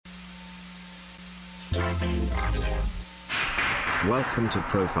Welcome to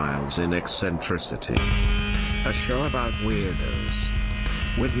Profiles in Eccentricity, a show about weirdos.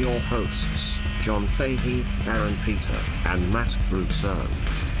 With your hosts, John Fahey, Aaron Peter, and Matt Brousseau.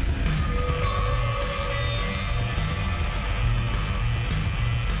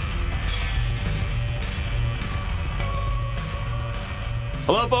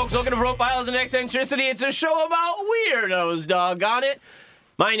 Hello, folks. Welcome to Profiles in Eccentricity. It's a show about weirdos, doggone it.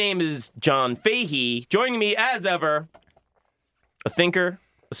 My name is John Fahey. Joining me, as ever, a thinker,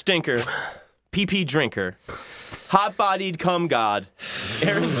 a stinker, pee-pee drinker, hot-bodied cum god,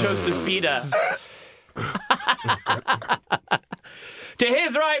 Aaron Joseph Pita. To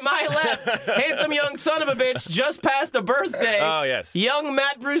his right, my left, handsome young son of a bitch, just passed a birthday. Oh, yes. Young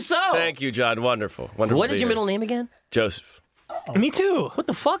Matt Brousseau. Thank you, John. Wonderful. Wonderful. What is your middle name again? Joseph. Me too. What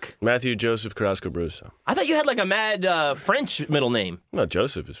the fuck? Matthew Joseph Carrasco Brousseau. I thought you had like a mad French middle name. No,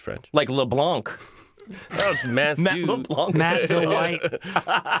 Joseph is French. Like LeBlanc. That was Matthew. Matt LeBlanc. Matt the White.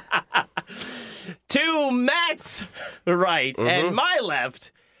 To Matt's right and my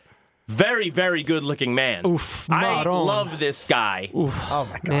left, very, very good-looking man. Oof, I Maron. love this guy. Oof. Oh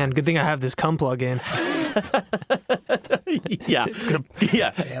my god. Man, good thing I have this cum plug in. Yeah,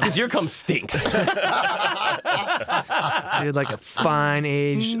 because your cum stinks. I did like a fine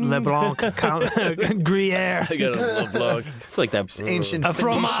aged LeBlanc Gruyere. I got a little blog. It's like that Ancient A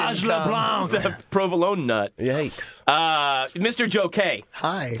Phoenician fromage cum. LeBlanc. that provolone nut. Yikes. Mr. Joe K.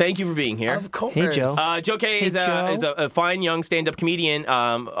 Hi. Thank you for being here. Of course. Hey, Joe. Joe K Hey, is Joe. a fine young stand-up comedian,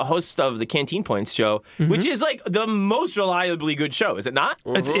 a host of the Canteen Points show, which is like the most reliably good show, is it not?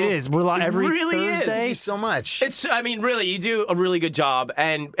 It is. We're live every really is. Thursday. Thank you so much. It's, I mean, really, you do a really good job,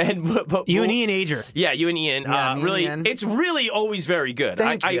 but You and Ian Ager. yeah, you and Ian, Yeah, me and really, Ian. it's really always very good.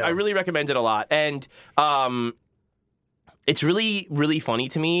 Thank you. I really recommend it a lot, and it's really, really funny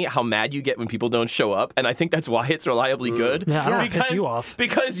to me how mad you get when people don't show up, and I think that's why it's reliably good. Yeah, I don't wanna piss you off.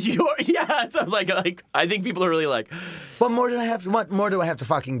 Because it's like I think people are really like, What more do I have to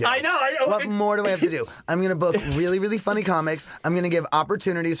fucking do? I know. What more do I have to do? I'm gonna book really, really funny comics. I'm gonna give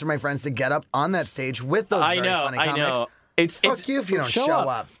opportunities for my friends to get up on that stage with those I very know, funny I comics. know. It's Fuck you if you don't show show up.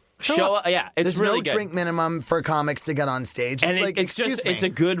 up. show up. Yeah, it's There's really no good. drink minimum for comics to get on stage. And It's like, it's excuse just me. it's a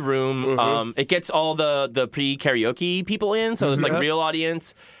good room. It gets all the pre-karaoke people in, so there's like real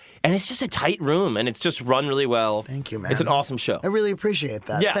audience. And it's just a tight room, and it's just run really well. Thank you, man. It's an awesome show. I really appreciate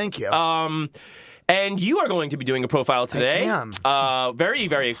that. Yeah. Thank you. And you are going to be doing a profile today. I am. Very,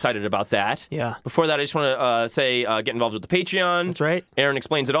 very excited about that. Yeah. Before that, I just want to say get involved with the Patreon. That's right. Aaron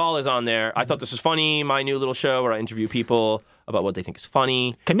Explains It All is on there. I thought this was funny, my new little show where I interview people about what they think is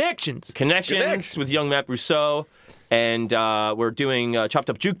funny. Connections. Connections with young Matt Brousseau. And we're doing Chopped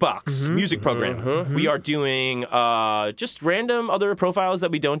Up Jukebox music program. We are doing just random other profiles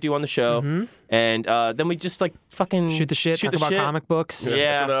that we don't do on the show. And then we just like fucking Shoot the shit. Talk about comic books.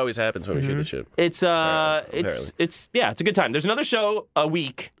 Yeah. That's what always happens when we shoot the shit. It's it's a good time. There's another show a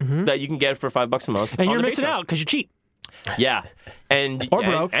week that you can get for $5 a month. And on you're the missing Patreon. out because you cheat. Yeah, and Or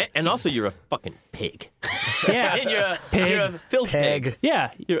broke. and also you're a fucking pig. Yeah. And you're a Pig. You're a filth pig. Pig. Yeah.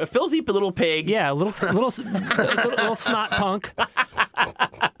 You're a filthy little pig. Yeah. Little snot punk.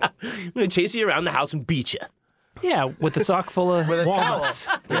 I'm gonna chase you around the house and beat you. Yeah. With a sock full of With a walnuts.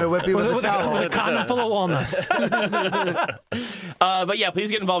 towel. Gonna whip you with a towel. With a condom full of walnuts. But yeah,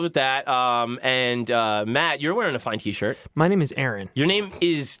 please get involved with that. And Matt, you're wearing a fine T-shirt. My name is Aaron. Your name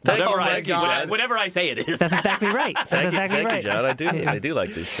is you. whatever, Oh my I, God. whatever I say it is. That's exactly right. That's Thank you, exactly right. John. I do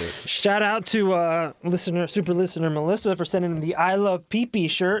like this shirt. Shout out to super listener Melissa for sending the I Love Pee-Pee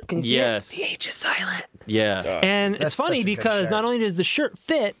shirt. Can you see Yes. it? The H is silent. Yeah. And That's it's funny such a good because shirt. not only does the shirt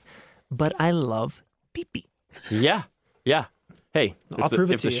fit, but I love pee-pee. Yeah. Yeah. Hey, I'll if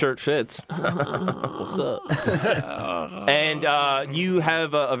prove it if to the you. shirt fits. What's up? And you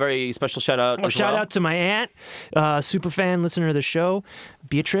have a very special shout out. as Shout well. out to my aunt, super fan, listener of the show,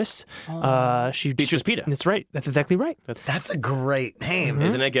 Beatrice. Beatrice Pita. That's right. That's exactly right. That's a great name.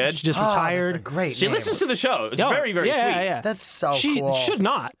 Isn't it good? She just Oh, retired. That's a great She name. listens to the show. It's Oh, very, very yeah, sweet. Yeah. That's so She cool. should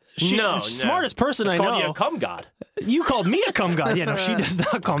not. She, No, the smartest person It's I called know. you a cum god. You called me a cum god. Yeah, no, she does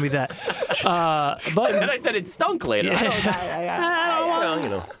not call me that. But And I said it stunk later.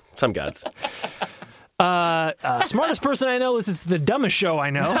 Well, some gods. smartest person I know. This is the dumbest show I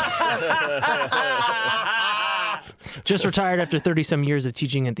know. Just retired after 30-some years of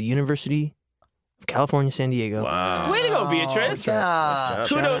teaching at the University of California, San Diego. Wow. Way to go, Beatrice. Yeah.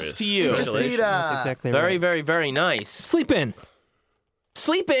 Kudos to you. Just Congratulations. Pita. That's exactly Very, right. very, very nice. Sleep in.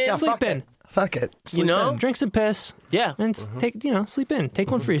 Sleep in. Yeah, Sleep fuck in. it. Fuck it. Sleep know? in. Drink some piss. Yeah. And take, sleep in.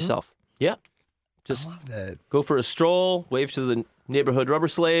 Take one for yourself. Yeah. Just Love it. go for a stroll, wave to the neighborhood rubber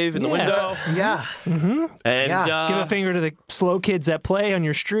slave in the Yeah. window. Yeah. And Yeah. Give a finger to the slow kids that play on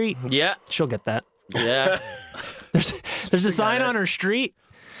your street. yeah, She'll get that. yeah. There's a sign on her street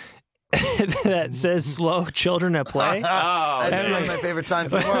that says "Slow children at play." Oh, That's one of my favorite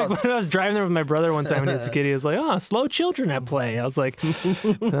signs in the world. When I was driving there with my brother one time when he was a kid, he was like, "Oh, slow children at play." I was like,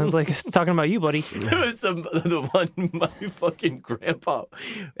 "It's talking about you, buddy." it was the one my fucking grandpa.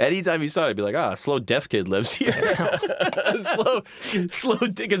 Anytime he saw it, I'd be like, slow deaf kid lives here. slow,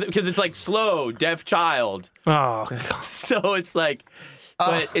 because it's like slow deaf child. Oh, God. So it's like,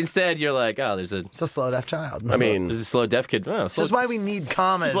 but instead you're like, there's a It's a slow deaf child. I mean, there's a slow deaf kid. Oh, This is why we need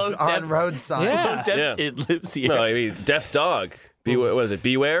commas slow on deaf- road signs. Yeah. deaf Yeah. kid lives here. no, I mean, deaf dog. What was it?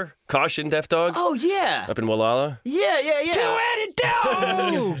 Beware? Caution, deaf dog? Oh yeah, Up in Wallala? yeah. Two-headed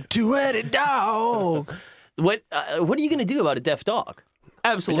dog. Two-headed dog. What are you gonna do about a deaf dog?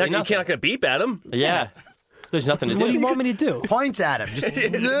 Absolutely You're nothing. not going to beep at him. Yeah, there's nothing to What do do. you want me to do? Point at him. Just,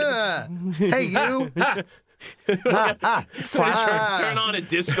 hey, you. Turn on a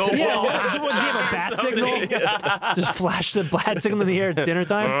disco ball. Yeah, what, does he have a bat signal? Just flash the bat signal in the air. It's dinner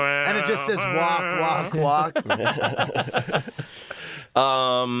time. And it just says walk, walk, walk.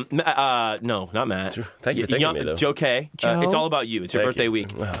 No, not Matt. Thank you for thinking of me, though. Joe K. Joe? It's all about you. It's your Thank birthday you.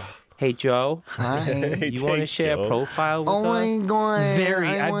 week. Hey Joe, Hi. you want to Thanks, share a Joe. profile with Oh us? my God. Very.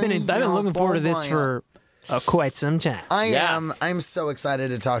 I've been looking forward to this for quite some time. Yeah. I'm so excited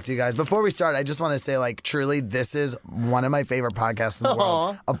to talk to you guys. Before we start, I just want to say, like, truly, this is one of my favorite podcasts in the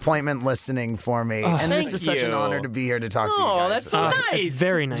world. Appointment listening for me. And this thank is such an you. honor to be here to talk to you Oh, guys. that's nice. It's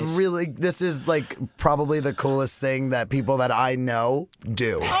very nice. Really, this is like probably the coolest thing that people that I know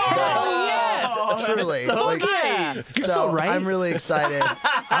do. Oh, Truly. Like, yeah. You're so right. I'm really excited.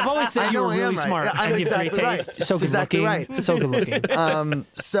 I've always I said you know were I am really right. smart. Yeah, I'm and you have great exactly right. taste. So That's good exactly looking. right. So good looking.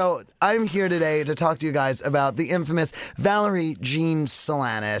 So I'm here today to talk to you guys about the infamous Valerie Jean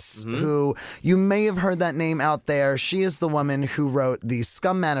Solanas, who you may have heard that name out there. She is the woman who wrote the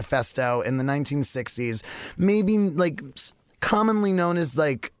Scum Manifesto in the 1960s, maybe like commonly known as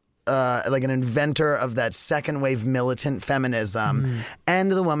like an inventor of that second wave militant feminism,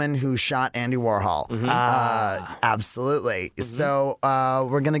 and the woman who shot Andy Warhol. Absolutely. So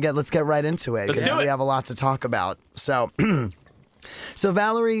let's get right into it because do we it. have a lot to talk about. So. So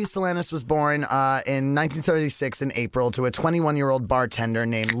Valerie Solanas was born in 1936 in April to a 21-year-old bartender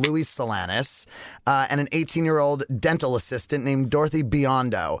named Louis Solanas and an 18-year-old dental assistant named Dorothy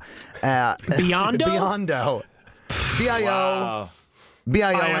Biondo. Biondo? Biondo. B-I-O. Wow.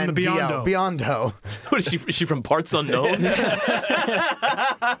 B-I-O-N-D-O. Biondo. Biondo. What is she from Parts Unknown?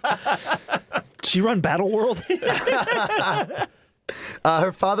 She run Battle World?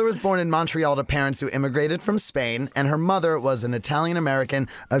 Her father was born in Montreal to parents who immigrated from Spain, and her mother was an Italian-American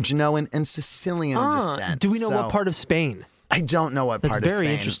of Genoan and Sicilian descent. Do we know So, what part of Spain? I don't know what That's part of very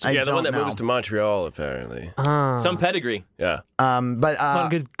Spain. interesting. I Yeah, the don't one that know. moves to Montreal, apparently. Some pedigree. Yeah. But A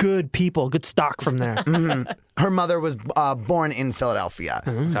lot of good people, good stock from there. her mother was born in Philadelphia.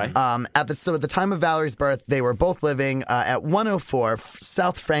 Okay. At the time of Valerie's birth, they were both living at 104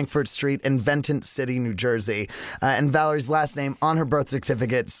 South Frankfurt Street in Venton City, New Jersey. And Valerie's last name on her birth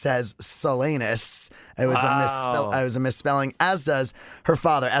certificate says Solanas. It was a misspelling, as does her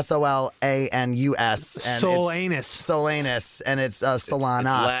father, Solanus. And Solanus. It's Solanus, and it's Solanas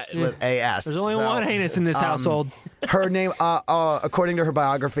Latin. with AS. There's only So, one anus in this household. her name, according to her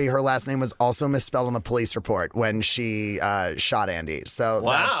biography, her last name was also misspelled on the police report when she shot Andy. So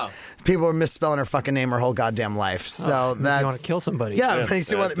Wow. people were misspelling her fucking name her whole goddamn life. So that's You want to kill somebody. yeah, it makes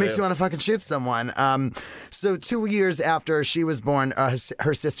you want that's to fucking shoot someone. So 2 years after she was born,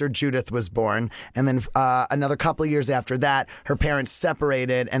 her sister Judith was born, and then another couple of years after that, her parents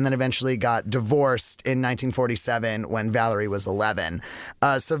separated, and then eventually got divorced in 1947 when Valerie was 11.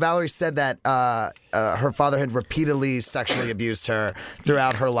 So Valerie said that her father had repeatedly sexually abused her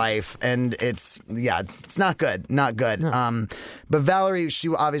throughout her life, and it's not good, not good. But Valerie, she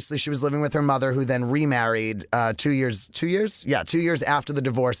was living with her mother, who then remarried 2 years after the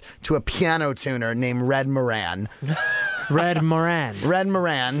divorce to a piano tuner named Red Moran. Red Moran. Red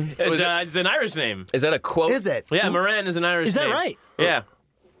Moran. It's an Irish name. Is that a quote? Is it? Yeah, Moran is an Irish Is that name. right? Yeah.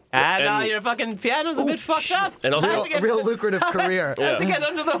 And And- your fucking piano's a bit fucked up. And also- I have to A get- real lucrative career. I have to get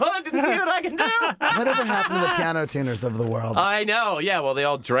under the hood and see what I can do. Whatever happened to the piano tuners of the world? I know. Yeah, well, they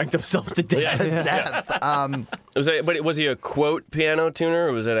all drank themselves to death. Death. Was he a quote piano tuner,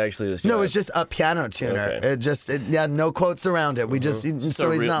 or was that actually this? No, job? it's just a piano tuner. Okay. No quotes around it. We just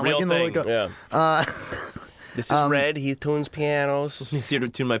so he's not real like in the thing. like Yeah. This is Red. He tunes pianos. He's here to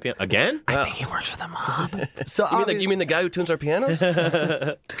tune my piano again. I think he works for the mob. So You mean the guy who tunes our pianos?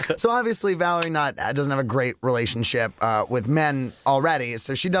 So obviously Valerie doesn't have a great relationship with men already,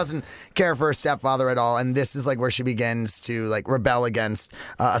 so she doesn't care for her stepfather at all, and this is like where she begins to like rebel against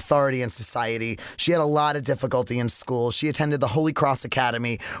authority in society. She had a lot of difficulty in school. She attended the Holy Cross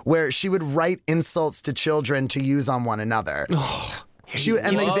Academy, where she would write insults to children to use on one another. They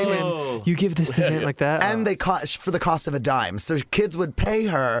would. You give this to him like that? And they cost for the cost of a dime. So kids would pay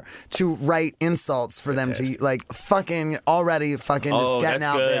her to write insults for them to like fucking just getting that's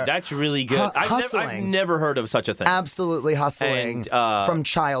out good. there. That's really good. I've Hustling. never heard of such a thing. Absolutely hustling from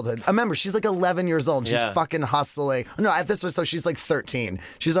childhood. Remember, she's like 11 years old. She's fucking hustling. No, so she's like 13.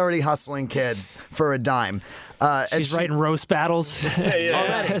 She's already hustling kids for a dime. She's writing roast battles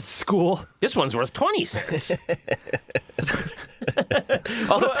at school. This one's worth 20 cents.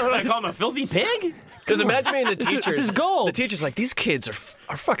 What do I call him, a filthy pig? Because imagine being the teachers. This is gold. The teacher's like, these kids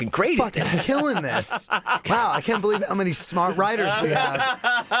are fucking great at fucking this. killing this. Wow, I can't believe how many smart writers we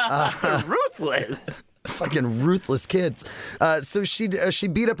have. Ruthless. Fucking ruthless kids. So she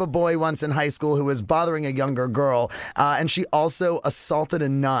beat up a boy once in high school who was bothering a younger girl, and she also assaulted a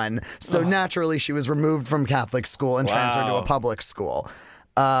nun. So naturally, she was removed from Catholic school and transferred to a public school.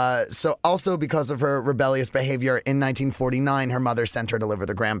 So also because of her rebellious behavior in 1949, her mother sent her to live with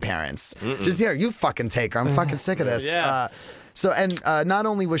her grandparents. Just here, you fucking take her. I'm fucking sick of this. Yeah. Not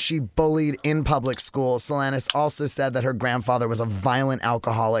only was she bullied in public school, Solanus also said that her grandfather was a violent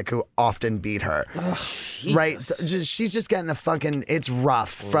alcoholic who often beat her. Right? So she's just getting it's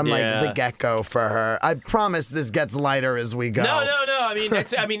rough from like the get-go for her. I promise this gets lighter as we go. No.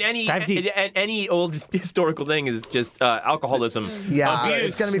 Any old historical thing is just alcoholism. Yeah, abuse,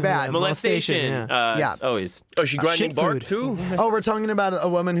 it's gonna be bad. Molestation. Yeah. Always. Oh, she grinding Shit bark food. too? Oh, we're talking about a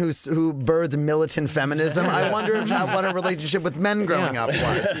woman who birthed militant feminism. I wonder what her relationship with men growing up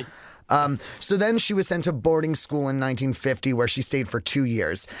was. So then she was sent to boarding school in 1950, where she stayed for 2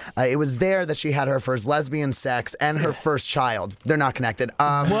 years. It was there that she had her first lesbian sex and her first child. They're not connected.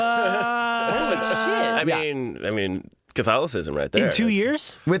 I mean, Catholicism right there. In 2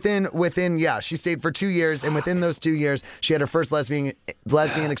 years? Within, she stayed for 2 years, and within those 2 years, she had her first lesbian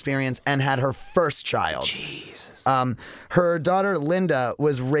experience and had her first child. Jesus. Her daughter Linda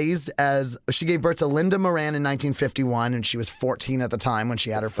was raised she gave birth to Linda Moran in 1951, and she was 14 at the time when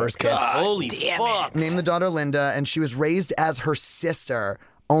she had her first kid. Holy damn fuck. Named the daughter Linda, and she was raised as her sister,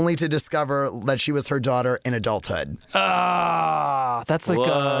 only to discover that she was her daughter in adulthood. That's like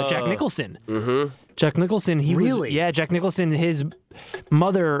Jack Nicholson. Mm-hmm. Jack Nicholson, Jack Nicholson, his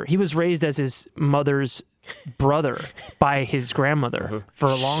mother, he was raised as his mother's brother by his grandmother for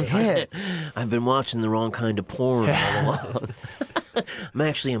a long time. I've been watching the wrong kind of porn all along. I'm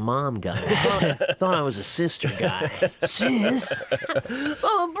actually a mom guy. I thought I was a sister guy. Sis,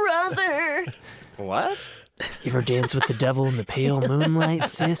 Oh, brother. What? you ever dance with the devil in the pale moonlight?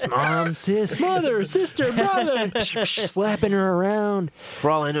 Sis, mom, sis, mother, sister, brother. Slapping her around. For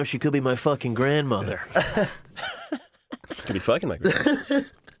all I know, she could be my fucking grandmother. Could be fucking like that.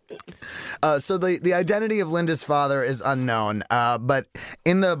 So the identity of Linda's father is unknown, but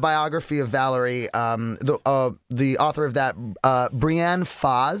in the biography of Valerie, the author of that, Brienne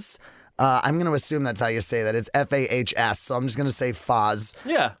Fahs, I'm going to assume that's how you say that. It's Fahs, so I'm just going to say Fahs.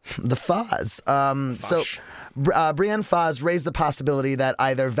 Yeah. The Fahs. Brienne Fahs raised the possibility that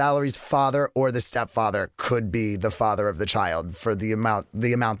either Valerie's father or the stepfather could be the father of the child for the amount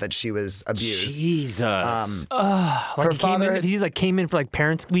that she was abused. Jesus. Her father he came in for like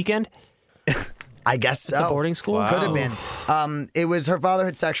parents' weekend. I guess so. The boarding school? Wow. Could have been. It was her father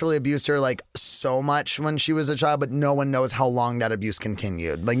had sexually abused her like so much when she was a child, but no one knows how long that abuse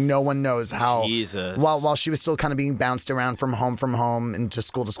continued. Like no one knows how. Jesus. While she was still kind of being bounced around from home into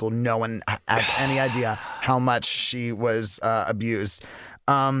school to school, no one has any idea how much she was abused.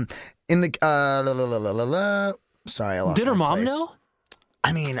 In the sorry, I lost. Did her my mom place. know?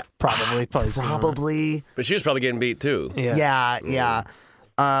 I mean, Probably. But she was probably getting beat too. Yeah. Yeah.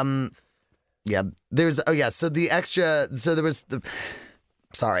 So there was the.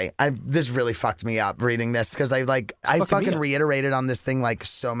 Sorry, this really fucked me up reading this because I fucking reiterated on this thing like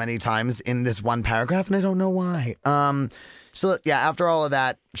so many times in this one paragraph, and I don't know why. So yeah, after all of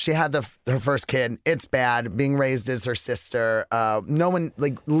that, she had her first kid. It's bad being raised as her sister. No one,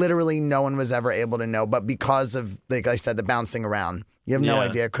 literally no one was ever able to know, but because of, like I said, the bouncing around. You have no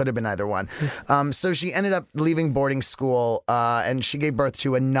idea. It could have been either one. So she ended up leaving boarding school, and she gave birth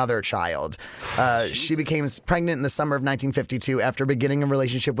to another child. She became pregnant in the summer of 1952 after beginning a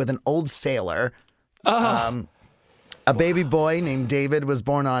relationship with an old sailor. A baby boy named David was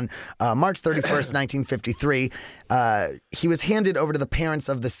born on March 31st, 1953. He was handed over to the parents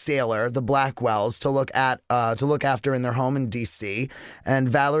of the sailor, the Blackwells, to look after in their home in D.C. And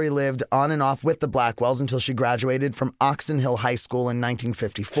Valerie lived on and off with the Blackwells until she graduated from Oxon Hill High School in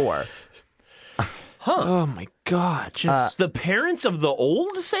 1954. Oh my God! Just The parents of the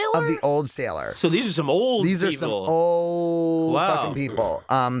old sailor? Of the old sailor. So these are some old These people. are some old Wow. fucking people.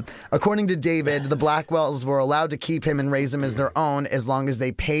 According to David, the Blackwells were allowed to keep him and raise him as their own as long as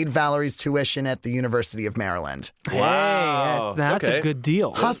they paid Valerie's tuition at the University of Maryland. Wow. Hey, that's Okay. a good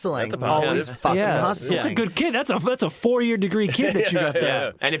deal. Hustling. That's a positive. Always fucking Yeah, hustling. that's a good kid. That's a 4-year degree kid that you got there.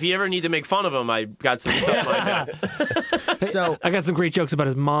 Yeah. And if you ever need to make fun of him, I got some stuff like that. So I got some great jokes about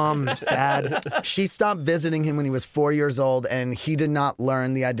his mom, his dad. she stopped visiting him when he was 4 years old, and he did not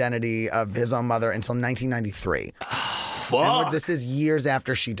learn the identity of his own mother until 1993. And this is years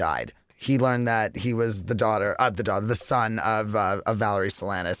after she died. He learned that he was the son of Valerie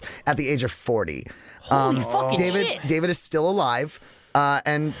Solanas at the age of 40. Holy fucking shit. David is still alive.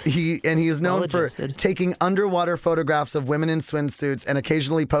 And he is known for Well-adjusted. taking underwater photographs of women in swimsuits and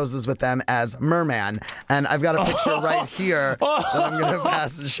occasionally poses with them as merman. And I've got a picture right here that I'm going to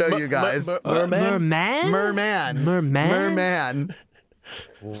pass and show you guys. Merman? Merman. Merman? Merman.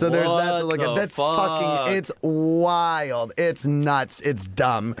 So there's that to look What at. the That's fuck? fucking, it's wild. It's nuts. It's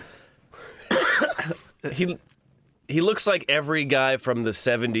dumb. He looks like every guy from the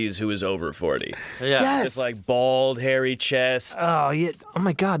 70s who is over 40. Yeah. Yes. It's like bald, hairy chest. Oh yeah. Oh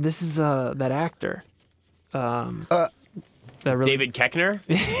my God. This is that actor. That really, David Koechner?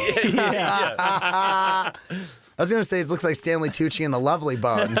 I was going to say it looks like Stanley Tucci and the Lovely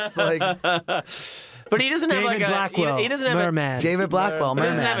Bones. Like But he doesn't have David like Blackwell. he doesn't have Merman. David Blackwell, he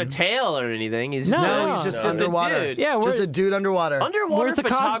doesn't have a Merman. tail or anything. He's No, He's just a underwater. dude. Yeah, Just we're- a dude underwater. Underwater Where's the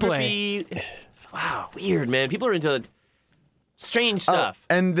photography. Wow, weird, man. People are into strange stuff.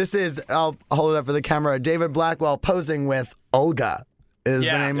 And this is, I'll hold it up for the camera, David Blackwell posing with Olga is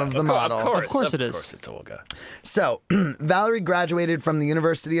the name of the model. Of course, Of course it is. Of course it's Olga. So, Valerie graduated from the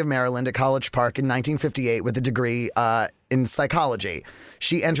University of Maryland at College Park in 1958 with a degree in psychology.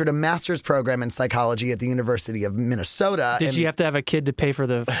 She entered a master's program in psychology at the University of Minnesota. Did she have to have a kid to pay for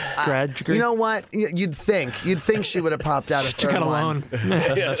the grad degree? You know what? You'd think she would have popped out a took third out a one.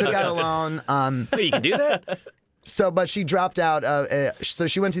 loan. She took out a loan. Hey, you can do that? But she dropped out. So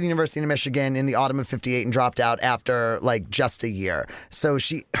she went to the University of Michigan in the autumn of '58 and dropped out after like just a year. So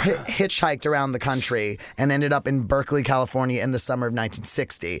she hitchhiked around the country and ended up in Berkeley, California in the summer of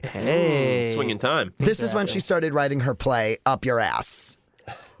 1960. Hey. Swinging time. This is when she started writing her play Up Your Ass.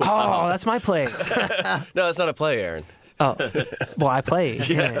 Oh, that's my play. No, it's not a play, Aaron. Oh, well, I play.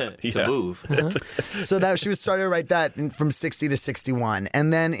 Yeah. It's a move. So that she was started to write that from 60 to 61.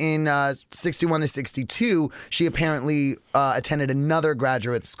 And then in 61 to 62, she apparently attended another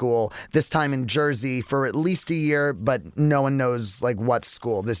graduate school, this time in Jersey, for at least a year, but no one knows like what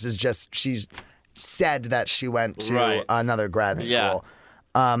school. This is just, she's said that she went to Right. another grad Yeah.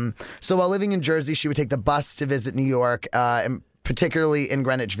 school. So while living in Jersey, she would take the bus to visit New York, and particularly in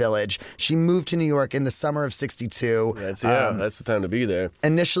Greenwich Village. She moved to New York in the summer of 62. That's the time to be there.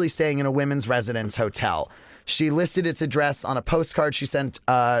 Initially staying in a women's residence hotel. She listed its address on a postcard she sent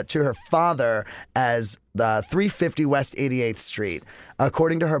to her father as 350 West 88th Street.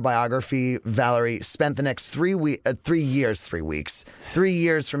 According to her biography, Valerie spent the next 3 years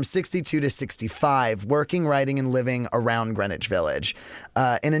from 62 to 65 working, writing, and living around Greenwich Village.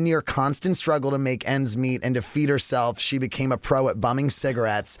 In a near constant struggle to make ends meet and to feed herself, she became a pro at bumming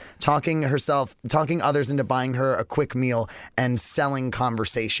cigarettes, talking others into buying her a quick meal, and selling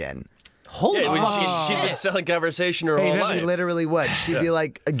conversation. Holy She's been selling conversation her whole She life. literally would. She'd be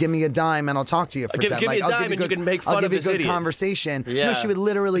like, "Give me a dime and I'll talk to you for Give 10. me Like, a I'll dime give and you can make fun I'll of give you this good idiot." conversation." Yeah. No, she would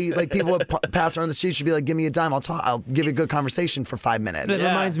literally like people would pass her on the street. She'd be like, "Give me a dime. I'll give you a good conversation for 5 minutes." That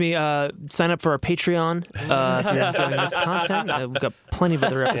reminds me, sign up for our Patreon if you're enjoying this content. We've got plenty of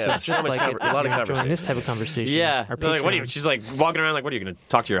other episodes so just much like it. a lot of If you're enjoying conversation. this type of conversation. Yeah. Our They're like, what are you, Patreon. she's like walking around like, what are you going to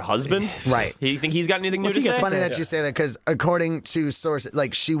talk to your husband? Right. You think he's got anything new What's to he got say? to Funny say? that you say that because according to sources,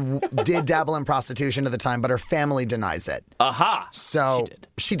 like she did dabble in prostitution at the time, but her family denies it. Aha. So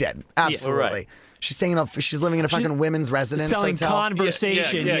she did absolutely. right. She's living in a fucking women's residence Selling hotel.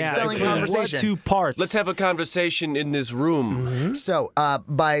 conversation. Yeah, Yeah, selling okay. conversation. What two parts? Let's have a conversation in this room. So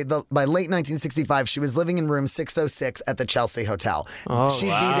by late 1965, she was living in room 606 at the Chelsea Hotel. She'd be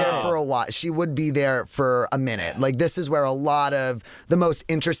there for a while. She would be there for a minute. Like this is where a lot of the most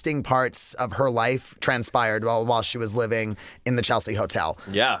interesting parts of her life transpired while she was living in the Chelsea Hotel.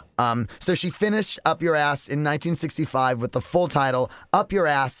 Yeah. So she finished Up Your Ass in 1965 with the full title Up Your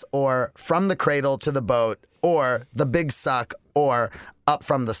Ass or From the Cradle to the Boat, or The Big Suck, or Up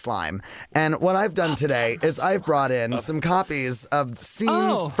from the Slime. And what I've done today is I've brought in some copies of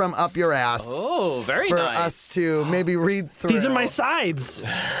scenes from Up Your Ass. Oh, very for nice. us to maybe read through. These are my sides.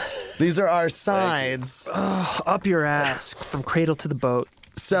 These are our sides. Up your ass from cradle to the boat.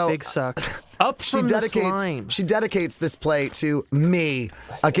 So Big Suck. Up from the slime. She dedicates this play to me,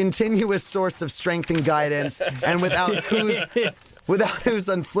 a continuous source of strength and guidance, and without whose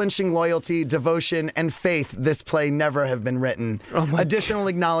unflinching loyalty, devotion, and faith, this play never have been written. Additional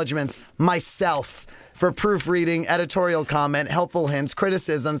acknowledgments, myself, for proofreading, editorial comment, helpful hints,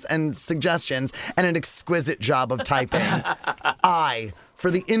 criticisms, and suggestions, and an exquisite job of typing. I,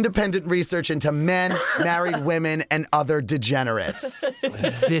 for the independent research into men, married women, and other degenerates.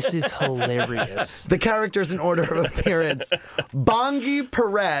 This is hilarious. The characters in order of appearance: Bongi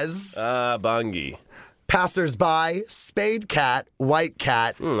Perez, Bongi. passersby, spade cat, white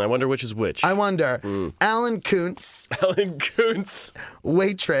cat. I wonder which is which. I wonder. Alan Kuntz, Alan Kuntz.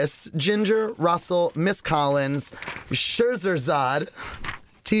 waitress, Ginger, Russell, Miss Collins, Scherzerzad,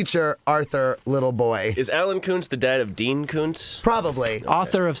 teacher, Arthur, little boy. Is Alan Kuntz the dad of Dean Kuntz? Probably.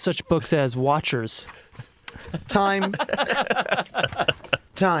 Author of such books as Watchers. Time,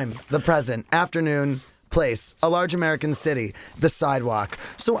 the present, afternoon, place, a large American city, the sidewalk.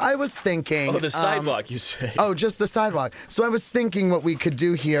 So I was thinking... Oh, the sidewalk, you say. Oh, just the sidewalk. So I was thinking what we could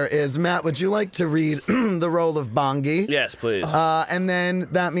do here is, Matt, would you like to read the role of Bongi? Yes, please. And then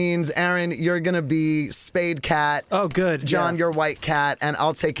that means, Aaron, you're going to be Spade Cat. Oh, good. John, yeah. you're White Cat, and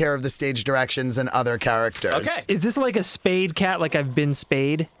I'll take care of the stage directions and other characters. Okay. Is this like a spade cat, like I've been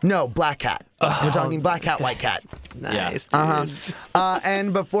spade? No, Black Cat. We're talking Black Cat, White Cat. Nice.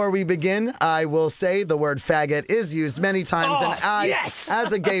 And before we begin, I will say the word faggot is used many times, and I, yes!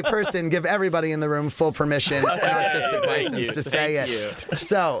 as a gay person, give everybody in the room full permission and artistic license to say it.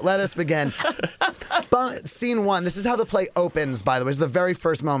 So let us begin. Scene 1. This is how the play opens, by the way. It's the very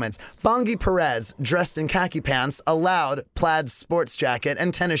first moments. Bongi Perez, dressed in khaki pants, a loud plaid sports jacket,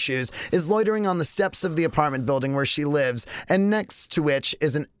 and tennis shoes, is loitering on the steps of the apartment building where she lives, and next to which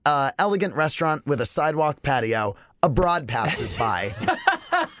is an elegant restaurant with a sidewalk patio. A broad passes by.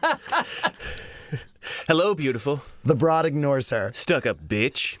 Hello, beautiful. The broad ignores her. Stuck up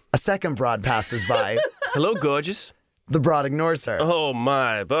bitch. A second broad passes by. Hello, gorgeous. The broad ignores her. Oh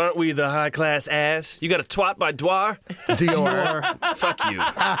my, but aren't we the high-class ass? You got a twat by Dwar? Dior. Fuck you.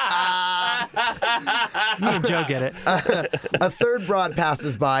 Me and Joe get it. A third broad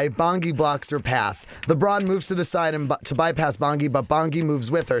passes by. Bongi blocks her path. The broad moves to the side to bypass Bongi, but Bongi moves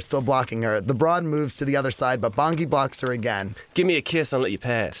with her, still blocking her. The broad moves to the other side, but Bongi blocks her again. Give me a kiss, I'll let you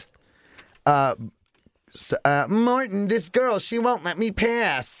pass. Martin, this girl, she won't let me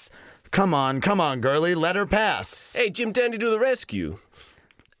pass. Come on, girlie, let her pass. Hey, Jim Dandy to the rescue.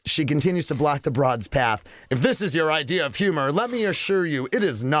 She continues to block the broad's path. If this is your idea of humor, let me assure you, it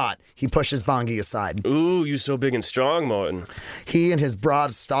is not. He pushes Bongi aside. Ooh, you so big and strong, Martin. He and his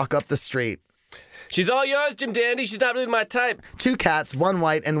broad stalk up the street. She's all yours, Jim Dandy. She's not really my type. Two cats, one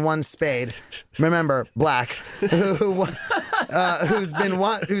white and one spade. Remember, black. Who's been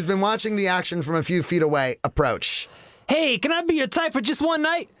watching the action from a few feet away. Approach. Hey, can I be your type for just one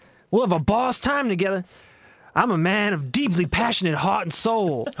night? We'll have a boss time together. I'm a man of deeply passionate heart and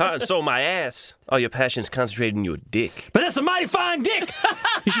soul. Heart and soul, my ass. All your passion's concentrated in your dick. But that's a mighty fine dick.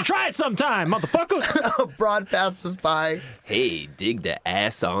 You should try it sometime, motherfucker. Broad passes by. Hey, dig the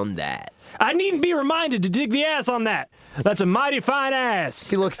ass on that. I needn't be reminded to dig the ass on that. That's a mighty fine ass.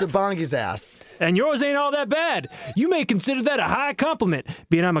 He looks at Bongi's ass. And yours ain't all that bad. You may consider that a high compliment.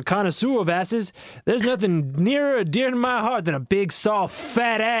 Being I'm a connoisseur of asses, there's nothing nearer or dear to my heart than a big, soft,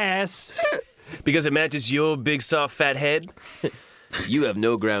 fat ass. Because it matches your big, soft, fat head? You have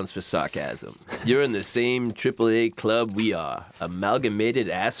no grounds for sarcasm. You're in the same AAA club we are. Amalgamated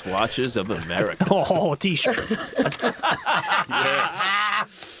Ass Watchers of America. Oh, t-shirt. Yeah.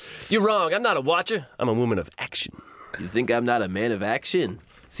 You're wrong. I'm not a watcher. I'm a woman of action. You think I'm not a man of action?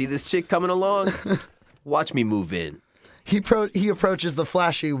 See this chick coming along? Watch me move in. He approaches the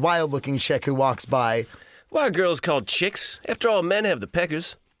flashy, wild-looking chick who walks by. Why are girls called chicks? After all, men have the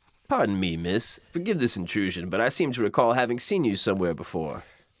peckers. Pardon me, miss. Forgive this intrusion, but I seem to recall having seen you somewhere before.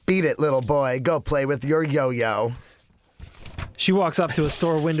 Beat it, little boy. Go play with your yo-yo. She walks up to a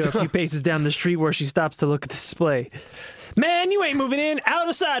store window a few paces down the street where she stops to look at the display. Man, you ain't moving in, out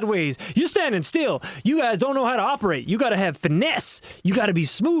or sideways. You're standing still. You guys don't know how to operate. You gotta have finesse. You gotta be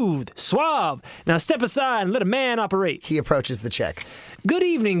smooth, suave. Now step aside and let a man operate. He approaches the chick. Good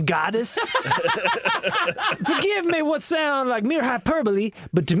evening, goddess. Forgive me what sound like mere hyperbole,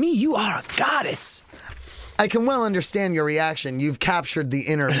 but to me you are a goddess. I can well understand your reaction. You've captured the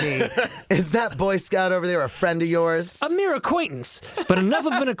inner me. Is that Boy Scout over there a friend of yours? A mere acquaintance, but enough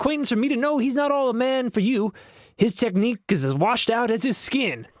of an acquaintance for me to know he's not all a man for you. His technique is as washed out as his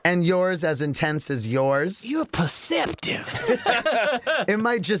skin. And yours as intense as yours? You're perceptive. It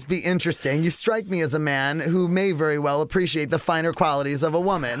might just be interesting. You strike me as a man who may very well appreciate the finer qualities of a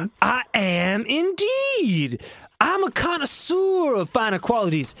woman. I am indeed. I'm a connoisseur of finer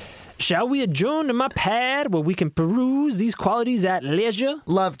qualities. Shall we adjourn to my pad where we can peruse these qualities at leisure?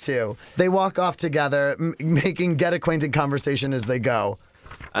 Love to. They walk off together, making get-acquainted conversation as they go.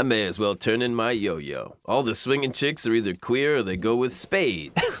 I may as well turn in my yo-yo. All the swinging chicks are either queer or they go with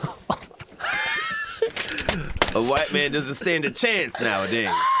spades. A white man doesn't stand a chance nowadays.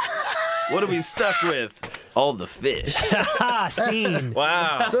 What are we stuck with? All the fish. Scene.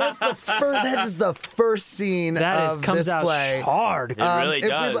 Wow. So that is the first scene of comes this out play. hard. It really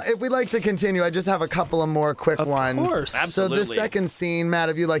does. If we'd like to continue, I just have a couple of more quick ones. Of course. So the Absolutely. second scene, Matt,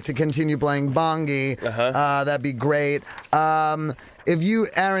 if you'd like to continue playing Bongi, that'd be great. If you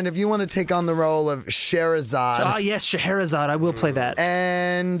want to take on the role of Scheherazade, Ah, yes, Scheherazade. I will play that.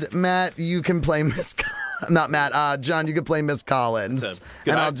 and Matt, you can play Miss. Not Matt. John, you can play Miss Collins,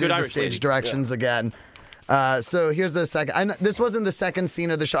 Good and I'll Ir- do good the Irish stage lady. directions again. So here's the second. This wasn't the second scene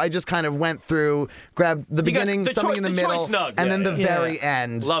of the show. I just kind of went through, grabbed the You got beginning, the something in the choice middle, nugs. and then the Yeah. very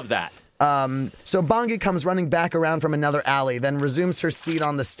end. Love that. So Bongi comes running back around from another alley, then resumes her seat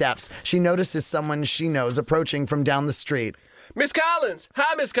on the steps. She notices someone she knows approaching from down the street. Miss Collins.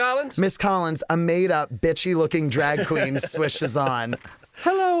 Hi, Miss Collins. Miss Collins, a made-up, bitchy-looking drag queen, swishes on.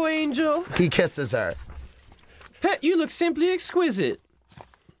 Hello, Angel. He kisses her. Pet, you look simply exquisite.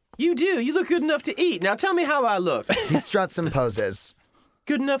 You do. You look good enough to eat. Now tell me how I look. He struts and poses.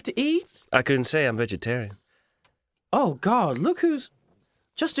 Good enough to eat? I couldn't say I'm vegetarian. Oh, God, look who's...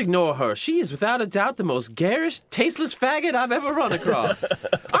 Just ignore her. She is without a doubt the most garish, tasteless faggot I've ever run across.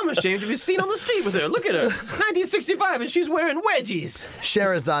 I'm ashamed to be seen on the street with her. Look at her. 1965 and she's wearing wedgies.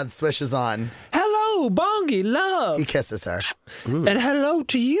 Scheherazade swishes on. Hello, Bongi, love. He kisses her. And hello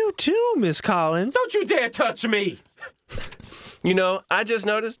to you, too, Miss Collins. Don't you dare touch me. You know, I just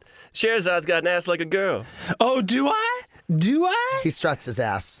noticed Sheherazade's got an ass like a girl. Oh, do I? Do I? He struts his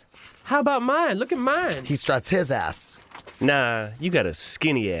ass. How about mine? Look at mine. He struts his ass. Nah, you got a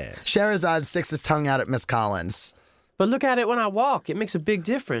skinny ass. Scheherazade sticks his tongue out at Miss Collins. But look at it when I walk. It makes a big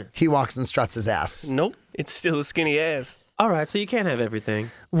difference. He walks and struts his ass. Nope, it's still a skinny ass. All right, so you can't have everything.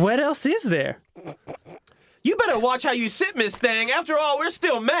 What else is there? You better watch how you sit, Miss Thing. After all, we're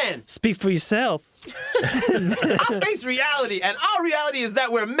still men. Speak for yourself. I face reality, and our reality is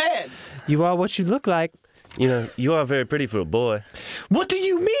that we're men. You are what you look like. You know, you are very pretty for a boy. What do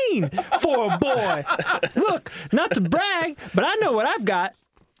you mean for a boy? Look, not to brag, but I know what I've got.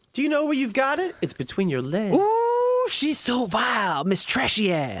 Do you know where you've got it? It's between your legs. Ooh, she's so vile, Miss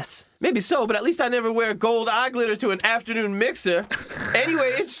Trashy Ass. Maybe so, but at least I never wear gold eye glitter to an afternoon mixer.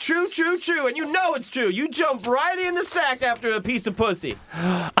 Anyway, it's true, and you know it's true. You jump right in the sack after a piece of pussy.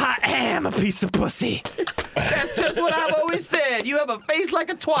 I am a piece of pussy. That's just what I've always said. You have a face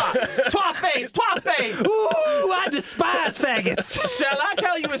like a twat. Twat face, twat face. Ooh, I despise faggots. Shall I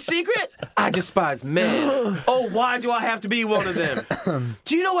tell you a secret? I despise men. Oh, why do I have to be one of them?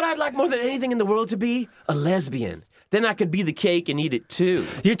 Do you know what I'd like more than anything in the world to be? A lesbian. Then I could be the cake and eat it too.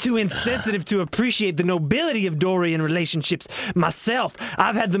 You're too insensitive to appreciate the nobility of Dorian relationships. Myself,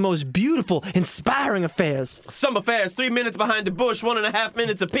 I've had the most beautiful, inspiring affairs. Some affairs, 3 minutes behind the bush, 1.5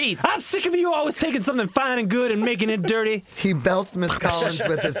 minutes apiece. I'm sick of you always taking something fine and good and making it dirty. He belts Miss Collins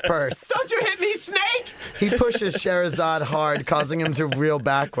with his purse. Don't you hit me, snake! He pushes Scheherazade hard, causing him to reel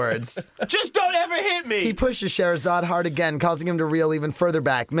backwards. Just don't ever hit me! He pushes Scheherazade hard again, causing him to reel even further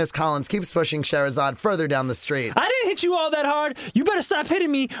back. Miss Collins keeps pushing Scheherazade further down the street. I didn't hit you all that hard. You better stop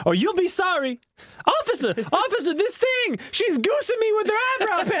hitting me or you'll be sorry. Officer, this thing, she's goosing me with her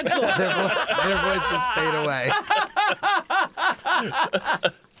eyebrow pencil. Their voices fade away.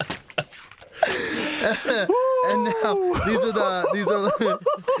 And now these are the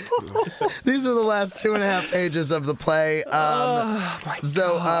last 2.5 pages of the play.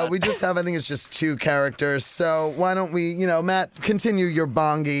 We just have, I think it's just 2 characters. So why don't we, Matt, continue your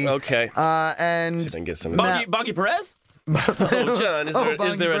Bongi. Okay. And See if I can get some. Boggy Perez? Oh, John, is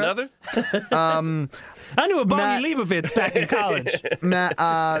Bongi there Perez. another? I knew a Matt- Bonnie Leibovitz back in college.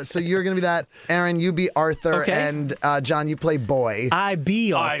 Matt, so you're gonna be that. Aaron, you be Arthur, Okay. and John, you play Boy. I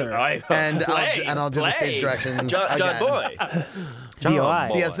be Arthur. And I'll do the stage directions John again. Boy. B.O.I.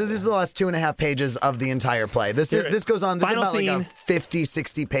 So this is the last 2.5 pages of the entire play. This goes on. This is Final about like a scene. 50,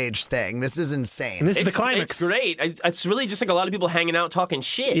 60 page thing. This is insane. And this is the climax. It's great. It's really just like a lot of people hanging out talking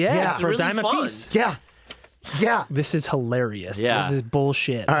shit. Yeah, Yeah. It's for really a dime a fun. piece. Yeah. Yeah. This is hilarious. Yeah. This is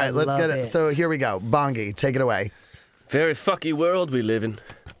bullshit. All right, let's love get it. So here we go. Bongi, take it away. Very fucky world we live in.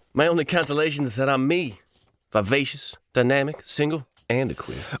 My only consolation is that I'm me. Vivacious, dynamic, single, and a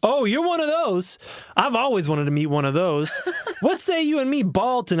queen. Oh, you're one of those. I've always wanted to meet one of those. What say you and me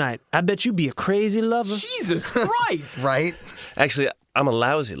ball tonight? I bet you be a crazy lover. Jesus Christ! Right? Actually, I'm a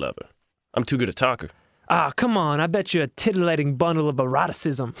lousy lover. I'm too good a talker. Ah, come on. I bet you're a titillating bundle of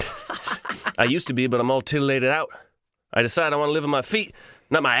eroticism. I used to be, but I'm all titillated out. I decide I want to live on my feet,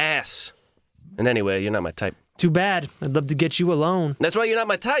 not my ass. And anyway, you're not my type. Too bad. I'd love to get you alone. That's why you're not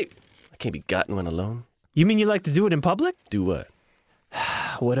my type. I can't be gotten when alone. You mean you like to do it in public? Do what?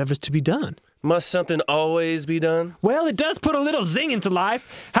 Whatever's to be done. Must something always be done? Well, it does put a little zing into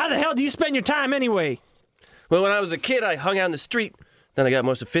life. How the hell do you spend your time anyway? Well, when I was a kid, I hung out in the street. Then I got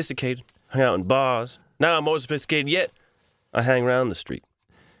more sophisticated, hung out in bars. Now I'm more sophisticated yet. I hang around the street.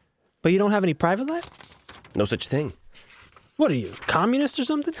 But you don't have any private life? No such thing. What are you, communist or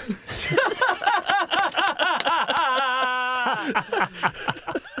something?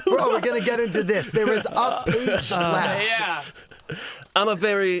 Bro, we're going to get into this. There is a page left. Yeah. I'm a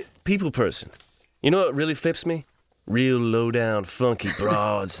very people person. You know what really flips me? Real low-down, funky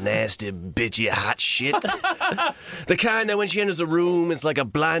broads, nasty, bitchy, hot shits. The kind that when she enters a room, it's like a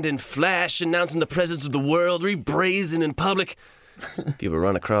blinding flash announcing the presence of the world, re-brazen in public. If you ever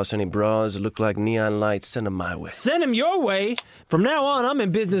run across any bras that look like neon lights, send them my way. Send him your way. From now on, I'm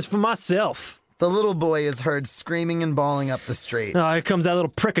in business for myself. The little boy is heard screaming and bawling up the street. Oh, here comes that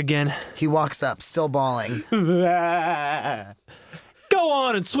little prick again. He walks up, still bawling. Go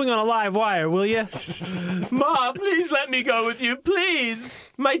on and swing on a live wire, will you? Ma, please let me go with you,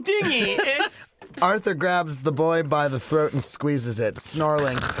 please. My dinghy, it's... Arthur grabs the boy by the throat and squeezes it,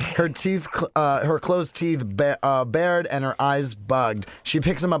 snarling. Her teeth, her closed teeth bared and her eyes bugged. She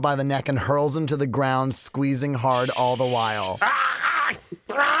picks him up by the neck and hurls him to the ground, squeezing hard all the while.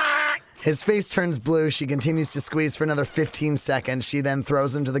 His face turns blue. She continues to squeeze for another 15 seconds. She then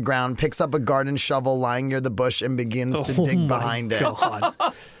throws him to the ground, picks up a garden shovel lying near the bush, and begins to dig behind it. God.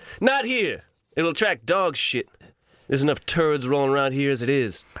 Not here. It'll attract dog shit. There's enough turds rolling around here as it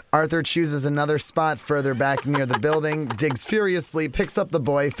is. Arthur chooses another spot further back near the building, digs furiously, picks up the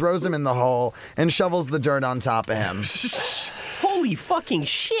boy, throws him in the hole, and shovels the dirt on top of him. Holy fucking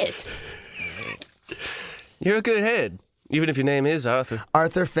shit. You're a good head, even if your name is Arthur.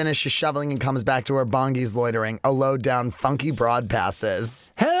 Arthur finishes shoveling and comes back to where Bongi's loitering. A low-down, funky broad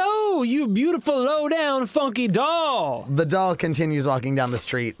passes. Hello, you beautiful, low-down, funky doll. The doll continues walking down the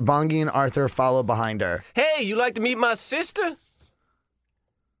street. Bongi and Arthur follow behind her. Hey, you like to meet my sister?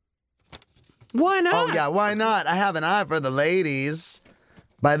 Why not? Oh, yeah, why not? I have an eye for the ladies.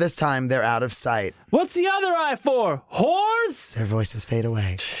 By this time, they're out of sight. What's the other eye for? Whores? Their voices fade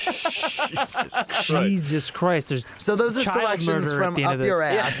away. Jesus Christ, there's So those are child selections murder at from the end Up of this. Your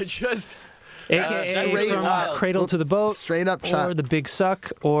Yeah, Ass. just... AKA straight from up. Cradle to the Boat, Straight up or shot. The Big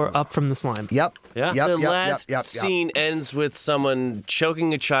Suck, or Up from the Slime. Yep. Yeah. Yep, the yep, last yep, yep, yep. scene ends with someone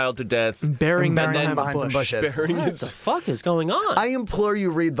choking a child to death. Burying Burying them him behind some bushes. Burying What it. the fuck is going on? I implore you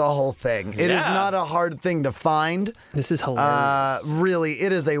read the whole thing. It is Yeah. not a hard thing to find. This is hilarious. Really,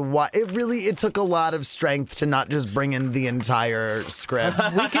 it is it took a lot of strength to not just bring in the entire script.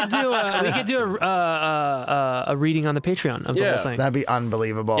 we could do a reading on the Patreon of the Yeah. whole thing. That'd be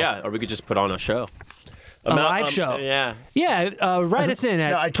unbelievable. Yeah, or we could just put on a show. A live show. Yeah. Yeah, write us in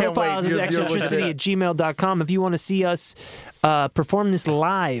No, I at can't wait. You're profilesofexcentricity at gmail.com if you want to see us perform this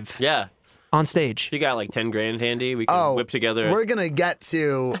live Yeah. on stage. You got like 10 grand handy. We can whip together. We're gonna get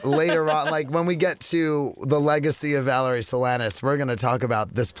to later on, like when we get to the legacy of Valerie Solanas, we're gonna talk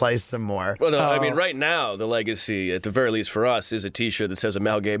about this place some more. Well, no, I mean, right now, the legacy, at the very least for us, is a T-shirt that says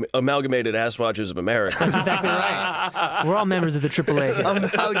Amalgamated Ass Watchers of America. Exactly right. We're all members of the AAA.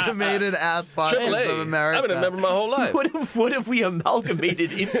 Amalgamated Ass Watchers AAA. of America. I've been a member my whole life. What if we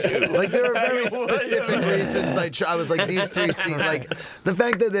amalgamated into? Like there are very specific reasons I was like these three scenes, like the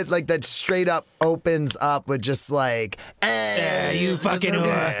fact that that straight up opens up with just like, you just fucking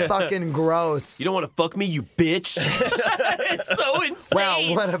whore. fucking gross. You don't want to fuck me, you bitch. It's so insane.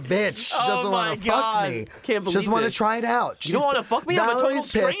 Wow, what a bitch! She Oh doesn't my want to fuck God. me. Can't believe Just want to this. try it out. You don't wanna fuck me? I'm a total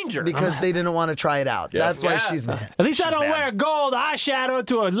Valerie's pissed stranger. because they didn't want to try it out. That's why Yeah. she's mad. At least I don't wear gold eyeshadow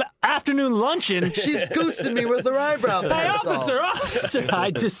to an afternoon luncheon. She's goosing me with her eyebrow Hey, pencil. officer,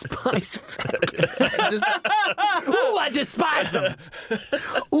 I despise Just, Ooh, I despise him.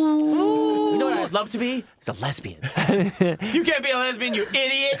 You know what I'd love to be? Is a lesbian. You can't be a lesbian, you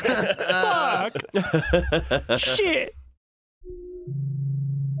idiot. Fuck. Shit.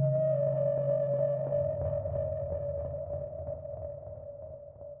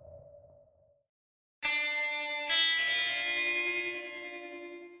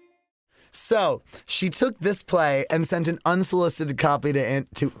 So she took this play and sent an unsolicited copy to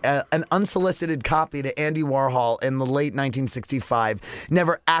Andy Warhol in the late 1965.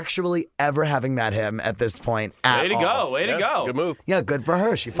 Never actually ever having met him at this point at Way to all. go. Way to go. Good move. Yeah, good for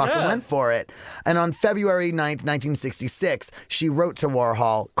her. She fucking went for it. And on February 9th, 1966, she wrote to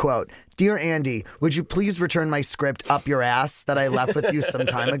Warhol, quote, "Dear Andy, would you please return my script Up Your Ass that I left with you some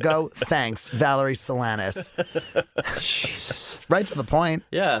time ago? Thanks, Valerie Solanas." Right to the point.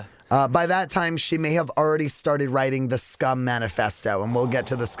 Yeah. By that time, she may have already started writing the Scum Manifesto, and we'll get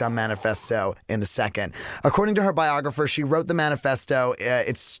to the Scum Manifesto in a second. According to her biographer, she wrote the manifesto.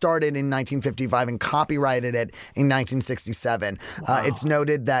 It started in 1955 and copyrighted it in 1967. It's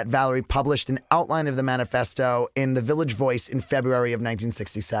noted that Valerie published an outline of the manifesto in the Village Voice in February of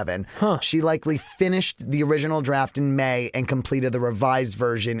 1967. She likely finished the original draft in May and completed the revised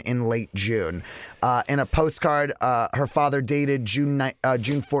version in late June. In a postcard, her father dated June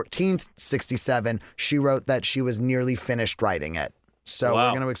 14th, 1967, she wrote that she was nearly finished writing it. So we're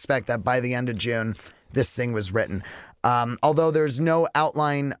going to expect that by the end of June, this thing was written. Although there's no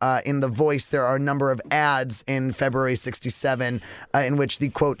outline in The Voice, there are a number of ads in February 67 in which the,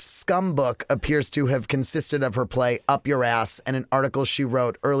 quote, Scum book appears to have consisted of her play Up Your Ass and an article she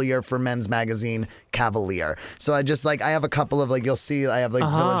wrote earlier for men's magazine Cavalier. So I have a couple of, you'll see I have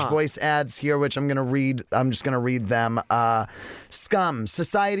Village Voice ads here, which I'm going to read. I'm just going to read them. Scum,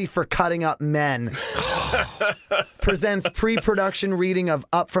 Society for Cutting Up Men, presents pre-production reading of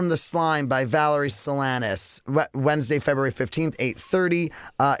Up from the Slime by Valerie Solanas. Wednesday, February 15th, 8:30.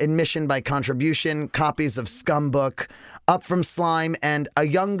 Admission by contribution. Copies of Scum book, Up from Slime, and A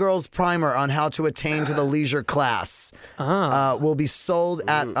Young Girl's Primer on How to Attain to the Leisure Class will be sold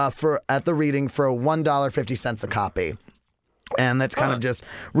at the reading for $1.50 a copy. And that's kind of just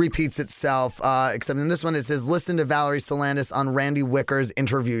repeats itself, except in this one it says, listen to Valerie Solanas on Randy Wicker's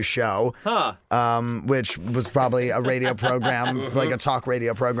interview show, which was probably a radio program, like a talk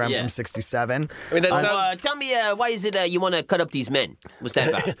radio program from 67. I mean, Tell me, why is it you want to cut up these men? What's that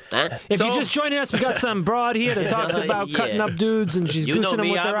about? Huh? If you're just joining us, we got some broad here that talks about cutting up dudes, and she's goosing them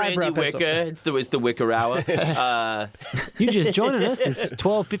with their eyebrow Randy pencil. Wicker. It's the Wicker Hour. You just joining us. It's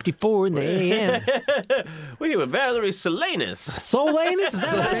 12:54 in the a.m. We're here with Valerie Solanas. Solanus? Is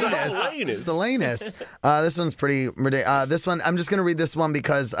that Solanas. This one's pretty ridiculous. This one, I'm just going to read this one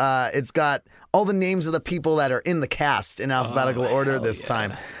because it's got all the names of the people that are in the cast in alphabetical order this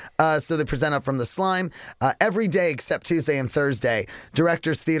time. So they present Up from the Slime every day except Tuesday and Thursday.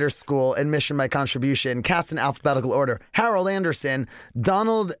 Directors Theater School, admission by contribution, cast in alphabetical order. Harold Anderson,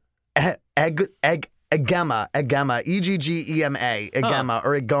 Donald Eggema, E-G-G-E-M-A, Eggema,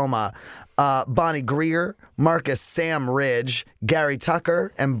 or Egoma. Bonnie Greer, Marcus Sam Ridge, Gary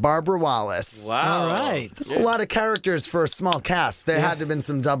Tucker, and Barbara Wallace. Wow. All right. There's a lot of characters for a small cast. There had to have been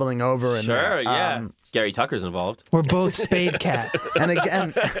some doubling over in there. Sure, yeah. Gary Tucker's involved. We're both Spade Cat. And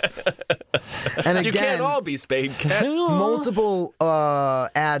again, you can't all be Spade Cat. multiple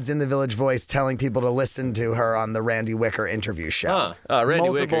ads in the Village Voice telling people to listen to her on the Randy Wicker interview show. Randy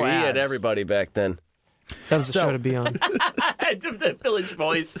Multiple Wicker, he had ads. everybody back then. That was the show to be on. The Village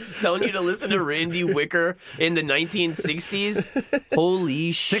Voice telling you to listen to Randy Wicker in the 1960s.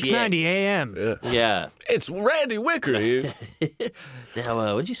 Holy shit. 6:90 a.m. Yeah. It's Randy Wicker here.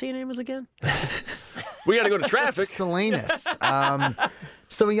 Now, what did you say your name was again? We got to go to traffic. Salinas.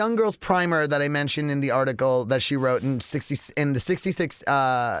 So a young girl's primer that I mentioned in the article that she wrote in the 66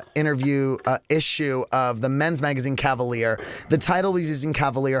 interview issue of the men's magazine Cavalier. The title was using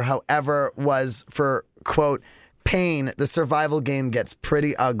Cavalier, however, was for, quote, Pain, the survival game gets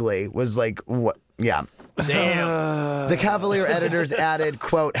pretty ugly, was like, what? Yeah. Damn. The Cavalier editors added,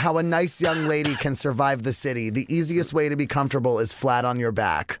 quote, how a nice young lady can survive the city. The easiest way to be comfortable is flat on your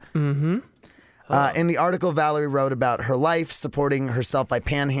back. Mm-hmm. In the article, Valerie wrote about her life, supporting herself by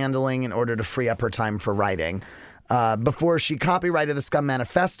panhandling in order to free up her time for writing. Before she copyrighted the Scum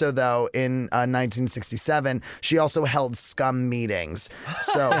Manifesto, though, in 1967, she also held Scum meetings.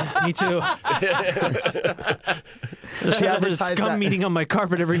 So Me too. she I have a advertised scum that. meeting on my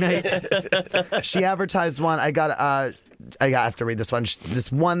carpet every night. She advertised one. I have to read this one. This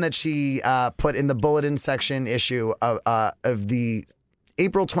one that she put in the bulletin section issue of the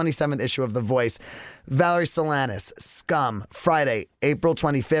April 27th issue of The Voice. Valerie Solanas, Scum, Friday, April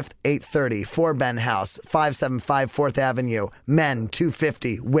 25th, 8:30, 4 Ben House, 575 4th Avenue. Men,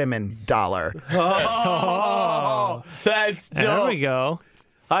 $2.50. Women, $1. Oh, that's dope. There we go.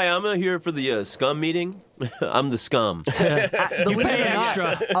 Hi, I'm here for the scum meeting. I'm the scum. You pay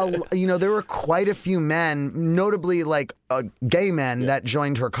extra. There were quite a few men, notably like gay men, that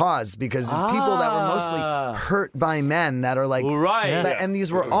joined her cause because of people that were mostly hurt by men that are like, Right. And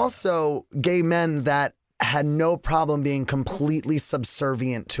these were also gay men that had no problem being completely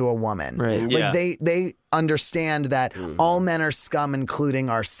subservient to a woman. Right. Like they understand that all men are scum, including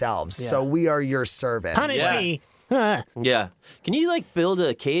ourselves. So we are your servants. Punish me. Huh. Yeah. Can you build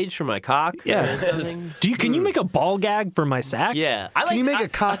a cage for my cock? Yeah. Or something? Can you make a ball gag for my sack? Yeah. Can you make a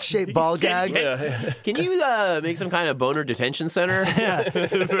cock-shaped ball gag? Can you make some kind of boner detention center?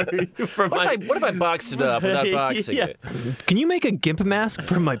 For my... What if I boxed it up without boxing Yeah. it? Can you make a gimp mask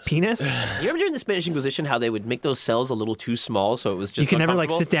for my penis? You remember during the Spanish Inquisition how they would make those cells a little too small so it was just You can never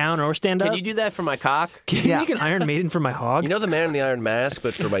uncomfortable? sit down or stand up. Can you do that for my cock? Can you make an Iron Maiden for my hog? You know the man in the iron mask,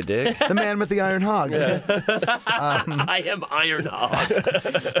 but for my dick? The man with the iron hog. I am Iron Hog.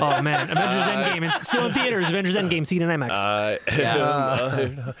 Oh man, Avengers Endgame, still in theaters. Avengers Endgame, see it in IMAX.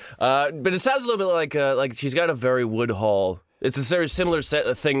 But it sounds a little bit like she's got a very Woodhull. It's a very similar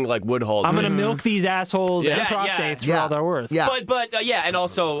thing like Woodhull. I'm gonna milk these assholes and Yeah, prostates for yeah. all they're worth. Yeah. But and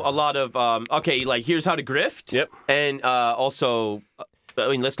also a lot of here's how to grift. Yep. And also,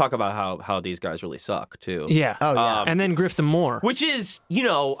 let's talk about how these guys really suck too. Yeah. Oh, yeah. And then grift them more. Which is,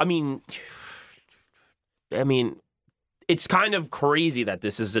 it's kind of crazy that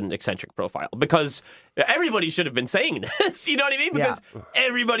this is an eccentric profile because everybody should have been saying this. You know what I mean? Because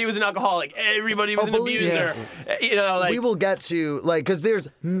everybody was an alcoholic. Everybody was an believe me. abuser. We will get to, because there's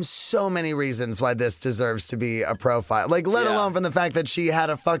so many reasons why this deserves to be a profile. Let alone from the fact that she had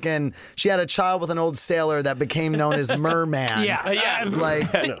a child with an old sailor that became known as Merman. yeah.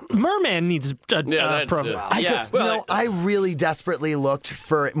 Merman needs a that's profile. I really desperately looked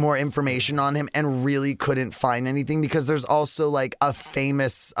for more information on him and really couldn't find anything because there's also a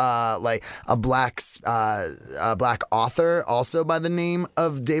famous a black author also by the name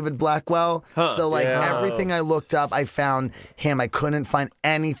of David Blackwell. So everything I looked up, I found him. I couldn't find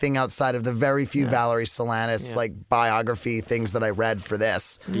anything outside of the very few Valerie Solanas biography things that I read for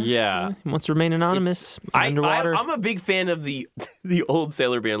this. Yeah. He wants to remain anonymous. Underwater. I'm a big fan of the old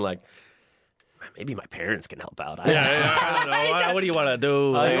sailor being like, maybe my parents can help out. I don't know. What do you want to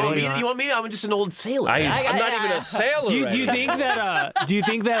do? You want me to? I'm just an old sailor. I'm not even a sailor. Do you think that? Do you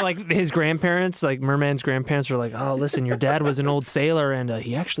think that his grandparents, Merman's grandparents, were like, "Oh, listen, your dad was an old sailor and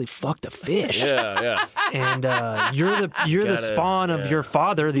he actually fucked a fish." Yeah. And you're the spawn of your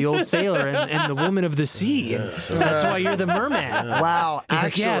father, the old sailor, and the woman of the sea. That's why you're the merman. Wow, He's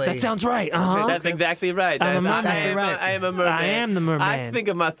actually, like, yeah, that sounds right. Uh-huh. That's exactly right. I'm a merman. I am a merman. I am the merman. I think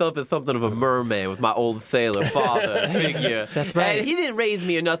of myself as something of a merman with my old sailor father figure. That's right. And he didn't raise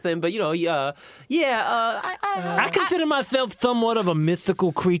me or nothing, but I consider myself somewhat of a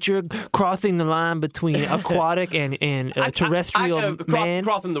mythical creature, crossing the line between aquatic and terrestrial man.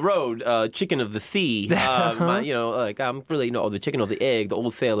 Crossing the road, chicken of the sea. I'm really the chicken or the egg, the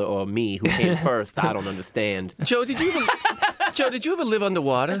old sailor or me who came first. I don't understand. Joe, did you ever live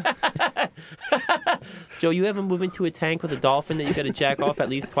underwater? Joe, you ever move into a tank with a dolphin that you got to jack off at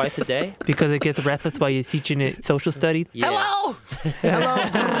least twice a day? Because it gets restless while you're teaching it social studies. Yeah. Hello.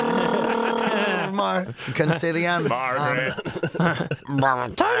 You couldn't say the M's.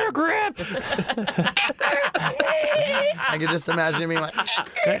 Tighter grip. I could just imagine me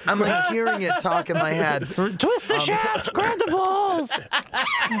I'm hearing it talk in my head. Twist the shaft. Grab the balls.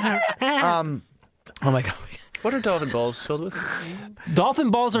 Oh my God. What are dolphin balls filled with?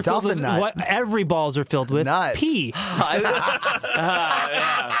 Dolphin balls are filled with Dolphin nut. what every balls are filled with. Nut. Pee.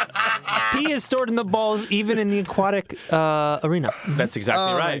 Pee is stored in the balls, even in the aquatic arena. That's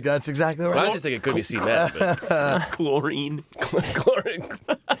exactly right. That's exactly right. I was just thinking it could be cement. But Chlorine.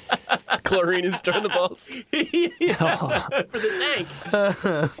 Chlorine is stored in the balls. For the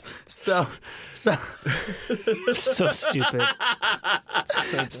tank. So stupid.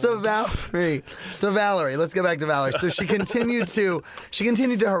 Valerie, let's go back to Valerie. So she continued to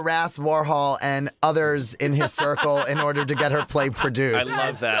harass Warhol and others in his circle in order to get her play produced. I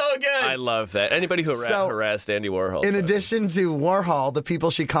love that. So good. I love that. Anybody who harassed Andy Warhol. In addition to Warhol, the people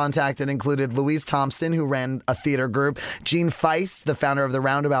she contacted included Louise Thompson, who ran a theater group, Gene Feist, the founder of the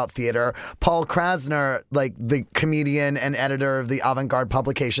Roundabout Theater, Paul Krasner, the comedian and editor of the avant-garde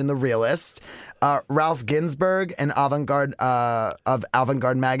publication The Realist, Ralph Ginsberg, an avant-garde of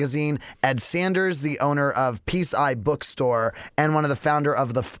Avant-Garde magazine, Ed Sanders, the owner of Peace Eye Bookstore, and one of the founder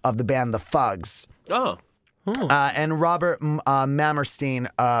of the band The Fugs. Oh. And Robert Mammerstein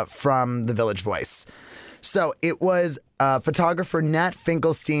from The Village Voice. So it was photographer Nat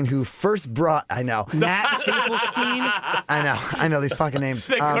Finkelstein, who first brought... I know. Nat Finkelstein. I know these fucking names.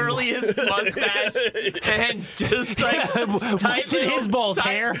 The curliest mustache and just like What's in his balls?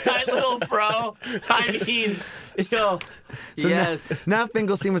 Hair? tight little fro. I mean, yes. Nat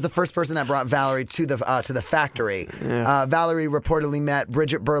Finkelstein was the first person that brought Valerie to the factory. Yeah. Valerie reportedly met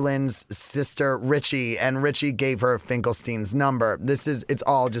Bridget Berlin's sister Richie, and Richie gave her Finkelstein's number. It's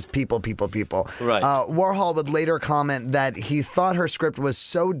all just people. Right. Warhol would later comment that he thought her script was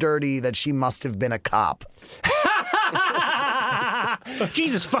so dirty that she must have been a cop.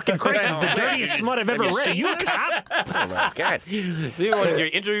 Jesus fucking Christ, it's the dirtiest smut I've ever read. You cop? Oh my God. You want to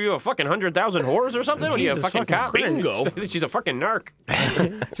interview a fucking 100,000 whores or something? What are you, a Jesus fucking cop? bingo. She's a fucking narc.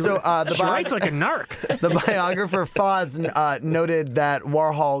 So She writes like a narc. the biographer Foz noted that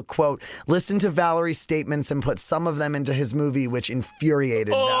Warhol, quote, listened to Valerie's statements and put some of them into his movie, which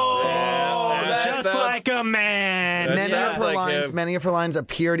infuriated Valerie. Just like a man. Many of her lines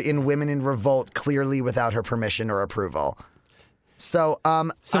appeared in Women in Revolt, clearly without her permission or approval. So,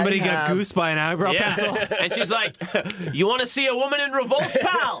 Somebody got goosed by an eyebrow pencil. And she's like, you want to see a woman in revolt,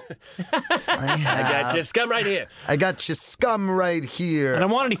 pal? I got you. Scum right here. I got you scum right here. I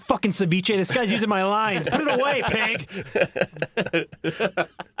don't want any fucking ceviche. This guy's using my lines. Put it away, pig.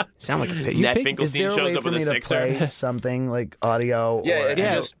 Sound like a pig. You Nat pig? Is Finkelstein there a shows way up for with me a to sixer. play something like audio? Yeah, or... if you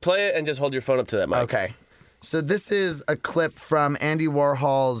just play it and just hold your phone up to that mic. Okay. So this is a clip from Andy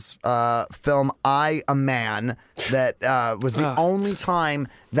Warhol's film I, A Man that was the only time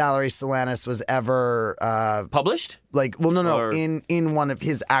Valerie Solanas was ever Published? no, in one of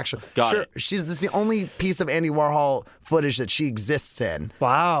his actual. Got it. This is the only piece of Andy Warhol footage that she exists in.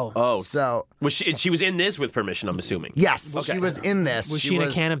 Wow. Oh. So Was she was in this with permission, I'm assuming. yes, she was in this. Was she in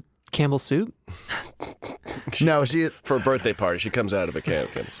a can of Campbell's soup? No, she. For a birthday party, she comes out of a can.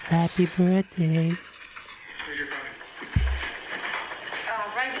 Happy birthday.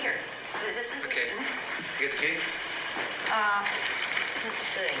 Right here. This is Okay. You get the key? Let's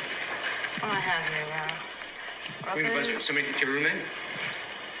see. What do I have here? Wait, Ruckers. somebody take your room in?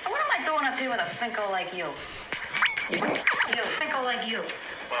 What am I doing up here with a Finko like you? You, Finko like you.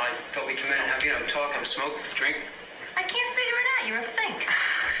 Well, I thought we'd come in and have, talk, have a smoke, drink. I can't figure it out. You're a Fink.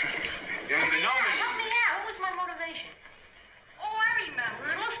 You don't even know Help me. me out. What was my motivation? Oh, I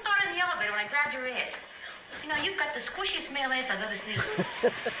remember. Let's start in the elevator when I grabbed your ass. You've got the squishiest male ass I've ever seen.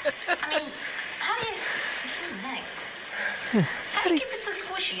 I mean, how do you... How do you keep it so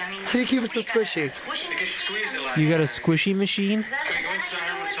squishy? I mean... How do you keep it so squishy? You can squeeze it like You got a squishy machine? Can we go inside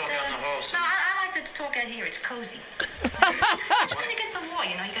and we'll talk out in the hall? No, I like to talk out here. It's cozy. Just let me get some more,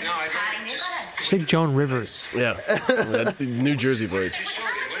 you got No, I the potty in there. just- Go ahead. She's like Joan Rivers. Yeah. That New Jersey voice.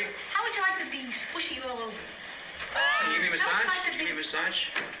 How would you like to be squishy all over? Can you give me a massage? Can you give me a massage?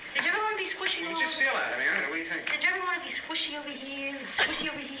 Did you ever want to be squishy all Just over? feel that. I don't know. What do you think? Did you ever want to be squishy over here and squishy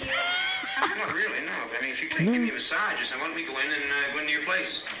over here? Not really, no. I mean, if you can give me a massage, just why don't we go in and go into your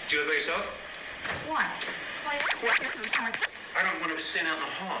place? Do you live by yourself? What? I don't want to sit out in the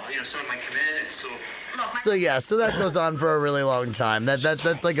hall. Someone might come in and sort of... Look, So that goes on for a really long time. That's a full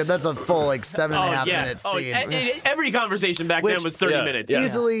 7.5 minute scene. Every conversation back then was 30 minutes. Yeah.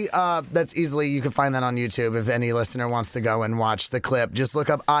 Easily, you can find that on YouTube if any listener wants to go and watch the clip. Just look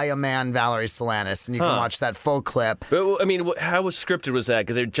up I, A Man, Valerie Solanas, and you can watch that full clip. But, I mean, how scripted was that?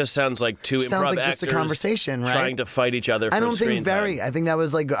 Because it just sounds like two Sounds improv like just a actors conversation, right? trying to fight each other for I don't screen think time. I think that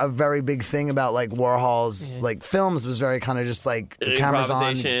was a very big thing about Warhol's films was very kind of just the camera's on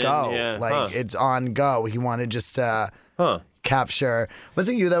Improvisation, go. yeah. It's on go. He wanted just to capture. Was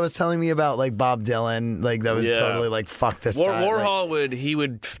it you that was telling me about Bob Dylan? That was Yeah. totally fuck this guy. Warhol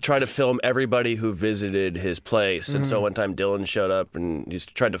would try to film everybody who visited his place, and so one time Dylan showed up and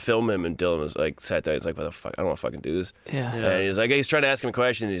just tried to film him, and Dylan was sat there, he's like, "What the fuck? I don't want to fucking do this." Yeah. And he's trying to ask him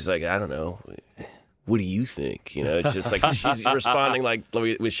questions. He's like, "I don't know. What do you think?" It's just she's responding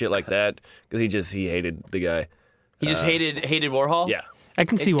with shit like that because he hated the guy. He just hated Warhol? Yeah. I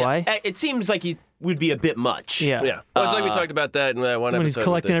can see why. It seems like he would be a bit much. Yeah. Yeah. Well, it's like we talked about that in that one When episode. he's with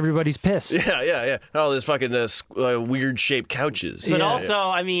collecting the- everybody's piss. Yeah. All these fucking weird shaped couches. But Yeah. also,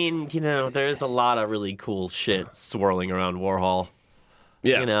 I mean, there's a lot of really cool shit swirling around Warhol.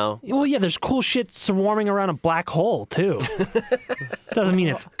 Yeah. Well, yeah, there's cool shit swarming around a black hole, too. Doesn't mean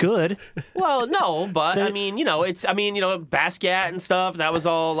it's good. Well, no, but I mean, Basquiat and stuff, that was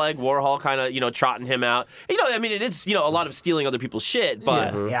all Warhol kind of, trotting him out. I mean, it is, a lot of stealing other people's shit,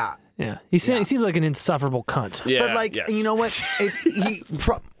 but Yeah. Yeah. He seems like an insufferable cunt. Yeah. But yes. you know what? He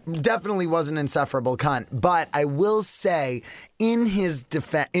definitely was an insufferable cunt. But I will say, in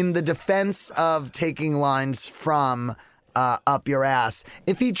the defense of taking lines from Up Your Ass,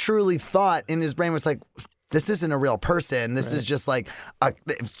 if he truly thought in his brain was this isn't a real person. This is just like,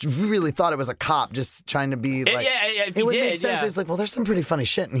 we really thought it was a cop just trying to be like, if it he would did, make sense. yeah. It's like, well, there's some pretty funny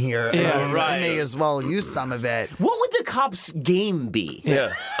shit in here. Yeah, I mean, right. I may as well use some of it. What would the cop's game be?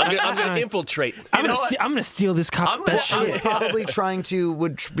 Yeah. I'm gonna infiltrate. I'm gonna steal this cop. That I was shit. probably trying to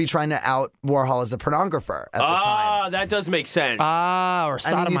out Warhol as a pornographer at the time. That does make sense. Or I mean,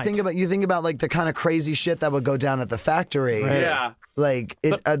 sodomite. you think about like the kind of crazy shit that would go down at the factory. Yeah. Like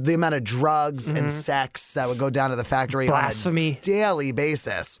the amount of drugs and sex that would go down at the factory Blasphemy. on a daily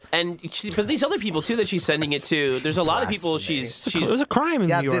basis. But these other people too that she's sending it to, there's a lot of people she's It was a crime in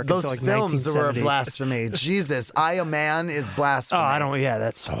Yeah, New York. those until, like, films were 1970. blasphemy. Jesus, I a man is blasphemy. Oh, I don't. Yeah,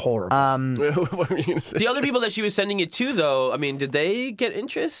 that's horrible. What were you gonna say? the other people that she was sending it to though. I mean, did they get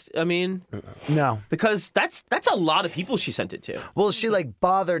interest? I mean, No. because that's a lot of people she sent it to. Well, she like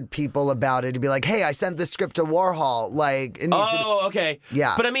bothered people about it to be like, "Hey, I sent this script to Warhol." Like, and you should- Oh, okay.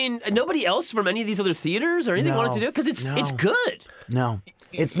 Yeah. But I mean, nobody else from any of these other theaters or anything No. wanted to do it because it's No. good. no,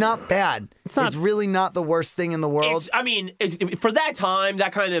 it's not bad. It's not- really not the worst thing in the world. For that time,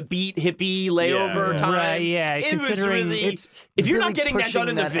 that kind of beat hippie layover Yeah. time. Right, yeah, It was considering really, It's if you're really not getting that pushing done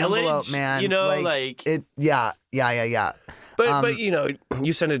in the that village, envelope, man. you know, like it. Yeah. But you know,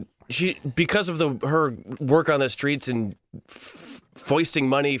 you sent it. She because of her work on the streets and foisting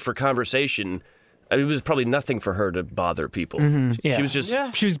money for conversation. It was probably nothing for her to bother people. yeah. She was just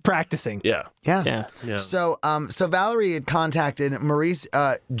She was practicing. yeah. Yeah. Yeah. So Valerie had contacted Maurice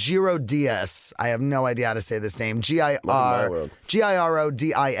Giro Diaz. I have no idea how to say this name. world.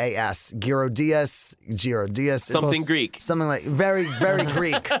 Girodias. Giro Diaz. something Greek. Something like very, very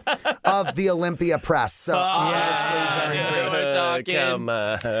Greek of the Olympia Press. So obviously very Greek. We're talking. Come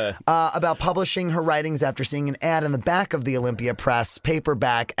on. About publishing her writings after seeing an ad in the back of the Olympia Press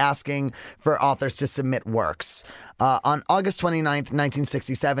paperback asking for authors to submit works. On August 29th,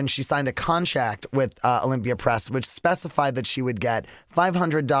 1967, she signed a contract with Olympia Press, which specified that she would get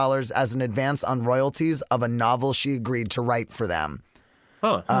 $500 as an advance on royalties of a novel she agreed to write for them.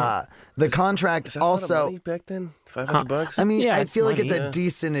 The contract Is that a lot of also. money back then? $500. I mean, Yeah, I it's feel like money, it's a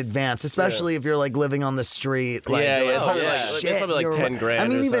decent advance, especially if you're like living on the street. Like, Yeah, you're yeah, like, it's holy probably like- shit, it's probably like you're 10 grand I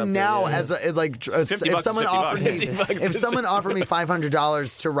mean, or even something, now, yeah. as a, like, if 50 bucks someone is 50 offered me, 50 bucks if is someone 50 offered me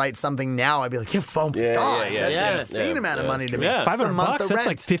 $500 to write something now, I'd be like, oh my Yeah, god, yeah, that's yeah. an insane Yeah, amount of yeah, money to me. yeah. It's a $500 month bucks. of That's rent,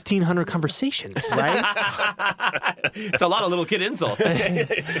 like 1,500 conversations. right? It's a lot of little kid insults.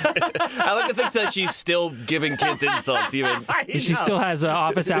 I like to think that she's still giving kids insults even. She still has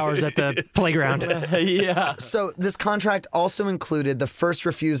office hours at the playground. Yeah. So this contract also included the first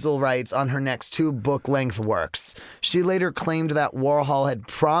refusal rights on her next 2 book-length works. She later claimed that Warhol had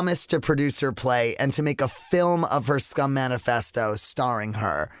promised to produce her play and to make a film of her Scum Manifesto starring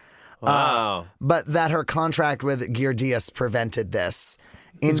her. Wow. But that her contract with Girdias prevented this.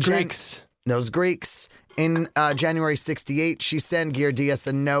 In Greeks. Those Greeks. In January 68, she sent Girdias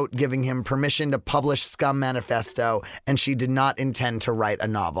a note giving him permission to publish Scum Manifesto, and she did not intend to write a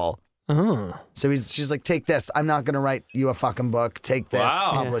novel. Oh. So she's like, take this. I'm not going to write you a fucking book. Take this.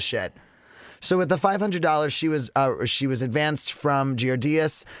 Wow. Publish it. So with the $500 she was advanced from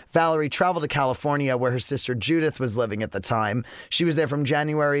Girdias, Valerie traveled to California where her sister Judith was living at the time. She was there from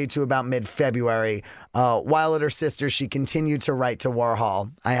January to about mid-February. While at her sister's, she continued to write to Warhol.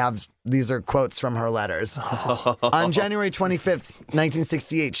 These are quotes from her letters. On January 25th,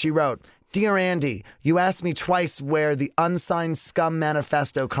 1968, she wrote, "Dear Andy, you asked me twice where the unsigned Scum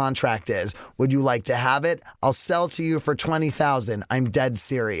Manifesto contract is. Would you like to have it? I'll sell to you for $20,000. I'm dead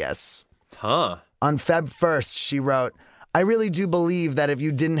serious." Huh. On Feb 1st, she wrote, "I really do believe that if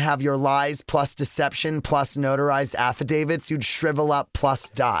you didn't have your lies plus deception plus notarized affidavits, you'd shrivel up plus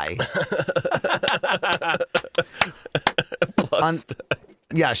die."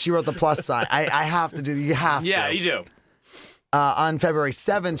 Yeah, she wrote the plus sign. I have to do. You have to. Yeah, you do. On February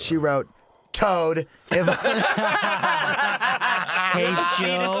 7th, she wrote, "Toad, if Hey,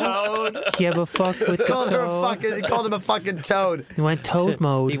 Joe. You ever fuck with the called toad? called him a fucking toad. He went toad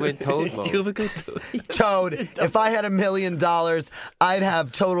mode. He went toad mode. Toad, if I had $1 million, I'd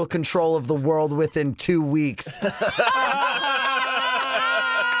have total control of the world within 2 weeks."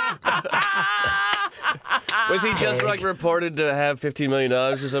 Was he just like reported to have $15 million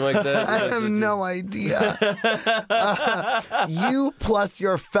or something like that? I have no idea. You plus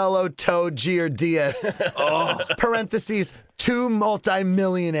your fellow toad Girdias, parentheses, 2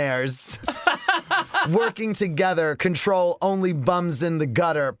 multimillionaires, working together, control only bums in the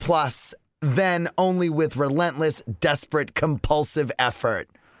gutter, plus then only with relentless, desperate, compulsive effort.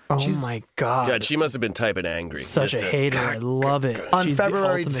 Oh my God. God, she must have been typing angry. Such a Just hater. I love it. On She's the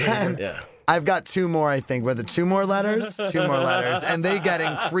February ultimate 10th, hater. Yeah. I've got two more, I think. With the two more letters, and they get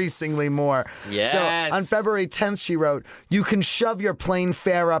increasingly more. Yes. So on February 10th, she wrote, "You can shove your plane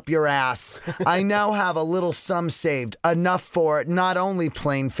fare up your ass. I now have a little sum saved, enough for not only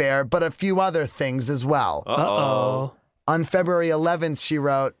plane fare, but a few other things as well." Uh-oh. On February 11th, she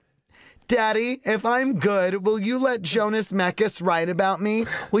wrote, "Daddy, if I'm good, will you let Jonas Mekas write about me?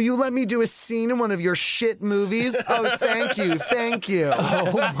 Will you let me do a scene in one of your shit movies? Oh, thank you.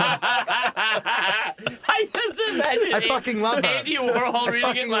 I just imagine I fucking love her. Andy Warhol reading it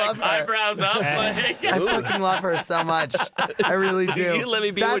fucking like love her. eyebrows up. Like, I fucking love her so much. I really do. You let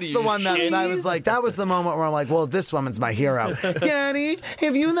me be That's one of the your one that I was like, that was the moment where I'm like, well, this woman's my hero. Daddy,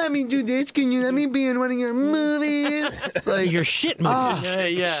 if you let me do this, can you let me be in one of your movies? Like, Your shit movies.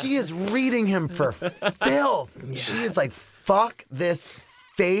 yeah. she is reading him for filth. She is like, fuck this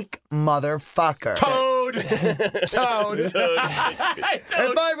fake motherfucker. Toad. Toad. If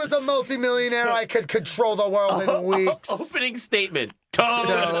I was a multimillionaire, I could control the world in weeks. Opening statement. Toad.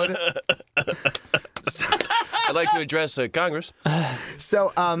 Toad. I'd like to address Congress.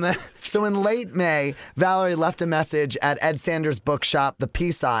 So in late May, Valerie left a message at Ed Sanders' bookshop, The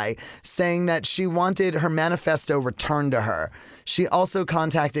Peace Eye, saying that she wanted her manifesto returned to her. She also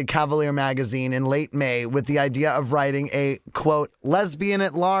contacted Cavalier magazine in late May with the idea of writing a, quote, lesbian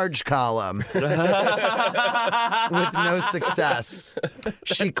at large column. With no success.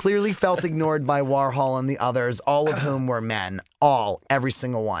 She clearly felt ignored by Warhol and the others, all of whom were men. Every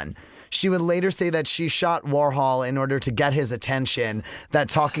single one. She would later say that she shot Warhol in order to get his attention, that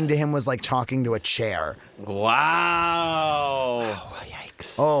talking to him was like talking to a chair. Wow.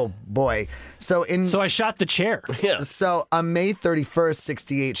 Yikes. Oh, boy. So I shot the chair. Yeah. So on May 31st,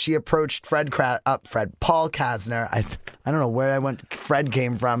 68, she approached Paul Kasner. I don't know where Fred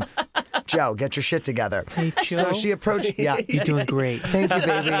came from. Joe, get your shit together. Hey, Joe. So she approached. Yeah, You're doing great. thank you,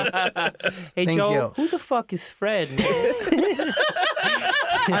 baby. Hey, Thank Joe, you. who the fuck is Fred?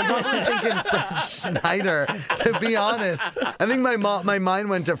 I'm probably thinking Fred Schneider, to be honest. I think my mind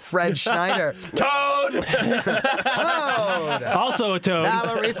went to Fred Schneider. Toad. Toad! Also a toad.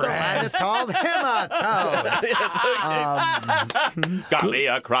 Valerie Solanas called him a toad. Got me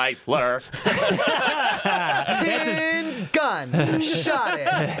a Chrysler. Tin gun. Shot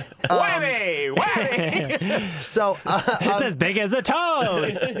it. Whammy. Whammy. So It's as big as a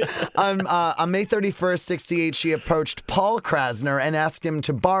toad. on May 31st, 68, she approached Paul Krasner and asked him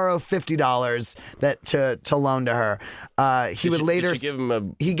to borrow $50 to loan to her.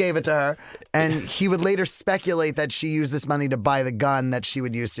 He gave it to her, and he would later speculate that she used this money to buy the gun that she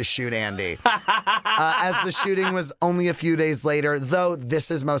would use to shoot Andy. As the shooting was only a few days later, though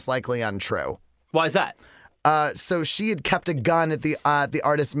this is most likely untrue. Why is that? So she had kept a gun at the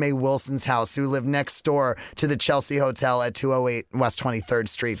artist May Wilson's house, who lived next door to the Chelsea Hotel at 208 West 23rd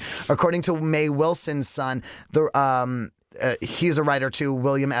Street. According to May Wilson's son, he's a writer too,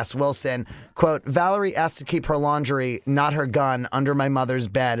 William S. Wilson, quote, "Valerie asked to keep her laundry, not her gun, under my mother's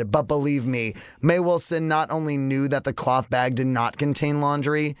bed. But believe me, May Wilson not only knew that the cloth bag did not contain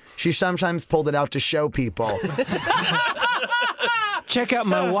laundry, she sometimes pulled it out to show people." Check out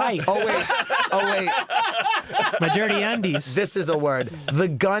my wife. Oh, wait. My dirty undies. This is a word. The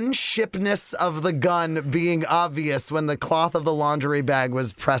gunshipness of the gun being obvious when the cloth of the laundry bag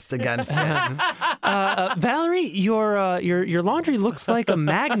was pressed against it. Valerie, your laundry looks like a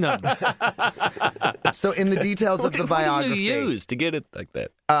Magnum. So in the details of the biography, What do you use to get it like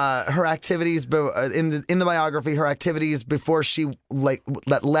that? her activities in the biography, her activities before she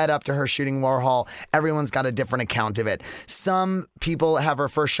led up to her shooting Warhol, everyone's got a different account of it. Some people have her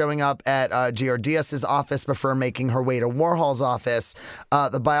first showing up at Giordias's office before making her way to Warhol's office.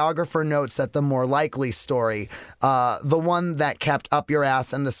 The biographer notes that the more likely story, the one that kept Up Your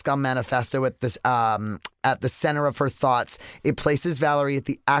Ass and the Scum Manifesto at the center of her thoughts, it places Valerie at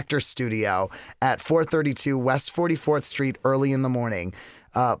the Actors Studio at 432 West 44th Street early in the morning.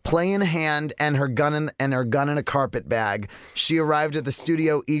 Play in hand and her gun in a carpet bag, she arrived at the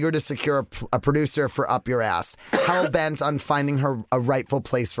studio eager to secure a producer for Up Your Ass, hell bent on finding her a rightful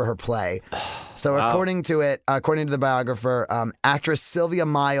place for her play. So according to the biographer, actress Sylvia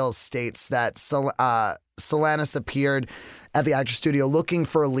Miles states that Solanas appeared at the Actors Studio looking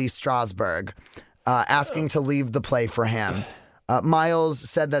for Lee Strasberg, asking to leave the play for him. Miles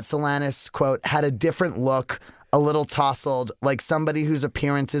said that Solanas, quote, had a different look, a little tousled, like somebody whose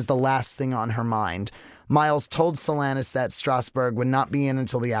appearance is the last thing on her mind. Miles told Solanas that Strasberg would not be in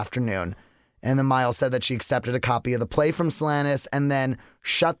until the afternoon. And then Miles said that she accepted a copy of the play from Solanas and then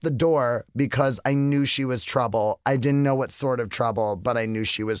shut the door because I knew she was trouble. I didn't know what sort of trouble, but I knew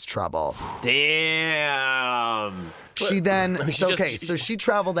she was trouble. Damn. She then, just- so she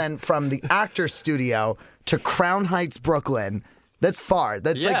traveled then from the actor's studio to Crown Heights, Brooklyn. That's far.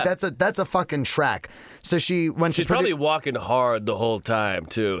 That's Yeah. that's a fucking trek. So she went She's to probably walking hard the whole time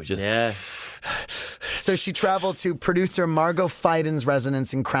too. Just So she traveled to producer Margot Feiden's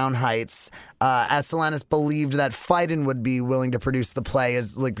residence in Crown Heights, as Solanus believed that Feiden would be willing to produce the play,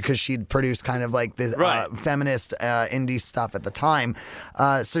 because she'd produced kind of like the Right. feminist indie stuff at the time.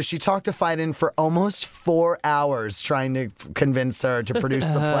 So she talked to Feiden for almost 4 hours, trying to convince her to produce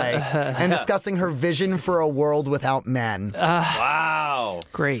the play and discussing her vision for a world without men. Wow.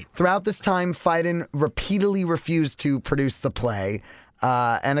 Great. Throughout this time, Feiden repeatedly refused to produce the play.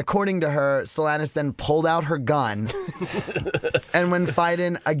 And according to her, Solanus then pulled out her gun. And when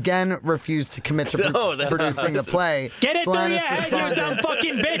Feiden again refused to commit to producing the play, Get it through your Solanus head, you responded. dumb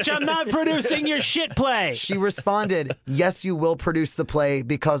fucking bitch. I'm not producing your shit play. She responded, "Yes, you will produce the play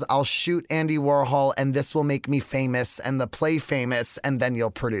because I'll shoot Andy Warhol and this will make me famous and the play famous and then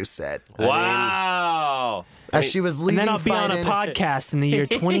you'll produce it." Wow. As she was And leaving then I'll be on a Feiden- podcast in the year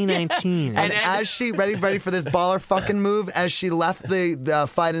 2019. And as she ready for this baller fucking move, as she left the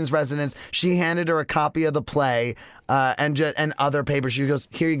Feiden's residence, she handed her a copy of the play and other papers. She goes,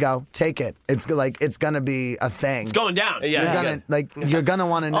 "Here you go, take it. It's gonna be a thing. It's going down. Yeah. You're gonna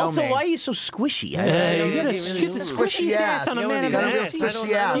want to know Also, me." why are you so squishy? You got a squishy ass on a man of Gotta be a ass.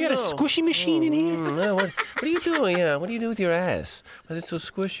 squishy ass. You got a squishy machine in here. No, what are you doing? Yeah, what do you do with your ass? Why is it so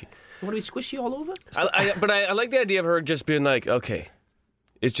squishy? What are we squishy all over? But I like the idea of her just being like, okay,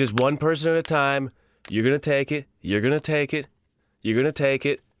 it's just one person at a time. You're gonna take it. You're gonna take it. You're gonna take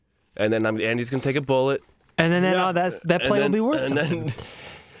it, and then Andy's gonna take a bullet. And then that play will be worth and something. then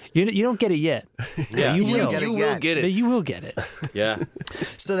You don't get it yet. Yeah. You You will. get it you yet. will get But it. you will get it. Yeah.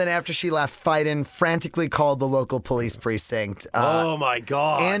 So then after she left, Feiden frantically called the local police precinct. Oh my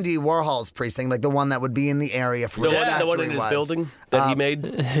God. Andy Warhol's precinct, like the one that would be in the area from where The one in his building that he made.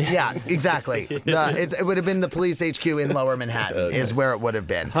 Yeah, exactly. It would have been the police HQ in Lower Manhattan is where it would have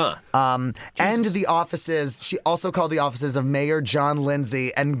been. Huh. And the offices, she also called the offices of Mayor John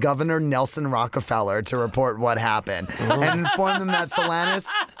Lindsay and Governor Nelson Rockefeller to report what happened and inform them that Solanus,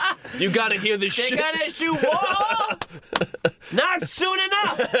 You gotta hear this They shit. gotta shoot Warhol. Not soon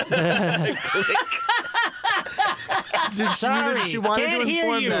enough. Sorry, she wanted can't to hear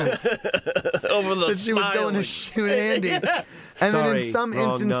inform you. them Over the that she was going to shoot Andy. And then Sorry, in some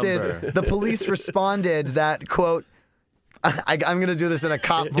wrong instances, number. the police responded that, quote, I'm going to do this in a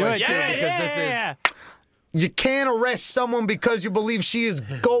cop voice too, because this is, you can't arrest someone because you believe she is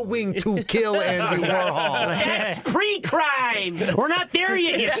going to kill Andy Warhol. That's pre-crime. We're not there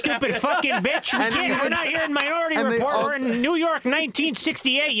yet, you stupid fucking bitch. And We're not here in Minority and they Report. We're also- in New York,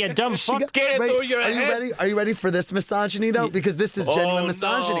 1968, you dumb She fuck. got- Get it Wait, through your are you head. ready? Are you ready for this misogyny though? Because this is genuine no.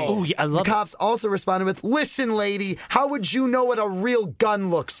 misogyny. Oh, yeah, I love the it. cops also responded with, "Listen, lady, how would you know what a real gun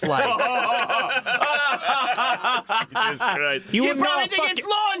looks like?" Jesus Christ. You You would know probably a think fucking... it's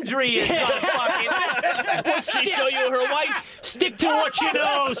laundry. It's so fucking. She show you her whites. Stick to what you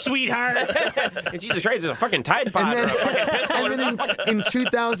know, sweetheart. Jesus Christ, it's a fucking Tide Pod or a fucking pistol or And something. then in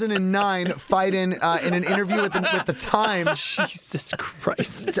 2009, Feiden, in an interview with the Times, Jesus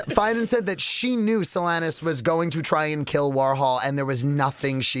Christ. Feiden said that she knew Solanus was going to try and kill Warhol, and there was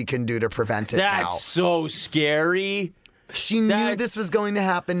nothing she can do to prevent it now. That's so scary. She knew this was going to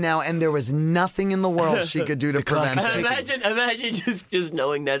happen now, and there was nothing in the world she could do to prevent it. Imagine just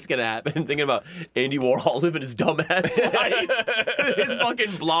knowing that's gonna happen. Thinking about Andy Warhol living his dumbass life, his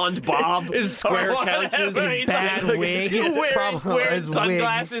fucking blonde bob, His square couches, his He's bad like- wig. Probably wearing his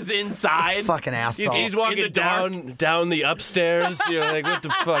sunglasses inside. Fucking asshole. He's In the walking dark. down the upstairs. You're like, what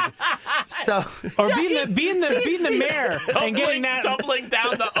the fuck? So Or being the mayor and getting that. tumbling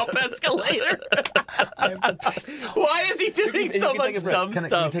down the up escalator. Why is he doing so much dumb can we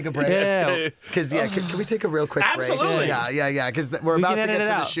stuff? take a break? Yeah. Because can we take a real quick break? Absolutely. Yeah. Because we're about to can get edit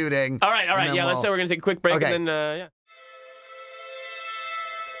to it the out. shooting. All right. and then Yeah, let's we'll- say we're gonna take a quick break Okay. and then yeah.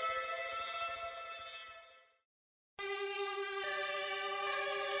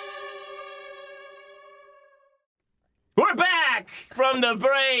 We're back from the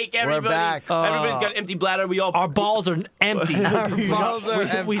break, everybody. back. Everybody's got an empty bladder. We all Our balls are empty. Our balls are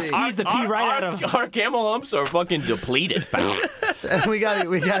empty. We squeeze the pee right out of. our camel humps are fucking depleted, pal. And we got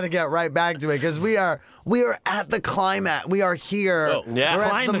to get right back to it because we are at the climax. We are here. Oh, yeah. We're at the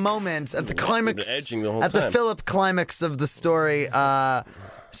Climax. moment, at the climax, edging the whole at the time. Philip climax of the story.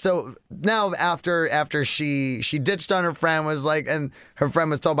 So now after she ditched on her friend, was like, and her friend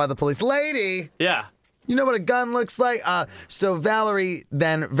was told by the police, "Lady, Yeah. You know what a gun looks like? So Valerie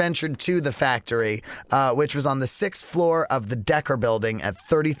then ventured to the factory, which was on the 6th floor of the Decker building at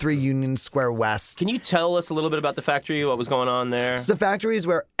 33 Union Square West. Can you tell us a little bit about the factory, what was going on there? The factory is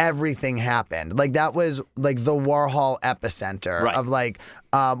where everything happened. Like, that was like the Warhol epicenter Right. of like,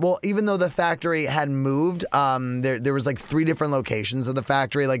 well, even though the factory had moved, there was like 3 different locations of the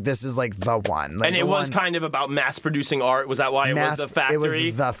factory. Like, this is like the one. Like, And it was kind of about mass producing art. Was that why it was the factory? It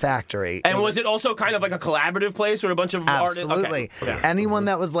was the factory. And was it also kind of like a collaborative place where a bunch of artists? Absolutely. Okay. Anyone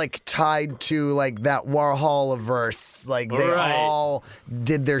that was like tied to like that Warhol-averse, like they Right. all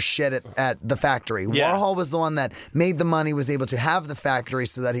did their shit at the factory. Yeah. Warhol was the one that made the money, was able to have the factory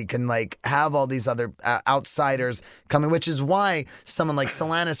so that he can like have all these other outsiders coming, which is why someone like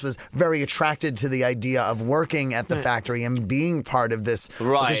Solanus was very attracted to the idea of working at the factory and being part of this.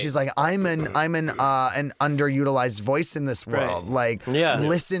 Right. Because she's like, I'm an underutilized voice in this world. Like, Yeah.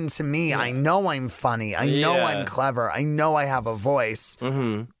 listen to me. I know I'm funny. I know Yeah. I'm clever. I know I have a voice.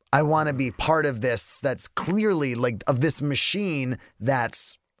 Mm-hmm. I want to be part of this. That's clearly like of this machine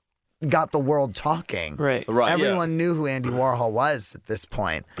that's got the world talking. Right. Right. Everyone knew who Andy Warhol was at this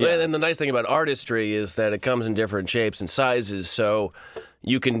point. And the nice thing about artistry is that it comes in different shapes and sizes, so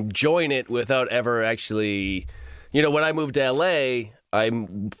you can join it without ever actually. You know, when I moved to L.A., I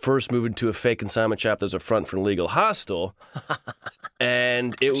first moved into a fake consignment shop that was a front for Legal Hostel,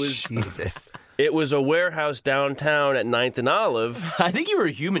 and it was Jesus. it was a warehouse downtown at 9th and Olive. I think you were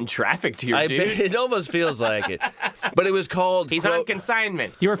human trafficked here, dude. It almost feels like it, but it was called. He's on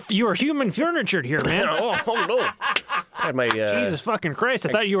consignment. You were human furnitured here, man. oh no! I had my Jesus fucking Christ!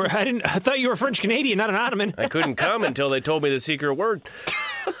 I thought you were French Canadian, not an Ottoman. I couldn't come until they told me the secret word.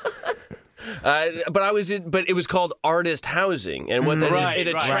 But it was called artist housing, and what it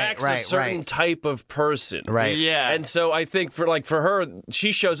attracts a certain type of person, Right. Yeah. And so I think for her,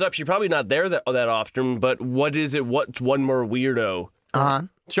 she shows up. She's probably not there that often. But what is it? What's one more weirdo?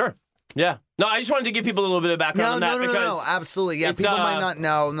 Sure. Yeah. No, I just wanted to give people a little bit of background on that because No, absolutely. Yeah, it's, people might not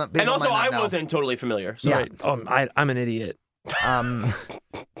know. and also I wasn't totally familiar. So. Yeah. Oh, I'm an idiot.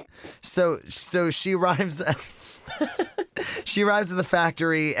 So she arrives. She arrives at the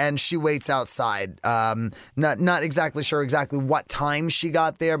factory and she waits outside. Not exactly sure what time she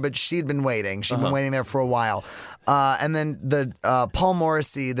got there, but she'd been waiting. She'd been waiting there for a while. And then the Paul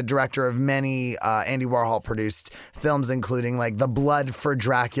Morrissey, the director of many Andy Warhol produced films, including like The Blood for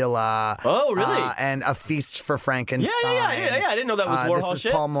Dracula. Oh, really? And A Feast for Frankenstein. Yeah. I didn't know that was Warhol This is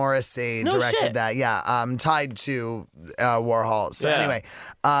shit. Paul Morrissey No directed shit. that. Yeah, tied to Warhol. So Yeah. anyway,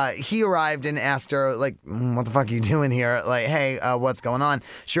 he arrived and asked her like, "What the fuck are you doing here?" Like, "Hey, what's going on?"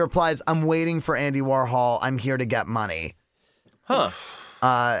 She replies, "I'm waiting for Andy Warhol. I'm here to get money." Huh.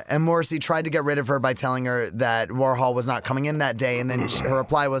 And Morrissey tried to get rid of her by telling her that Warhol was not coming in that day, and then her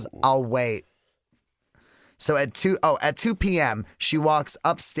reply was, "I'll wait." So at 2 p.m., she walks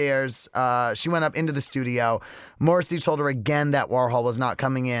upstairs. She went up into the studio. Morrissey told her again that Warhol was not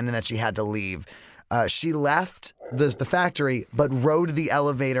coming in and that she had to leave. She left the factory, but rode the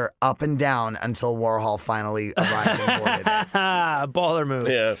elevator up and down until Warhol finally arrived and boarded it. Baller move.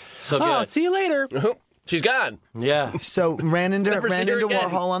 Yeah. So Oh, good. see you later. She's gone. Yeah. So ran into Never see her again.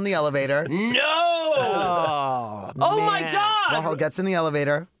 Warhol on the elevator. No. Oh my man. God. Warhol gets in the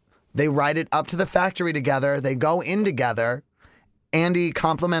elevator. They ride it up to the factory together. They go in together. Andy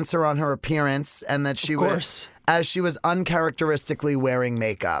compliments her on her appearance and that she was, as she was uncharacteristically wearing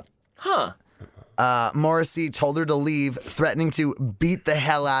makeup. Huh. Morrissey told her to leave, threatening to beat the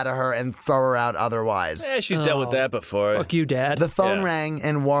hell out of her and throw her out otherwise. Yeah, she's dealt with that before. Fuck you, Dad. The phone Yeah. rang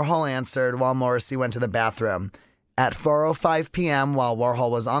and Warhol answered while Morrissey went to the bathroom. At 4:05 p.m., while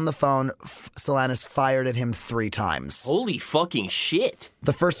Warhol was on the phone, Solanus fired at him 3 times. Holy fucking shit.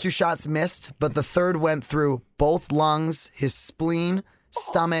 The first 2 shots missed, but the third went through both lungs, his spleen,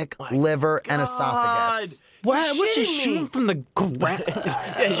 stomach, liver, and esophagus. What was she shitting me? shooting from the ground?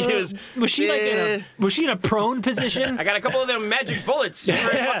 Yeah, she was. Was she like was she in a prone position? I got a couple of them magic bullets. You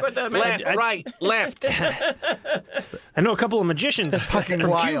ready to fuck with that, man? Left, right, left. I know a couple of magicians. Fucking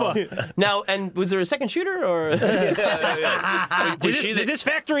wild. Now, and was there a second shooter or? Did this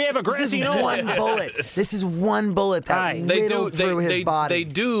factory have a This is grassy knoll? one bullet. This is one bullet that Aye. riddled through his body. They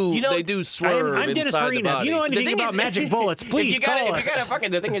do swerve I'm Dennis inside the Farina. If body. you know anything thing about is- magic bullets, please if you got call If you got a us.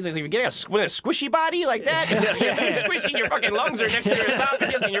 fucking, the thing is, if you get with a squishy body like that, you're squishy, your fucking lungs are next to your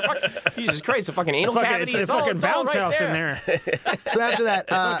esophagus, and your fucking, Jesus Christ, a fucking anal cavity. It's a fucking it's all bounce right house there. in there. So after that,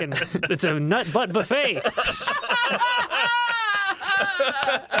 It's a nut butt buffet.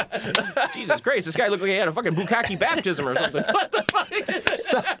 Jesus Christ, this guy looked like he had a fucking bukkake baptism or something. What the fuck?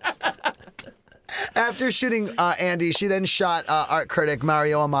 After shooting Andy, she then shot art critic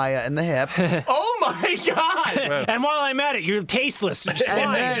Mario Amaya in the hip. Oh my God! And while I'm at it, you're tasteless. Just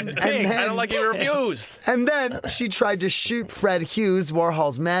flying. I don't like your reviews. And then she tried to shoot Fred Hughes,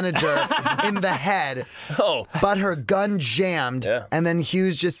 Warhol's manager, in the head. Oh. But her gun jammed, Yeah. and then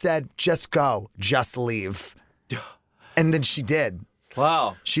Hughes just said, just go, just leave. And then she did.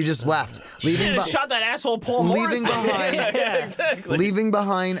 Wow. She just left, Should have shot that asshole Paul Morris. leaving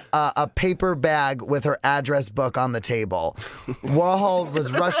behind a paper bag with her address book on the table. Warhol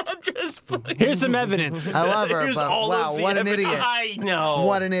was rushed. Here's some evidence. I love her, Here's but all wow, of the what an evidence. idiot. I know.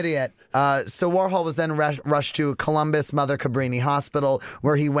 What an idiot. So Warhol was then rushed to Columbus Mother Cabrini Hospital,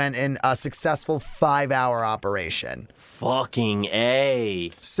 where he went in a successful 5-hour operation. Fucking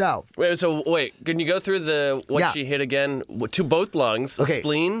A. So, Wait, can you go through what Yeah. she hit again? To both lungs, a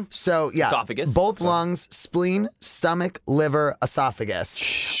spleen? So, yeah. Esophagus. Both lungs, spleen, stomach, liver,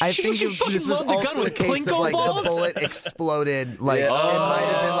 esophagus. I think She this fucking was loaded the gun also a with case of Plinko like balls? the bullet exploded. Like, Yeah. it might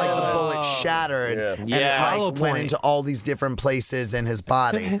have been like the bullet shattered and Yeah. it Hollow like went point. into all these different places in his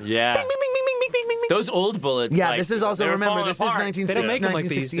body. Yeah. Those old bullets. Yeah, like, this is also, they were remember, falling this apart. is They don't make 'em like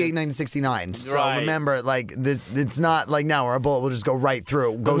these. 1968, 1969. So Right. remember, like, it's not like now where a bullet will just go right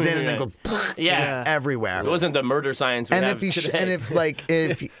through, goes in and then go Yeah. just everywhere. It wasn't the murder science we And have if today.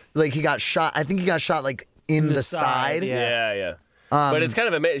 if he got shot, I think he got shot like in the side. yeah. Yeah. But it's kind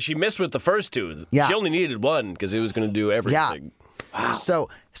of amazing. She missed with the first two. Yeah. She only needed one because it was going to do everything. So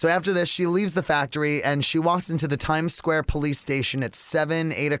after this, she leaves the factory and she walks into the Times Square police station at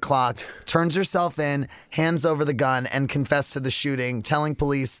 8 o'clock, turns herself in, hands over the gun, and confessed to the shooting, telling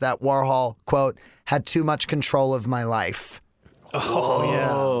police that Warhol, quote, had too much control of my life. Oh,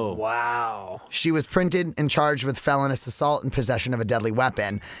 yeah. Wow. She was printed and charged with felonious assault and possession of a deadly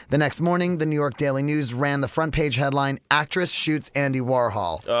weapon. The next morning, the New York Daily News ran the front page headline, "Actress Shoots Andy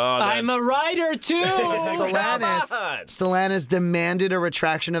Warhol." I'm a writer, too. Solanus demanded a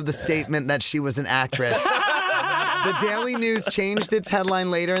retraction of the statement that she was an actress. The Daily News changed its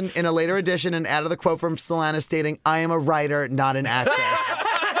headline later in a later edition and added the quote from Solanus stating, "I am a writer, not an actress."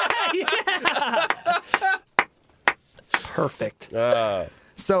 Perfect.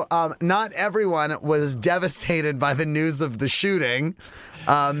 So not everyone was devastated by the news of the shooting.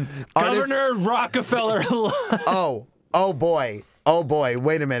 Governor Rockefeller. Oh boy.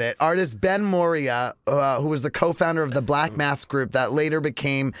 Wait a minute. Artist Ben Moria, who was the co-founder of the Black Mask group that later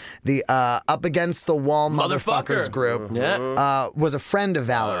became the Up Against the Wall Motherfuckers group, was a friend of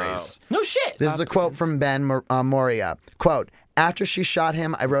Valerie's. No shit. This is a quote from Ben Moria. Quote, "After she shot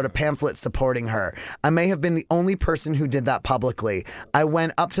him, I wrote a pamphlet supporting her. I may have been the only person who did that publicly. I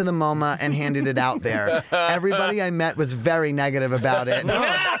went up to the MoMA and handed it out there. Everybody I met was very negative about it.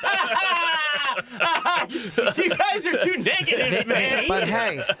 You guys are too negative, man. But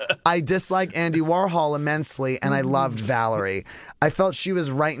hey, I dislike Andy Warhol immensely, and I loved Valerie. I felt she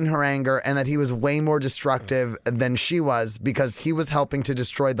was right in her anger and that he was way more destructive than she was because he was helping to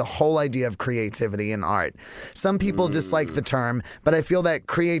destroy the whole idea of creativity in art. Some people dislike the term, but I feel that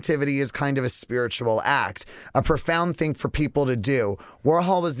creativity is kind of a spiritual act, a profound thing for people to do.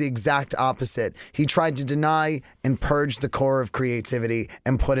 Warhol was the exact opposite. He tried to deny and purge the core of creativity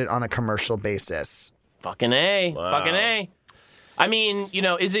and put it on a commercial basis." Fucking A. Fucking A. I mean,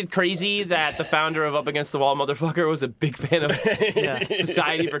 is it crazy that the founder of Up Against the Wall Motherfucker was a big fan of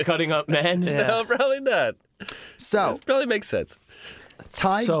Society for Cutting Up Men? Yeah. No, probably not. So, Probably makes sense.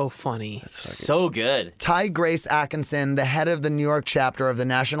 So funny. So good. Ty Grace Atkinson, the head of the New York chapter of the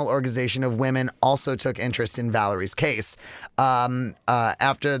National Organization of Women, also took interest in Valerie's case.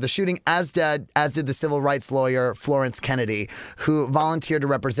 After the shooting, as did the civil rights lawyer Florence Kennedy, who volunteered to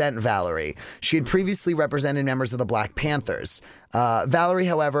represent Valerie. She had previously represented members of the Black Panthers. Valerie,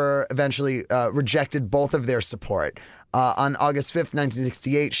 however, eventually rejected both of their support. On August 5th,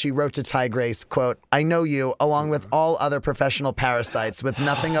 1968, she wrote to Ty Grace, quote, "I know you, along with all other professional parasites with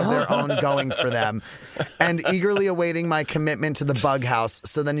nothing of their own going for them, and eagerly awaiting my commitment to the Bug House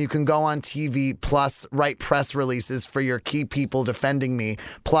so then you can go on TV, plus write press releases for your key people defending me,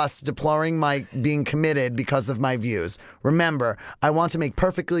 plus deploring my being committed because of my views. Remember, I want to make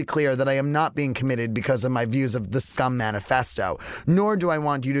perfectly clear that I am not being committed because of my views of the Scum Manifesto, nor do I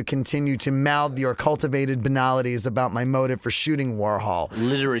want you to continue to mouth your cultivated banalities about my motive for shooting Warhol.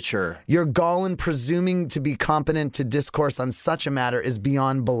 Literature. Your gall in presuming to be competent to discourse on such a matter is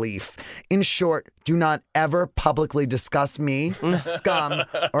beyond belief. In short, do not ever publicly discuss me, Scum,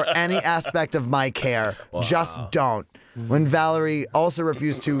 or any aspect of my care. Just don't." When Valerie also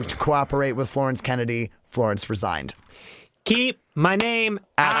refused to cooperate with Florence Kennedy, Florence resigned. Keep my name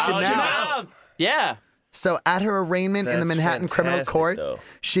Action out now. your mouth. Yeah. So at her arraignment in the That's Manhattan Criminal fantastic, Court, though.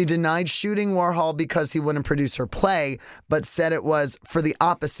 she denied shooting Warhol because he wouldn't produce her play, but said it was for the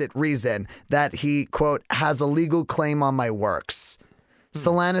opposite reason, that he, quote, has a legal claim on my works.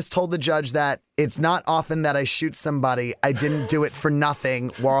 Solanas told the judge that it's not often that I shoot somebody. I didn't do it for nothing.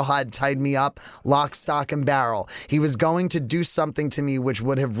 Warhol had tied me up, lock, stock, and barrel. He was going to do something to me which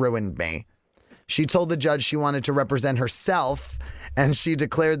would have ruined me. She told the judge she wanted to represent herself, and she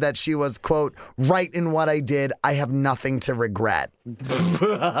declared that she was, quote, right in what I did. I have nothing to regret.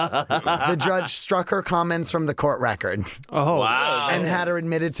 The judge struck her comments from the court record Oh, Wow. and had her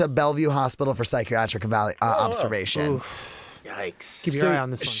admitted to Bellevue Hospital for psychiatric observation. Yikes. keep your eye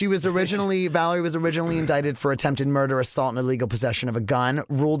on this one. Valerie was originally indicted for attempted murder, assault, and illegal possession of a gun.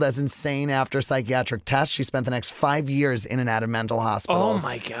 Ruled as insane after psychiatric tests. She spent the next 5 years in and out of mental Oh hospitals.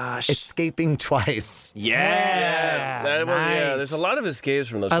 my gosh. Escaping twice. Yeah. That one, yeah, nice. there's a lot of escapes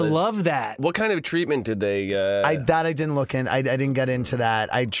from those I places. love that. What kind of treatment did they... I didn't look in. I didn't get into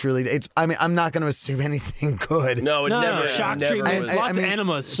that. I truly. I'm not going to assume anything good. No, it No, never. shock never treatment. was- Lots of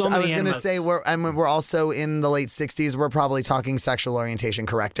enemas. So I many was going to enemas. say we're also in the late 60s. We're probably talking sexual orientation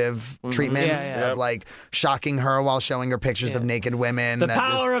corrective treatments Yeah, yeah. of like shocking her while showing her pictures of naked women. The that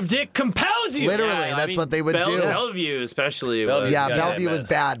power of dick compels you. Literally, that's what they would do. Bellevue, especially. Bellevue, was- Yeah, Yeah, Bellevue was MS.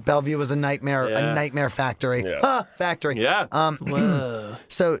 bad. Bellevue was a nightmare factory. Yeah. Factory. Yeah. Whoa.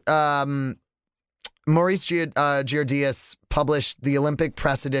 So, Maurice Giardias published the Olympic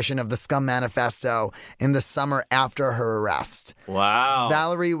press edition of the Scum Manifesto in the summer after her arrest. Wow.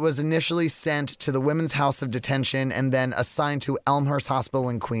 Valerie was initially sent to the Women's House of Detention and then assigned to Elmhurst Hospital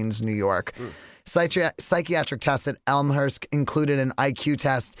in Queens, New York. Psychiatric tests at Elmhurst included an IQ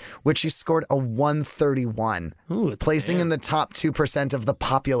test, which she scored a 131, Ooh, placing in the top 2% of the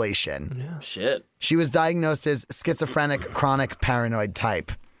population. Shit. She was diagnosed as schizophrenic chronic paranoid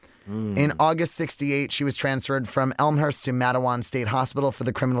type. In August 68, she was transferred from Elmhurst to Mattawan State Hospital for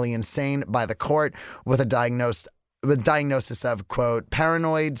the criminally insane by the court with a diagnosis of, quote,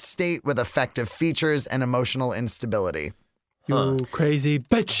 paranoid state with affective features and emotional instability. You crazy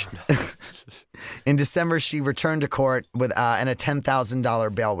bitch. In December, she returned to court with and a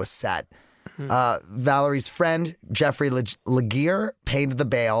 $10,000 bail was set. Valerie's friend, Jeffrey Laguerre, paid the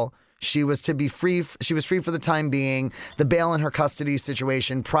bail. She was free for the time being. The bail in her custody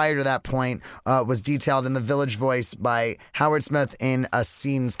situation prior to that point was detailed in the Village Voice by Howard Smith in a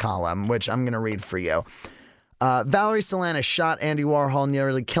scenes column, which I'm going to read for you. Valerie Solanas shot Andy Warhol,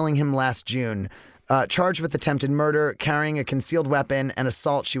 nearly killing him last June. Charged with attempted murder, carrying a concealed weapon, and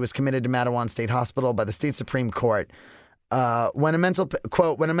assault, she was committed to Mattawan State Hospital by the state Supreme Court. When a mental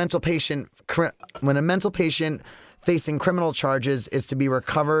patient facing criminal charges is to be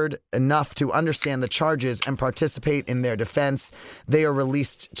recovered enough to understand the charges and participate in their defense, they are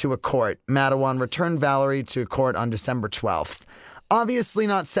released to a court. Mattawan returned Valerie to court on December 12th. Obviously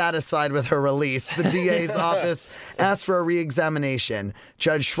not satisfied with her release, the DA's office asked for a re-examination.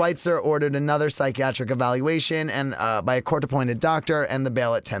 Judge Schweitzer ordered another psychiatric evaluation and by a court-appointed doctor and the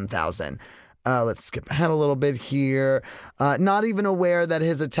bail at $10,000. Let's skip ahead a little bit here. Not even aware that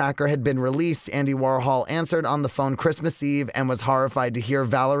his attacker had been released, Andy Warhol answered on the phone Christmas Eve and was horrified to hear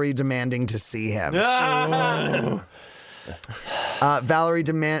Valerie demanding to see him. Valerie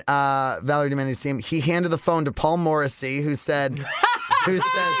demanded to see him. He handed the phone to Paul Morrissey, who says, He's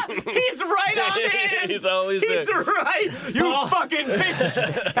right on it. He's always He's there. right. You fucking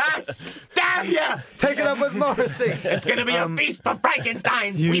bitch. Damn ya. take it up with Morrissey. It's going to be a feast for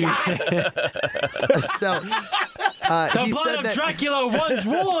Frankenstein, sweetheart. So The he blood said of that Dracula runs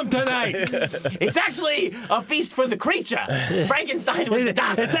warm tonight. It's actually a feast for the creature. Frankenstein was the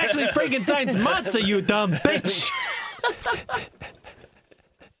doctor. It's actually Frankenstein's monster, you dumb bitch.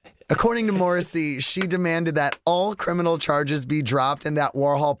 according to Morrissey, she demanded that all criminal charges be dropped and that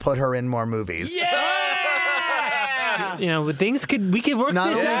Warhol put her in more movies. You know, we could work Not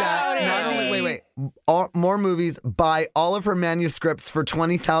this only out. that, Andy. more movies, buy all of her manuscripts for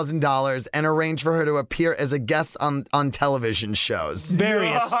 $20,000 and arrange for her to appear as a guest on television shows.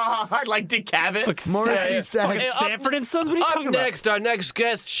 Various. I'd like to Cabot. Morrissey says, Fucking Sanford and Sons. What are you Up talking about? next, our next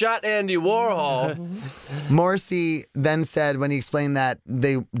guest shot Andy Warhol. Morrissey then said when he explained that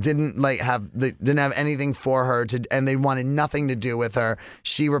they didn't have anything for her and they wanted nothing to do with her,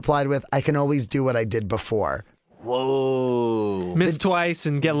 she replied with, "I can always do what I did before." Whoa. Miss twice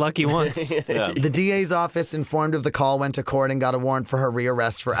and get lucky once. The DA's office, informed of the call, went to court and got a warrant for her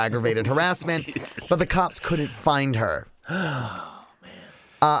rearrest for aggravated harassment, but the cops couldn't find her.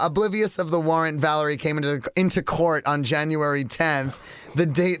 Oblivious of the warrant, Valerie came into court on January 10th. the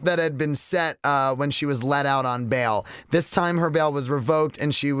date that had been set when she was let out on bail. This time her bail was revoked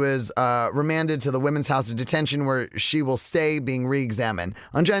and she was remanded to the Women's House of Detention where she will stay being re-examined.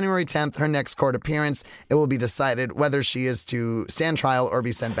 On January 10th, her next court appearance, it will be decided whether she is to stand trial or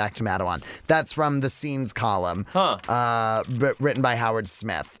be sent back to Mattawan. That's from the Scenes column, written by Howard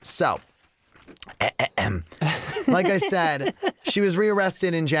Smith. So, like I said, she was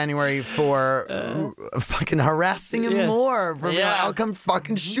rearrested in January for fucking harassing him more. For being like, I'll come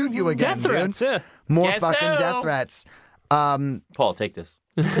fucking shoot you again, Death threats, dude. yeah. More Yes, fucking sir. death threats. Paul, take this.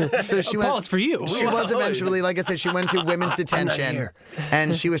 So she Paul, went. it's for you. She was eventually, like I said, she went to women's detention,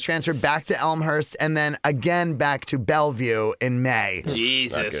 and she was transferred back to Elmhurst, and then again back to Bellevue in May.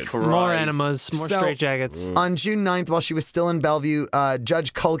 Jesus Christ. More enemas, more So- straitjackets. On June 9th, while she was still in Bellevue,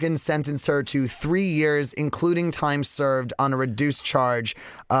 Judge Culkin sentenced her to 3 years, including time served on a reduced charge,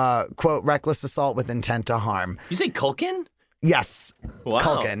 quote, reckless assault with intent to harm. You say Culkin? Yes, Wow.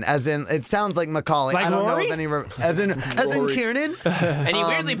 Culkin, as in, it sounds like Macaulay. Like I don't Rory? know if any, as in Kiernan. And he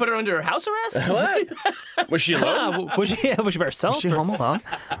weirdly put her under house arrest? What? Was she alone? Was she by herself? Was she home alone?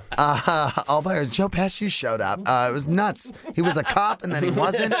 All by herself. Joe Pesci showed up. It was nuts. He was a cop, and then he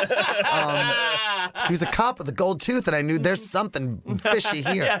wasn't. He was a cop with a gold tooth, and I knew there's something fishy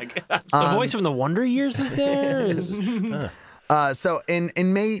here. The voice from the Wonder Years is there? So in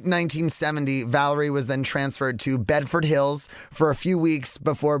May 1970, Valerie was then transferred to Bedford Hills for a few weeks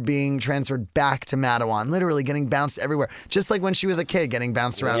before being transferred back to Mattawan, literally getting bounced everywhere. Just like when she was a kid, getting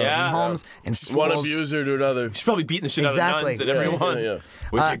bounced around Yeah. in homes, in schools. One abuser to another. She's probably beating the shit Exactly. out of nuns and everyone. Yeah.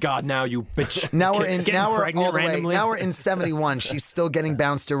 Where's your God now, you bitch? Now we're in. Getting Now we're pregnant all the way. randomly. Now we're in 71. She's still getting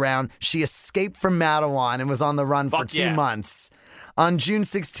bounced around. She escaped from Mattawan and was on the run for Fuck 2 yeah. months. On June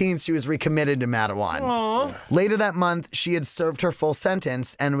 16th, she was recommitted to Mattawan. Later that month, she had served her full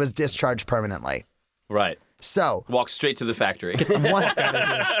sentence and was discharged permanently. Right. So, Walk straight to the factory.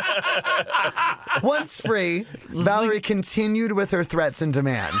 once free, Valerie continued with her threats and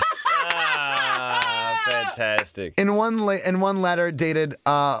demands. Fantastic. In one letter dated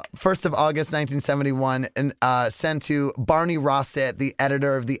 1st of August 1971 and sent to Barney Rossett, the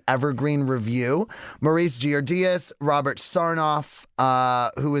editor of the Evergreen Review, Maurice Giardias, Robert Sarnoff,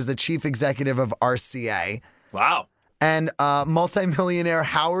 who was the chief executive of RCA, Wow. and multimillionaire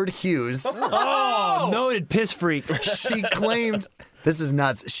Howard Hughes. Oh, noted piss freak. She claimed, this is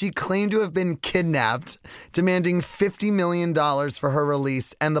nuts, she claimed to have been kidnapped, demanding $50 million for her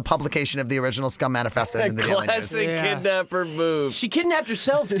release and the publication of the original Scum Manifesto in the Daily News. Classic Yeah. kidnapper move. She kidnapped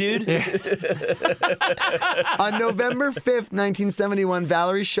herself, dude. On November 5th, 1971,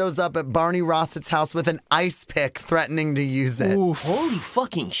 Valerie shows up at Barney Rossett's house with an ice pick, threatening to use it. Holy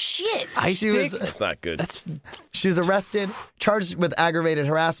fucking shit. Ice She was, pick? That's not good. That's she was arrested, charged with aggravated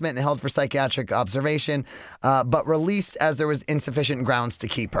harassment, and held for psychiatric observation, but released as there was insufficient grounds to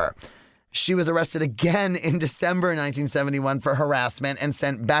keep her. She was arrested again in December 1971 for harassment and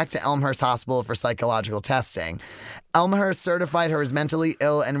sent back to Elmhurst Hospital for psychological testing. Elmhurst certified her as mentally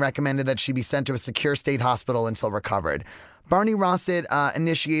ill and recommended that she be sent to a secure state hospital until recovered. Barney Rossett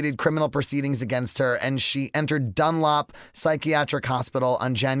initiated criminal proceedings against her, and she entered Dunlop Psychiatric Hospital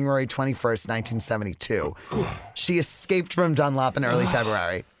on January 21st, 1972. She escaped from Dunlop in early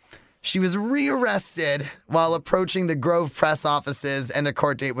February. She was rearrested while approaching the Grove press offices, and a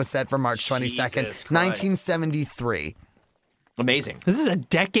court date was set for March 22nd, Jesus Christ. 1973. Amazing. this is a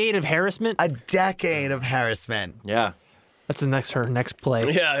decade of harassment. A decade of harassment. Yeah. That's her next play.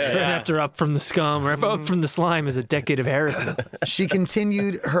 Yeah. Right after Up from the Scum or Up from the Slime is a decade of harassment. She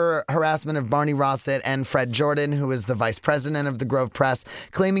continued her harassment of Barney Rossett and Fred Jordan, who was the vice president of the Grove Press,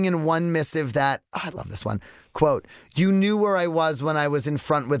 claiming in one missive that, I love this one, quote, "You knew where I was when I was in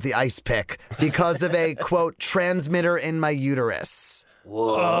front with the ice pick because of a, quote, transmitter in my uterus."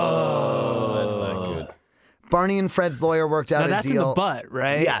 That's not good. Barney and Fred's lawyer worked out Now a that's in deal. the butt,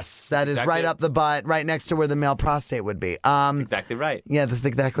 right? Yes, that is right up the butt, right next to where the male prostate would be. Exactly right. Yeah, that's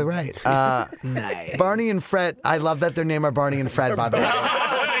exactly right. Nice. Barney and Fred, I love that their name are Barney and Fred, by the way.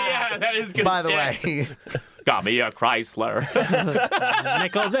 Yeah, that is good By the shit. way. Got me a Chrysler.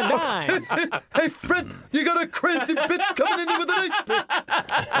 Nickels and dimes. Hey, Fred, you got a crazy bitch coming in with an ice pick.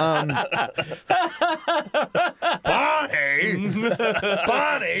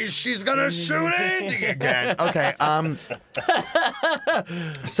 Bonnie, she's gonna shoot Andy again. Okay,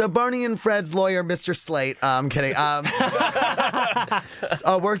 so Barney and Fred's lawyer, Mr. Slate, I'm kidding,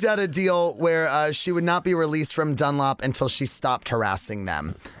 worked out a deal where she would not be released from Dunlop until she stopped harassing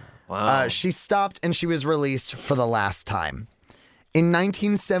them. Wow. She stopped and she was released for the last time. In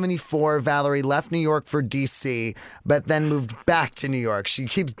 1974, Valerie left New York for D.C., but then moved back to New York. She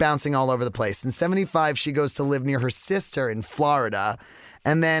keeps bouncing all over the place. In 75, she goes to live near her sister in Florida.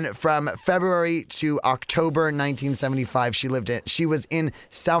 And then from February to October 1975, she was in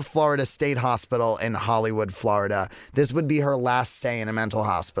South Florida State Hospital in Hollywood, Florida. This would be her last stay in a mental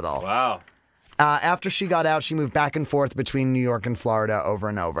hospital. Wow. After she got out, she moved back and forth between New York and Florida over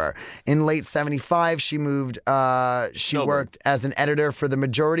and over. In late 75, she moved, she worked as an editor for the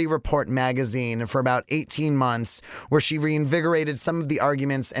Majority Report magazine for about 18 months, where she reinvigorated some of the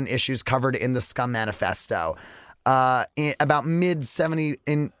arguments and issues covered in the Scum Manifesto. In mid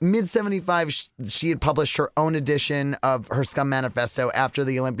 75, she had published her own edition of her Scum Manifesto after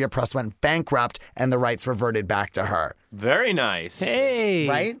the Olympia Press went bankrupt and the rights reverted back to her. Very nice. Hey.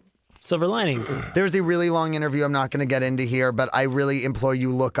 Right? Silver lining. There's a really long interview I'm not going to get into here, but I really implore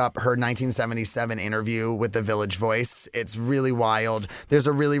you look up her 1977 interview with the Village Voice. It's really wild. There's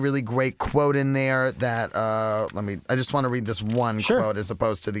a really, really great quote in there that, I just want to read this one quote as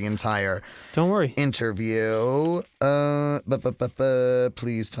opposed to the entire Don't worry. interview.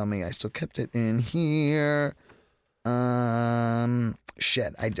 Please tell me I still kept it in here.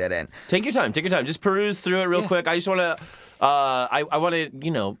 Shit, I didn't. Take your time. Just peruse through it real quick. I just want to, I want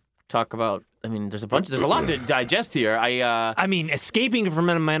to, talk about. I mean, there's a lot to digest here. I mean, escaping from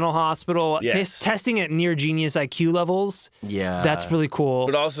a mental hospital, Yes. testing at near genius IQ levels. Yeah, That's really cool.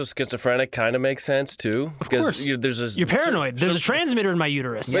 But also schizophrenic kind of makes sense too. Of course. You're paranoid. There's a transmitter in my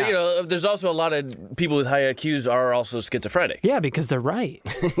uterus. But there's also a lot of people with high IQs are also schizophrenic. Yeah, because they're right.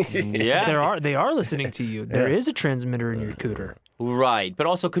 yeah, They are listening to you. There is a transmitter in your cooter. right. But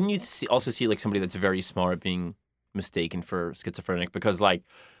also, couldn't you also see like somebody that's very smart being mistaken for schizophrenic? Because like,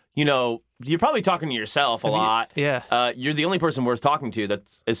 you're probably talking to yourself a lot. Yeah. You're the only person worth talking to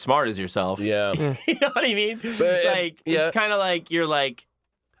that's as smart as yourself. Yeah. You know what I mean? But, it's kind of like you're like,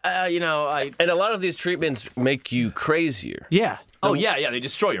 And a lot of these treatments make you crazier. Yeah. oh yeah, they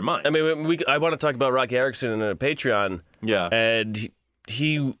destroy your mind. I mean, I want to talk about Rocky Erickson in a Patreon. Yeah. And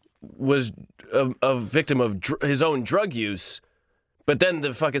he was a victim of his own drug use. But then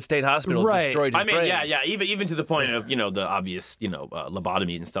the fucking state hospital destroyed his brain. Yeah. Even to the point of the obvious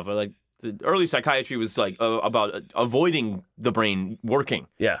lobotomy and stuff. Like the early psychiatry was like about avoiding the brain working.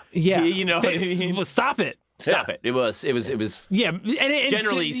 Yeah. Yeah. You know what I mean? Well, stop it. Stop it. It was. Yeah. And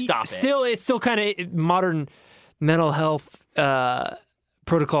generally stop it. It's still kind of modern mental health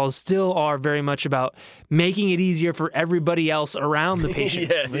protocols still are very much about making it easier for everybody else around the patient.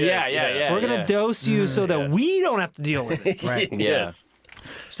 Yeah. We're going to dose you so that we don't have to deal with it. Right. Yes.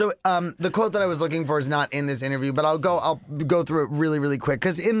 So the quote that I was looking for is not in this interview, but I'll go through it really, really quick.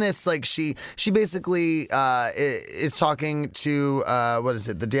 Because in this, like, she basically is talking to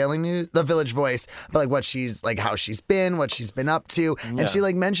the Daily News, the Village Voice, but like how she's been, what she's been up to, and she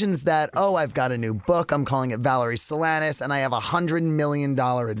like mentions that I've got a new book. I'm calling it Valerie Solanas, and I have $100 million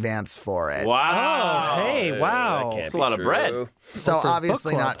advance for it. Wow. Oh, hey, wow. That's a lot of bread. So for his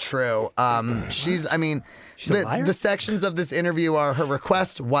obviously book club. not true. She's a liar? The sections of this interview are her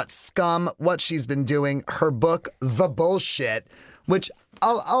request, what scum, what she's been doing, her book, The Bullshit, which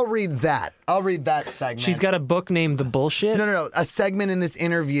I'll read that. I'll read that segment. She's got a book named The Bullshit? No. A segment in this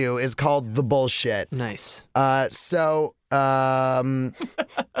interview is called The Bullshit. Nice.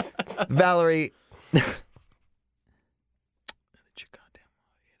 Valerie.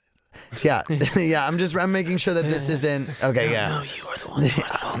 Yeah, yeah. I'm making sure that this isn't okay. Yeah. No, you are the one who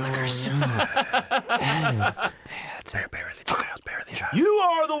are the liquors. You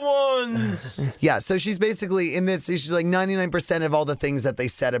are the ones. Yeah, so she's basically in this, she's like 99% of all the things that they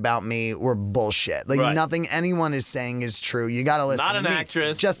said about me were bullshit. Like Right. nothing anyone is saying is true. You got to listen Not to an me.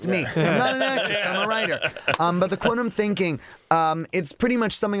 actress. Just me. I'm not an actress. I'm a writer. But the quote I'm thinking, it's pretty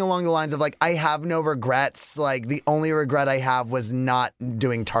much something along the lines of like, I have no regrets. Like the only regret I have was not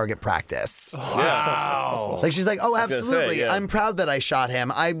doing target practice. Wow. Like she's like, oh, gonna say, absolutely. yeah. I'm proud that I shot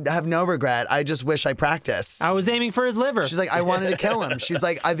him. I have no regret. I just wish I practiced. I was aiming for his liver. She's like, I wanted to kill him. She's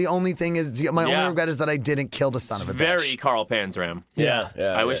like, the only thing is, my only Yeah. regret is that I didn't kill the son of a bitch. Very Carl Panzram. Yeah.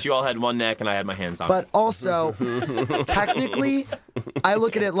 I wish you all had one neck and I had my hands on But also, technically, I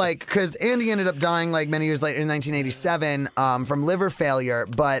look at it like, because Andy ended up dying like many years later in 1987 from liver failure,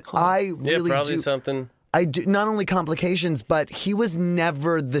 but I Yeah, really probably do. something. I do not only complications, but he was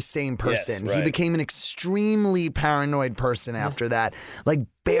never the same person. Yes, He right. became an extremely paranoid person after that. Like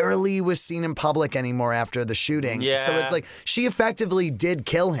barely was seen in public anymore after the shooting. Yeah. So it's like she effectively did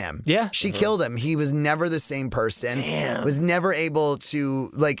kill him. Yeah. She killed him. He was never the same person. Was never able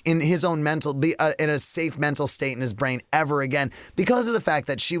to, like, in his own mental, be in a safe mental state in his brain ever again because of the fact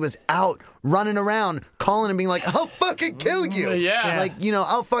that she was out running around calling and being like, I'll fucking kill you. Yeah. Like,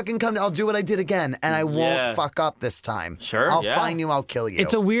 I'll fucking come, I'll do what I did again and I won't fuck up this time. Sure, I'll yeah. find you, I'll kill you.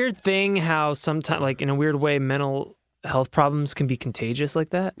 It's a weird thing how sometimes, like in a weird way, mental health problems can be contagious like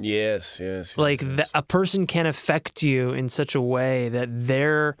that. Yes. Like a person can affect you in such a way that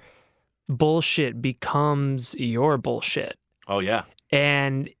their bullshit becomes your bullshit. Oh, yeah.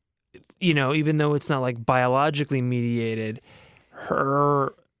 And, even though it's not like biologically mediated,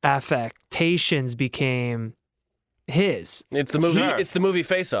 her affectations became his. It's the movie. Sure. It's the movie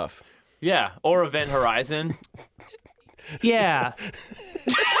Face Off. Yeah. Or Event Horizon. Yeah.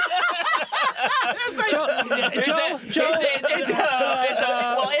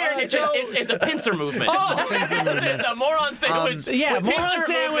 It's a pincer movement. It's a moron sandwich. Moron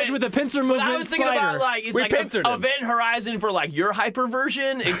sandwich with a pincer movement. But I was thinking slider. about it's We like pincered him. Event Horizon for like your hyper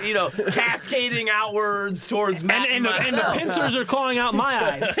version, cascading outwards towards Matt And the pincers are clawing out my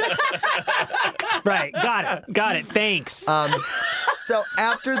eyes. Right. Got it. Thanks. So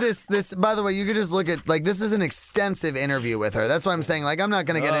after this, by the way, you could just look at, like, this is an extensive interview with her. That's why I'm saying, like, I'm not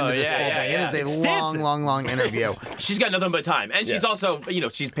going to get into this whole thing. It is a Extensive. long interview. She's got nothing but time, and she's also,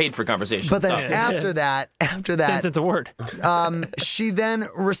 she's paid for conversation. But then so. after that, 10 cents a word. she then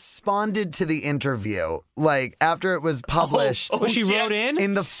responded to the interview, like, after it was published. She wrote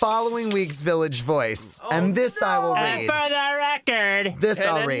in the following week's Village Voice. And this I will read. For the record. This And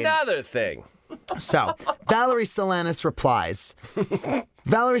I'll read. another thing. So, Valerie Solanas replies.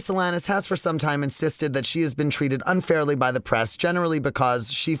 Valerie Solanas has for some time insisted that she has been treated unfairly by the press, generally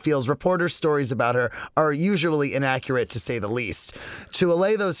because she feels reporters' stories about her are usually inaccurate, to say the least. To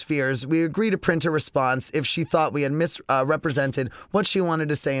allay those fears, we agreed to print a response if she thought we had misrepresented what she wanted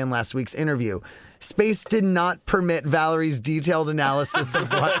to say in last week's interview. Space did not permit Valerie's detailed analysis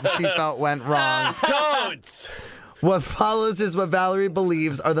of what she felt went wrong. Toads. What follows is what Valerie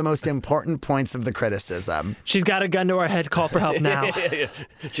believes are the most important points of the criticism. She's got a gun to her head. Call for help now.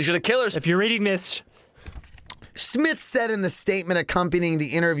 She's gonna kill her. If you're reading this, Smith said in the statement accompanying the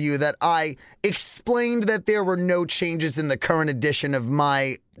interview that I explained that there were no changes in the current edition of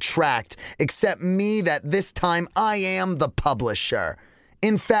my tract, except me that this time I am the publisher.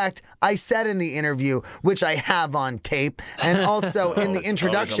 In fact, I said in the interview, which I have on tape, and also in the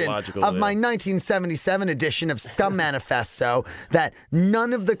introduction of my 1977 edition of Scum Manifesto, that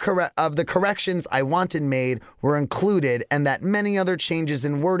none of the corrections I wanted made were included, and that many other changes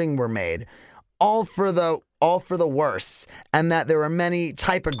in wording were made, all for the worse, and that there were many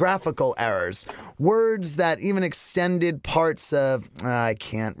typographical errors, words that even extended parts of. I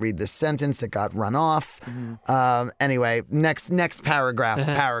can't read this sentence; it got run off. Anyway, next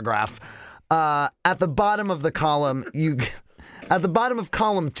paragraph. At the bottom of the column, at the bottom of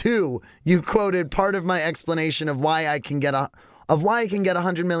column 2, you quoted part of my explanation of why I can get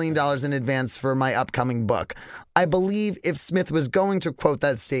 $100 million in advance for my upcoming book. I believe if Smith was going to quote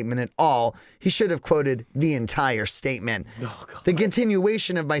that statement at all, he should have quoted the entire statement. The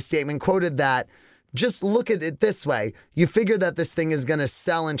continuation of my statement quoted that, just look at it this way. You figure that this thing is going to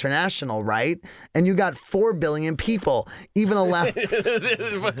sell international, right? And you got 4 billion people. Even allow...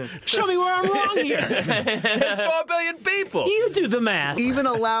 show me where I'm wrong here. There's 4 billion people. You do the math. Even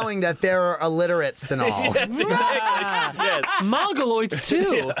allowing that there are illiterates and all. Yes, exactly. Yes. Mongoloids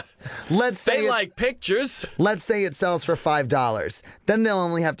too. Let's say They like pictures. Let's say it sells for $5. Then they'll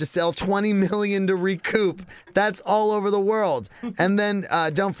only have to sell 20 million to recoup. That's all over the world. And then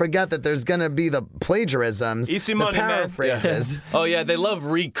don't forget that there's going to be the plagiarisms, Easy the money, man. paraphrases. Oh yeah, they love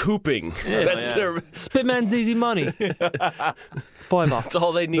recouping. That's Spitman's easy money. Boy, that's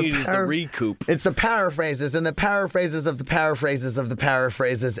all they need is the par- recoup. It's the paraphrases and the paraphrases of the paraphrases of the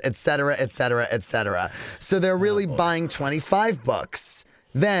paraphrases, etc., etc., etc. So they're really buying 25 books.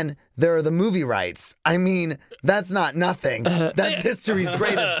 Then there are the movie rights. I mean, that's not nothing. That's history's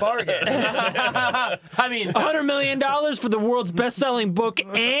greatest bargain. I mean, $100 million for the world's best-selling book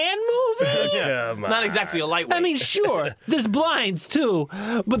and movie? not exactly a lightweight. I mean, sure, there's blinds too,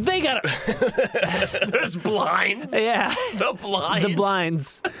 but they got there's blinds. yeah, The blinds. the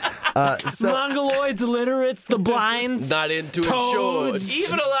blinds. So Mongoloids, illiterates, the blinds. Not into Toads. insurance.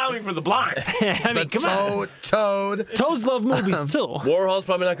 Even allowing for the blind. I mean, come on. Toad. Toads love movies too. Warhol's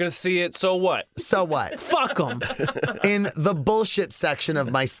probably not going to see it, so what? So what? Fuck them. In the bullshit section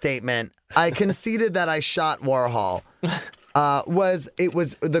of my statement, I conceded that I shot Warhol. was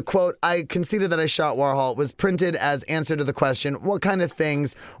the quote, I conceded that I shot Warhol, was printed as answer to the question, what kind of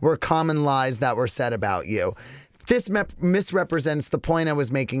things were common lies that were said about you? This misrepresents the point I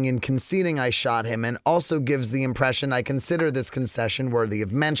was making in conceding I shot him and also gives the impression I consider this concession worthy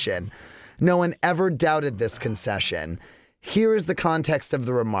of mention. No one ever doubted this concession. Here is the context of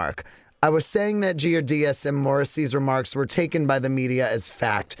the remark. I was saying that Giardias and Morrissey's remarks were taken by the media as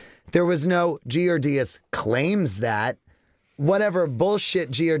fact. There was no Giardias claims that. Whatever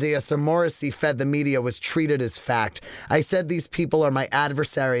bullshit Giardias or Morrissey fed the media was treated as fact. I said these people are my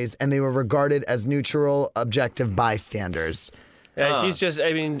adversaries and they were regarded as neutral, objective bystanders. Yeah, she's just,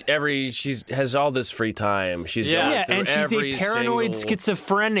 I mean, she has all this free time. She's going through and she's every a paranoid single...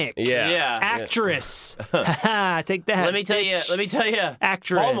 schizophrenic actress. Take that. Let me tell you,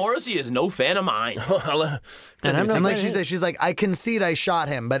 Actress. Paul Morrissey is no fan of mine. And like she said, she's like, I concede I shot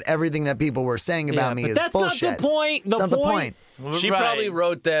him, but everything that people were saying about me is that's bullshit. Not the point. That's not the point. She probably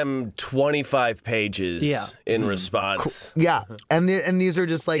wrote them 25 pages in response. Yeah, and these are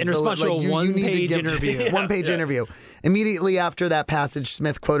just like in response to a one-page interview. One-page interview. Immediately after that passage,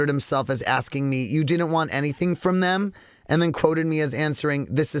 Smith quoted himself as asking me, "You didn't want anything from them?" And then quoted me as answering,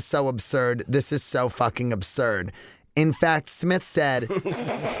 "This is so absurd. This is so fucking absurd." In fact, Smith said,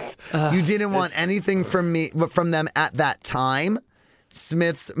 "You didn't want anything from them at that time."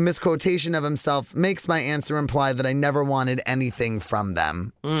 Smith's misquotation of himself makes my answer imply that I never wanted anything from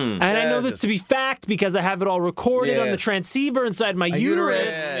them. And I know this to be fact because I have it all recorded on the transceiver inside my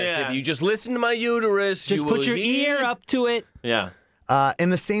uterus. If you just listen to my uterus, just put your ear up to it. Yeah. In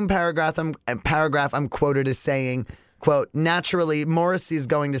the same paragraph, I'm quoted as saying, quote, naturally, Morrissey's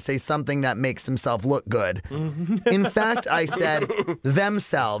going to say something that makes himself look good. In fact, I said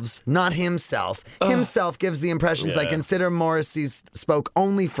themselves, not himself. Himself gives the impressions I consider Morrissey spoke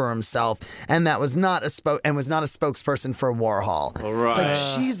only for himself, and that was not a spokesperson for Warhol. It's like,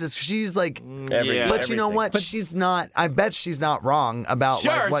 Jesus, she's like, but you know what? But she's not. I bet she's not wrong about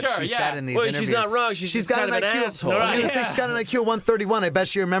what she said in these interviews. She's not wrong. She's got an asshole. I was gonna say she's got an IQ of 131. I bet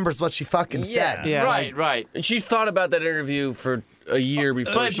she remembers what she fucking said. Yeah. Right. And she thought about that interview for a year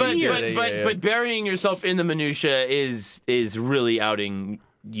before she did it. But burying yourself in the minutia is really outing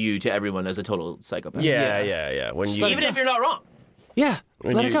you to everyone as a total psychopath. Yeah. When you Even if you're not wrong. Yeah.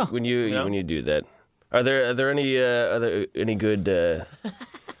 Let it go. When you do that, are there any good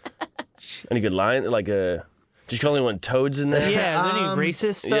line like did you call anyone toads in there? Yeah. Is there any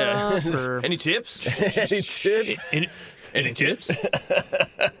racist stuff? Or... Any tips? Any tips? Any tips?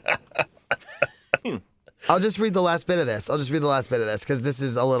 I'll just read the last bit of this because this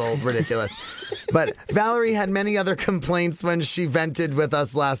is a little ridiculous. But Valerie had many other complaints when she vented with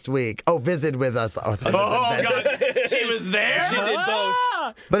us last week. Oh, visited with us. Oh, God. She was there? She did both.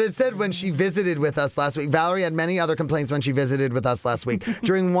 But it said when she visited with us last week. Valerie had many other complaints when she visited with us last week.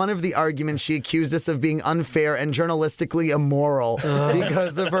 During one of the arguments, she accused us of being unfair and journalistically immoral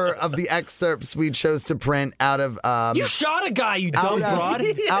because of the excerpts we chose to print out of... you shot a guy, you dumb broad.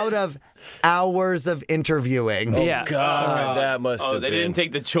 Out of hours of interviewing. Oh, God, that must have been. They didn't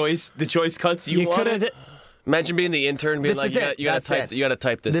take the choice cuts you wanted? Imagine being the intern being This like, is you gotta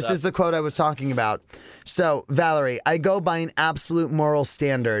type this This up. is the quote I was talking about. So, Valerie, I go by an absolute moral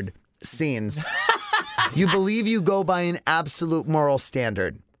standard. Scenes. You believe you go by an absolute moral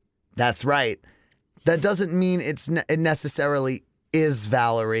standard. That's right. That doesn't mean it necessarily is,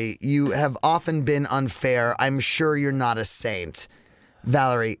 Valerie. You have often been unfair. I'm sure you're not a saint.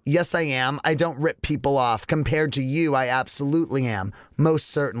 Valerie, yes, I am. I don't rip people off. Compared to you, I absolutely am. Most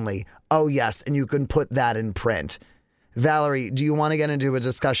certainly. Oh, yes, and you can put that in print. Valerie, do you want to get into a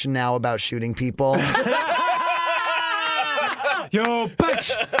discussion now about shooting people? Yo,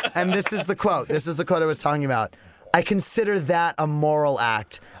 bitch! And this is the quote. This is the quote I was talking about. I consider that a moral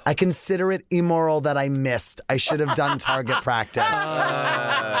act. I consider it immoral that I missed. I should have done target practice.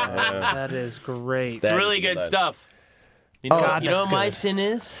 That is great. It's really good stuff. You know, God, you know that's what my good. sin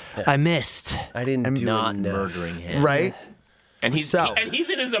is? I missed. I didn't do Not enough. murdering him. Right? And he's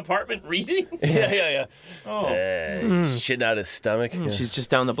in his apartment reading? Yeah. Oh. Shitting out his stomach. She's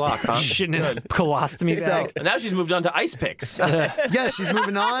just down the block, huh? Shitting in a colostomy bag. And now she's moved on to ice picks. Yeah, she's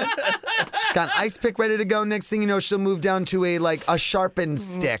moving on. She's got an ice pick ready to go. Next thing you know, she'll move down to a sharpened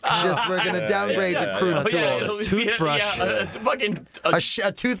stick. We're going to downgrade to crude tools. Toothbrush. fucking...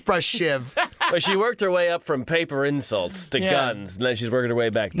 A toothbrush shiv. But she worked her way up from paper insults to guns, and then she's working her way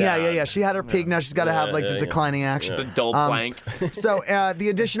back down. Yeah. She had her peak. Now she's got to have the declining action. The dull blank. So the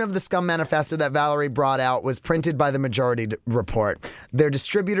edition of the Scum Manifesto that Valerie brought out was printed by the Majority Report. Their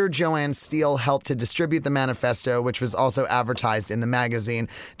distributor, Joanne Steele, helped to distribute the manifesto, which was also advertised in the magazine.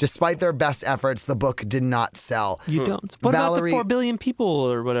 Despite their best efforts, the book did not sell. You don't. What Valerie- about the 4 billion people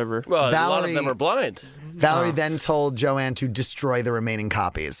or whatever? Well, a lot of Valerie- them are blind. Valerie then told Joanne to destroy the remaining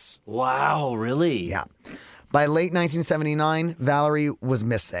copies. Wow, really? Yeah. By late 1979, Valerie was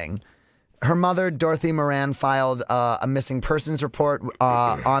missing. Her mother, Dorothy Moran, filed a missing persons report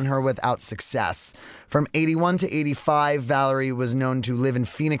on her without success. From 81 to 85, Valerie was known to live in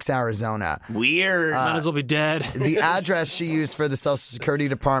Phoenix, Arizona. Weird. Might as well be dead. The address she used for the Social Security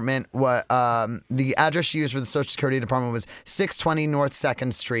Department was 620 North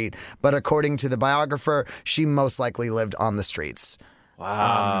 2nd Street, but according to the biographer, she most likely lived on the streets.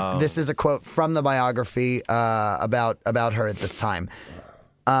 Wow. This is a quote from the biography about her at this time.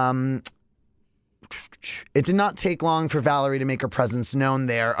 It did not take long for Valerie to make her presence known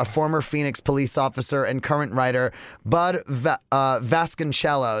there. A former Phoenix police officer and current writer, Bud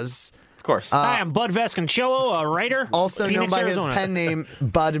Vasconcellos, Of course. Hi, I'm Bud Vasconcello, a writer. also known Phoenix, by Arizona. his pen name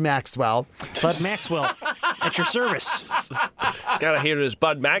Bud Maxwell. Bud Maxwell, at your service. Gotta hear this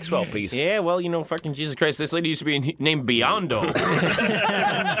Bud Maxwell piece. yeah, well, fucking Jesus Christ, this lady used to be named Biondo.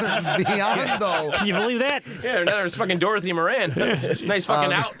 Biondo. Can you believe that? Yeah, now there's fucking Dorothy Moran. Nice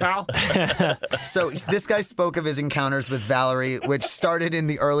fucking out, pal. So this guy spoke of his encounters with Valerie, which started in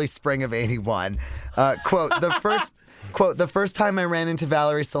the early spring of '81. Quote, the first time I ran into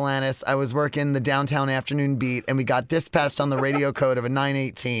Valerie Solanas, I was working the downtown afternoon beat, and we got dispatched on the radio code of a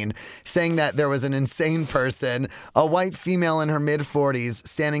 918 saying that there was an insane person, a white female in her mid-40s,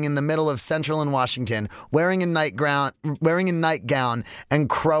 standing in the middle of Central and Washington, wearing a nightgown and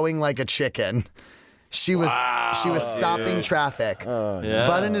crowing like a chicken. She was stopping traffic.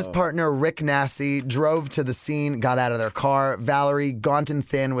 Bud and his partner, Rick Nassy, drove to the scene, got out of their car. Valerie, gaunt and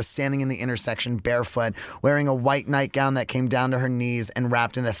thin, was standing in the intersection barefoot, wearing a white nightgown that came down to her knees and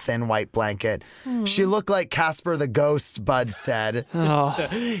wrapped in a thin white blanket. She looked like Casper the Ghost, Bud said.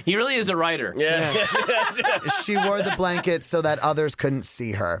 He really is a writer. Yeah. She wore the blanket so that others couldn't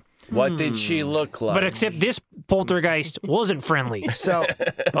see her. What did she look like? But except this poltergeist wasn't friendly. So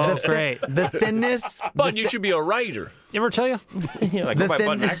Great. the thinness... Bud, you should be a writer. Ever tell you? Like, go by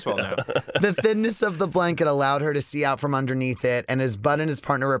Bud Maxwell now. The thinness of the blanket allowed her to see out from underneath it, and as Bud and his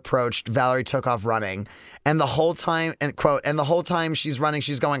partner approached, Valerie took off running. And the whole time, she's running,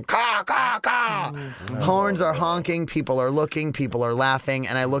 she's going, caw, caw, caw. Horns are honking, people are looking, people are laughing,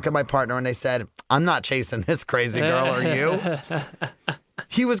 and I look at my partner and I said, I'm not chasing this crazy girl, are you?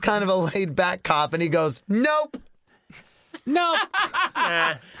 He was kind of a laid-back cop, and he goes, nope. No.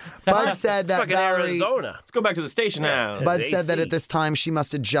 Bud said that Fucking Valerie... Arizona. Let's go back to the station now. Bud It's said that AC. at this time she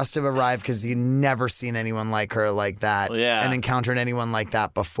must have just have arrived because he'd never seen anyone like her like that Yeah. and encountered anyone like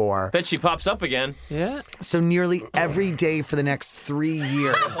that before. Bet she pops up again. Yeah. So nearly every day for the next 3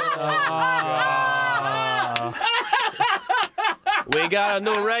 years, We got a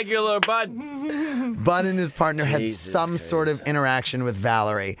new regular, Bud. Bud and his partner had Jesus some Christ. sort of interaction with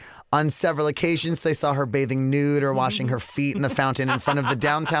Valerie. On several occasions, they saw her bathing nude or washing her feet in the fountain in front of the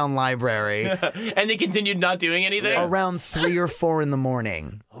downtown library And they continued not doing anything? around 3 or 4 in the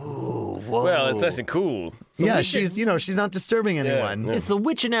morning. Well, it's nice and cool. Yeah, she's not disturbing anyone. It's the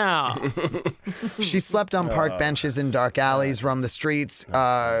witch now. She slept on park benches in dark alleys, roamed the streets,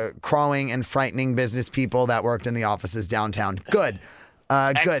 crawling and frightening business people that worked in the offices downtown. Good.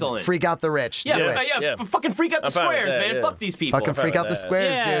 Good. Excellent. Freak out the rich. Yeah, Do it. yeah. Fucking freak out the I'm fine with squares, that, man. yeah. Fuck these people. Fucking freak out the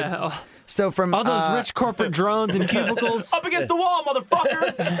squares, dude. Yeah. So from All those rich corporate drones and cubicles. Up against the wall,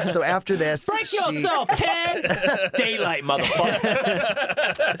 motherfucker. so after this, Break she, yourself, Ted. Daylight,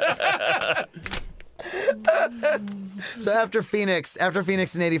 motherfucker. so after Phoenix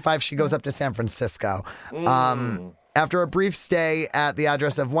in '85, she goes up to San Francisco. After a brief stay at the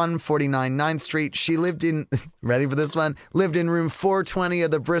address of 149 9th Street, she lived in, ready for this one? Lived in room 420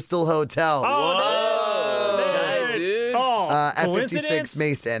 of the Bristol Hotel Tight, dude. at 56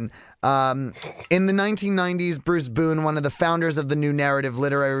 Mason. In the 1990s, Bruce Boone, one of the founders of the New Narrative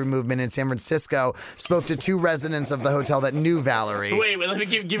literary movement in San Francisco, spoke to 2 residents of the hotel that knew Valerie. Wait, let me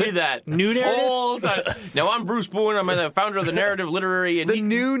give me that. New narrative? Hold on. Now, I'm Bruce Boone. I'm the founder of the Narrative Literary and The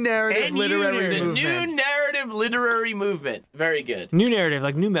New Narrative and literary the movement. New Narrative Literary Movement. Very good. New narrative,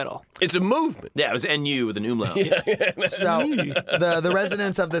 like new metal. It's a movement. Yeah, it was NU with an umlaut. So the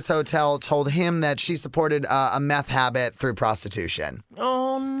residents of this hotel told him that she supported a meth habit through prostitution.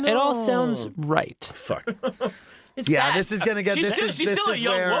 Oh, no. It all sounds right. Fuck. It's Yeah, sad. this is gonna get. She's This still is a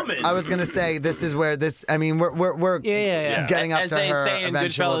young where woman. I was gonna say. This is where this. I mean, we're Yeah. getting up As to they her say in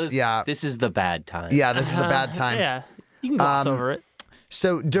eventual. Goodfellas, Yeah, this is the bad time. yeah. This is the bad time. Yeah. You can gloss over it.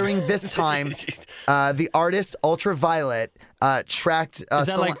 So during this time, the artist Ultraviolet tracked. Is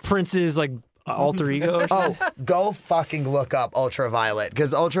that like Prince's like alter ego? Or something? Oh, go fucking look up Ultraviolet,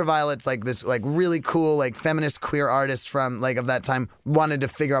 because Ultraviolet's like this like really cool like feminist queer artist from like of that time. Wanted to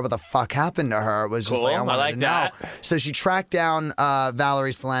figure out what the fuck happened to her. Was just Cool, like I I wanted like to know. that. So she tracked down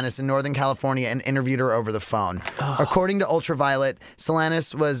Valerie Solanas in Northern California and interviewed her over the phone. According to Ultraviolet,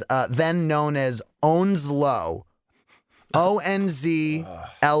 Solanas was then known as Onslow, Onzloh,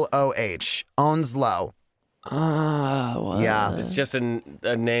 Onslow. Yeah, It's just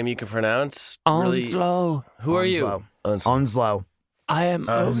a name you can pronounce. Onslow. Who are you? Onslow. I am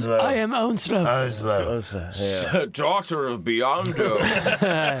Onslow. I am Onslow. Yeah. Daughter of Biondo.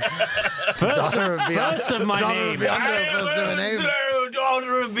 First Daughter of Beyond. first of my name. First of her name.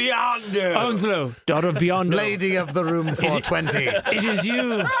 Daughter of Biondo. Onslow, daughter of Beyond. Lady of the Room 420. It is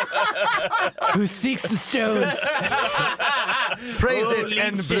you who seeks the stones. Praise it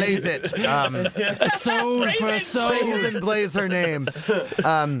and blaze it. A soul for a soul. Praise and blaze her name.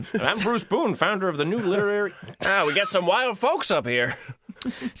 I'm Bruce Boone, founder of the new literary. We got some wild folks up here.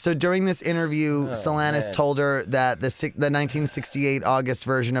 So during this interview, Solanas told her that the 1968 August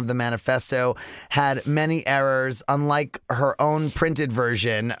version of the manifesto had many errors, unlike her own printed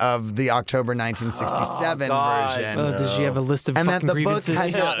version of the October 1967 version. Oh, does she have a list of And that fucking the book grievances?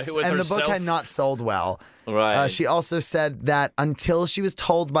 had not, with and the book herself. had not sold well. Right. She also said that until she was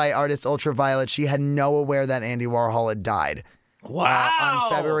told by artist Ultraviolet, she had no aware that Andy Warhol had died. Wow. On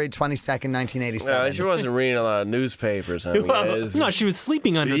February 22nd, 1987. She wasn't reading a lot of newspapers. I mean, No, she was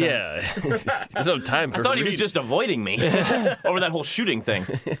sleeping under them. yeah. There's no time for I thought he was reading. just avoiding me over that whole shooting thing.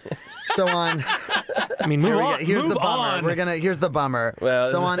 So on. I mean, move on. Here's move the bummer. on. Here's the bummer. Well,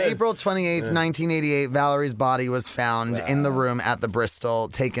 So on April 28th, 1988, Valerie's body was found in the room at the Bristol,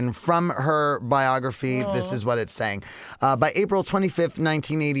 taken from her biography. This is what it's saying. By April 25th,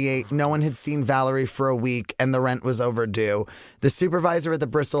 1988, no one had seen Valerie for a week, and the rent was overdue. The supervisor at the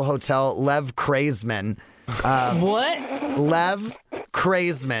Bristol Hotel, Lev Kraisman. What? Lev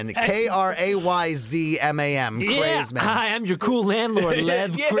Kraisman. Krayzman. Yeah. Kraisman. Hi, I'm your cool landlord,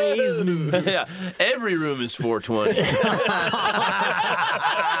 Lev Kraisman. Yeah, every room is 420.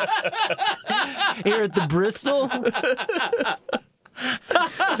 Here at the Bristol.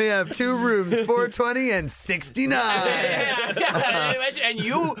 We have 2 rooms, 420 and 69. And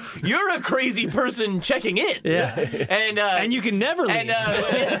you're a crazy person checking in. Yeah. And you can never leave. did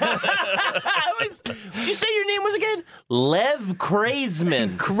you say your name was again? Lev Kraisman.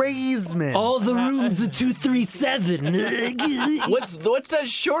 Kraisman. All the rooms are 237. What's that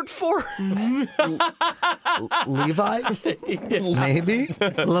short for? Levi? Maybe?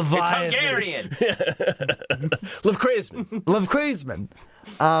 Leviathan. Hungarian. Liv Crazy. Lev Kraisman.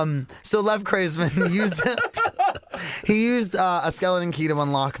 So Lev Kraisman used a skeleton key to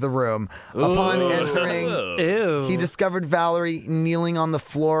unlock the room. Upon entering, Ew. he discovered Valerie kneeling on the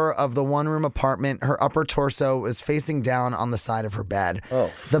floor of the one-room apartment. Her upper torso was facing down on the side of her bed.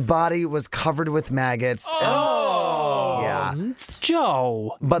 The body was covered with maggots. Yeah.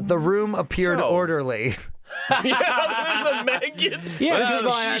 Joe. But the room appeared orderly. The maggots. Yeah, This is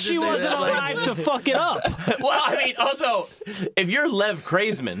why I had to she say wasn't that, like- alive to fuck it up. Well, I mean, also, if you're Lev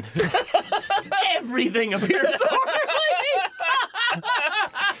Kraisman, everything appears orderly.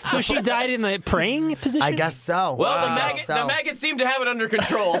 So she died in the praying position? I guess so. Well, I guess the maggots seem to have it under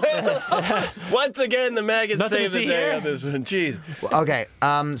control. Once again, the maggots Nothing saved to the see day here. on this one. Jeez. Okay,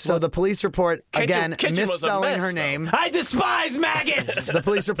 so the police report, again, kitchen was a misspelling mess, her though. name. I despise maggots. The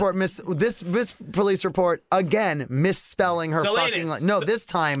police report this police report again misspelling her Solanas. fucking no, this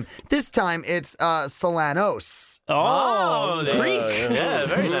time it's Solanos. Oh, Greek. Yeah,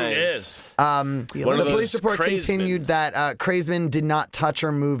 very It nice. is. The police report continued that Kraisman did not touch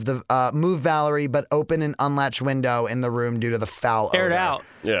or move Valerie, but open an unlatched window in the room due to the foul odor. Aired out.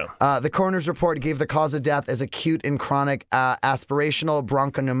 Yeah. The coroner's report gave the cause of death as acute and chronic aspirational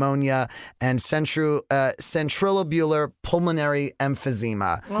bronchopneumonia and centrilobular pulmonary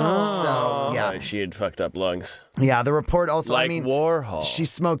emphysema. So, yeah. She had fucked up lungs. Yeah, the report also, Like I mean, Warhol. she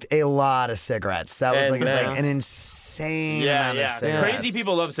smoked a lot of cigarettes. That was And, like an insane amount of cigarettes. Crazy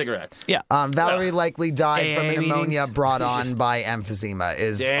people love cigarettes. Yeah. Valerie likely died from a AA pneumonia meetings. brought on by emphysema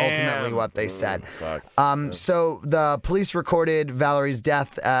is Damn. ultimately what they said. Fuck. So the police recorded Valerie's death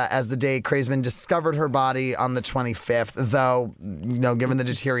death as the day Kraisman discovered her body on the 25th, though, given the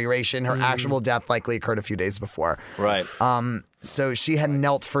deterioration, her actual death likely occurred a few days before. Right. So she had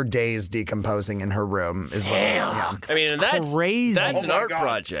knelt for days decomposing in her room. Damn. I mean, that's crazy. That's an art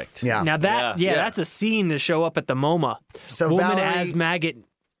project. Yeah. Now that's a scene to show up at the MoMA. So Woman Valerie- as maggot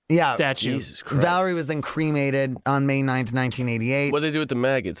statue. Jesus Christ. Valerie was then cremated on May 9th, 1988. What do they do with the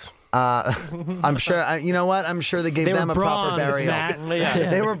maggots? I'm sure, you know what? I'm sure they gave They them were a proper bronzed, burial.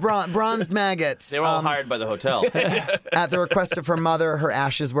 Matt. They were bronzed maggots. They were all hired by the hotel. At the request of her mother, her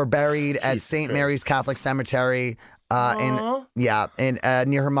ashes were buried at St. Mary's Catholic Cemetery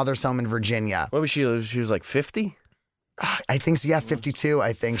near her mother's home in Virginia. What was she? She was like 50? I think so. Yeah, 52.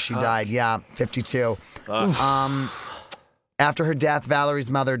 I think she died. Yeah, 52. After her death,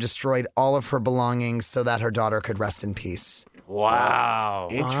 Valerie's mother destroyed all of her belongings so that her daughter could rest in peace. Wow.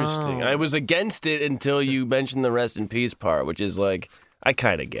 Interesting. I was against it until you mentioned the rest in peace part, which is like, I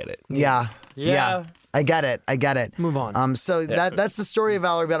kind of get it. Yeah. I get it. Move on. So that's the story of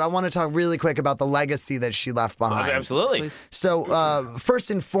Valerie, but I want to talk really quick about the legacy that she left behind. Absolutely. So,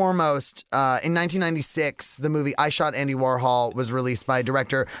 first and foremost, in 1996, the movie I Shot Andy Warhol was released by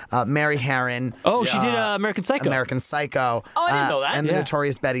director Mary Harron. Oh, she did American Psycho. American Psycho. Oh, I didn't know that. And the Yeah.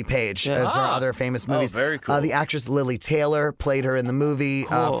 Notorious Betty Page as her other famous movies. very cool. The actress Lily Taylor played her in the movie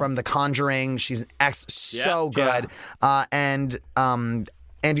from The Conjuring. She's an so good. And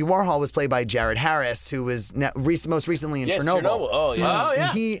Andy Warhol was played by Jared Harris, who was most recently in Chernobyl. Oh, yeah. Oh, yeah.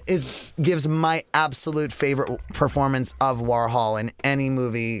 And he gives my absolute favorite performance of Warhol in any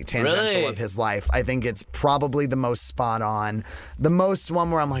movie tangential Really? of his life. I think it's probably the most spot on. The most one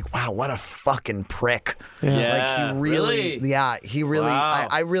where I'm like, wow, what a fucking prick. Yeah. Like he really. Wow.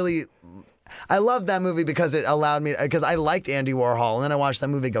 I love that movie because it allowed me, because I liked Andy Warhol, and then I watched that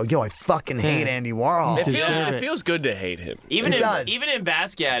movie and go, yo, I fucking hate Andy Warhol. It feels good to hate him. Even It in does. even in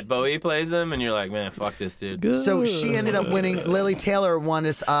Basquiat, Bowie plays them, and you're like, man, fuck this dude. So she ended up winning. Lily Taylor won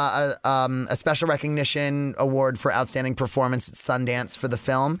a special recognition award for outstanding performance at Sundance for the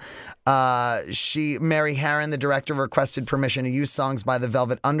film. Mary Harron, the director, requested permission to use songs by the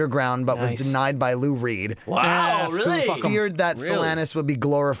Velvet Underground, but was Nice. denied by Lou Reed. Wow, really? fuck 'em. Feared that Solanus would be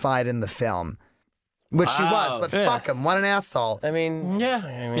glorified in the film, which she was. But fuck him, what an asshole. I mean,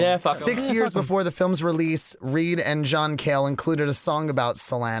 Yeah, fuck 'em. 6 years before the film's release, Reed and John Cale included a song about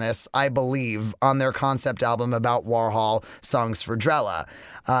Solanus, I Believe, on their concept album about Warhol, Songs for Drella.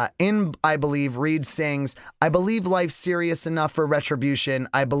 In I Believe, Reed sings, I believe life's serious enough for retribution.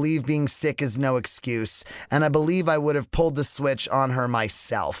 I believe being sick is no excuse. And I believe I would have pulled the switch on her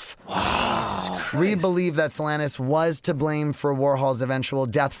myself. Reed believed that Solanus was to blame for Warhol's eventual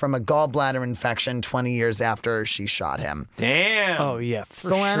death from a gallbladder infection 20 years after she shot him. Damn. Oh yeah,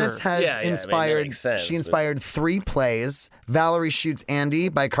 for Solanus sure. has Yeah, I mean, that inspired. makes sense, she but- inspired 3 plays: Valerie Shoots Andy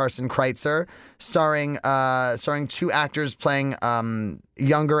by Carson Kreitzer, starring 2 actors playing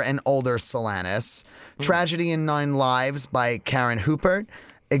younger and older Solanus; Tragedy in 9 Lives by Karen Hoopert,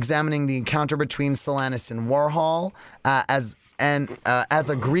 examining the encounter between Solanus and Warhol as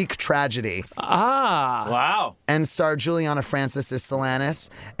a Greek tragedy, Wow. and starred Juliana Francis as Solanus,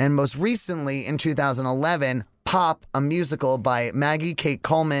 and most recently in 2011, Pop, a musical by Maggie Kate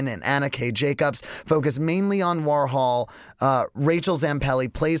Coleman and Anna K. Jacobs, focused mainly on Warhol. Rachel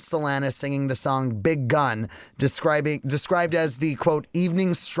Zampelli plays Solanus singing the song Big Gun, described as the, quote,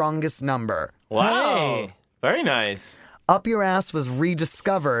 evening's strongest number. Wow. Hey. Very nice. Up Your Ass was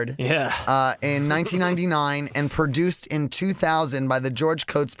rediscovered Yeah. in 1999 and produced in 2000 by the George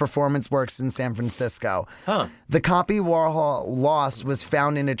Coates Performance Works in San Francisco. The copy Warhol lost was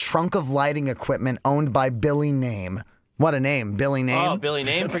found in a trunk of lighting equipment owned by Billy Name. What a name, Billy Name. Oh, Billy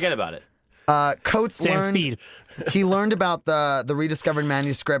Name? Forget about it. Coates Sam learned Speed. he learned about the rediscovered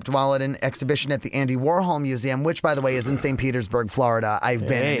manuscript while at an exhibition at the Andy Warhol Museum, which, by the way, is in St. Petersburg, Florida. I've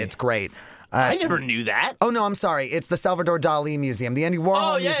been, and Hey. it's great. I never knew that. Oh, no, I'm sorry. It's the Salvador Dali Museum. The Andy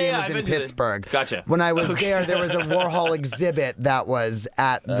Warhol Oh, yeah, Museum yeah, is I've in been to the- Pittsburgh. Gotcha. When I was there was a Warhol exhibit that was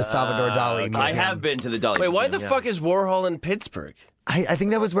at the Salvador Dali Museum. I have been to the Dolly Wait, why the Museum, fuck is Warhol in Pittsburgh? I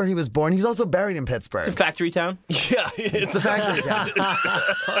think that was where he was born. He's also buried in Pittsburgh. It's a factory town. Yeah, it's the factory town.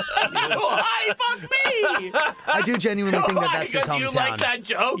 Why? Fuck me. I do genuinely think that that's his Because you hometown. like that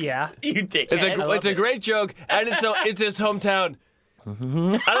joke? Yeah. You dickhead. it's a great joke, and it's his hometown. I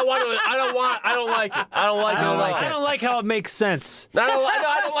don't like it. I don't like it. I don't like how it makes sense. I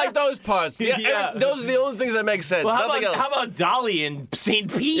don't like those parts. Yeah. Those are the only things that make sense. Well, Nothing else. how about Dolly in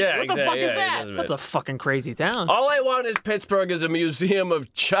St. Pete? Yeah, what the exactly. fuck Yeah, is it that? doesn't That's a fucking crazy town. All I want is Pittsburgh is a museum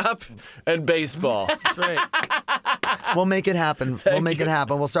of chop and baseball. That's right. We'll make it happen. We'll make it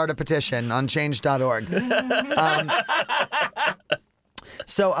happen. We'll start a petition on change.org.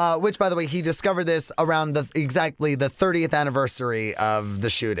 So, which, by the way, he discovered this around exactly the 30th anniversary of the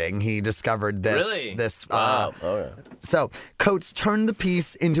shooting. He discovered this. Really? Wow. So, Coates turned the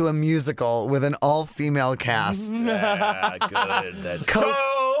piece into a musical with an all-female cast. Good. That's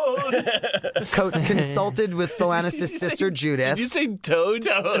Coates consulted with Solanus' sister Judith. Did you say Toad?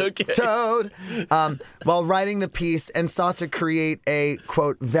 Okay. Toad, while writing the piece, and sought to create a,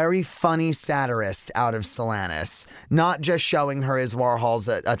 quote, very funny satirist out of Solanus, not just showing her as Warhol's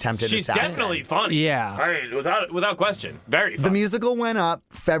attempted She's assassin. definitely funny. Yeah. All right, without question. Very funny. The musical went up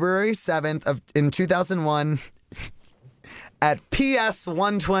February 7th in 2001 at PS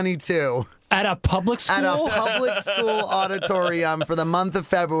 122 At a public school? at a public school auditorium for the month of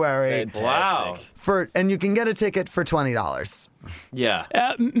February. Wow. And you can get a ticket for $20. Yeah.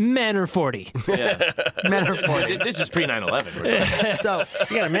 Men are 40. Yeah. Men are 40. This is pre 9/11. So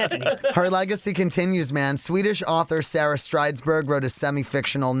You gotta imagine. her legacy continues, man. Swedish author Sarah Stridsberg wrote a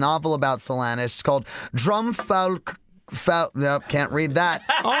semi-fictional novel about Solanus called Drumfolk. Nope, can't read that.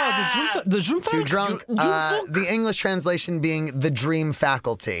 Oh, the Zoom Too drunk. The English translation being The Dream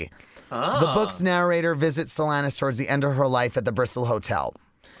Faculty. The book's narrator visits Solanus towards the end of her life at the Bristol Hotel.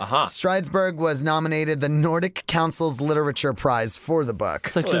 Stridsberg was nominated the Nordic Council's Literature Prize for the book.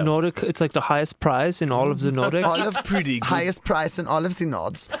 It's like the Nordic. It's like the highest prize in all of the Nordics. All of pretty good. highest prize in all of the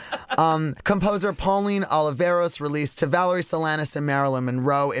Nords. Composer Pauline Oliveros released To Valerie Solanus and Marilyn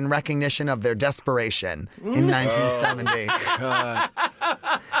Monroe in recognition of their desperation in 1970.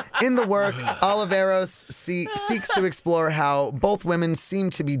 In the work, Oliveros seeks to explore how both women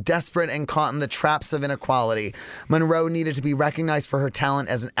seem to be desperate and caught in the traps of inequality. Monroe needed to be recognized for her talent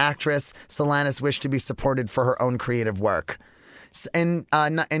as an actress. Solanus wished to be supported for her own creative work. In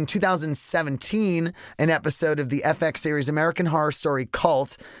 2017, an episode of the FX series American Horror Story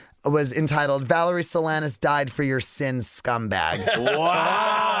Cult was entitled Valerie Solanus Died for Your Sins, Scumbag.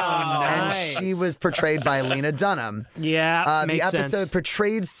 Wow, And nice. she was portrayed by Lena Dunham. Yeah, The makes episode sense.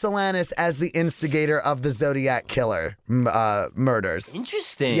 portrayed Solanus as the instigator of the Zodiac Killer murders.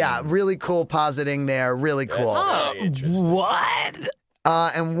 Interesting. Yeah, really cool positing there. Really cool. What?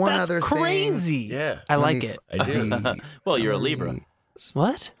 And one That's other crazy. Yeah. I like it. I do. Well, you're a Libra.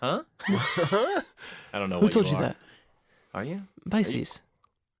 What? Huh? I don't know Who what told you are. that? Are you? Pisces.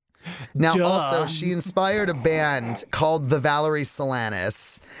 Now, Duh. also, she inspired a band called the Valerie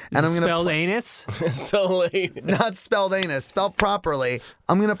Solanus. And I'm going Spelled to anus? So late. not spelled anus, spelled properly.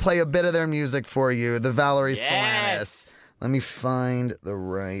 I'm going to play a bit of their music for you, the Valerie Solanus. Let me find the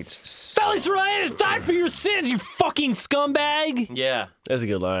right. Valerie Solanus died for your sins, you fucking scumbag! Yeah. That's a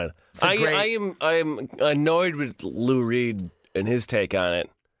good line. a great- I am annoyed with Lou Reed and his take on it.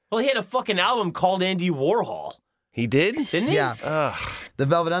 Well, he had a fucking album called Andy Warhol, He did? didn't he? Yeah. The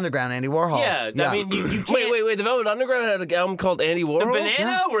Velvet Underground, Andy Warhol. Yeah. I mean, you can't. Wait. The Velvet Underground had an album called Andy Warhol? The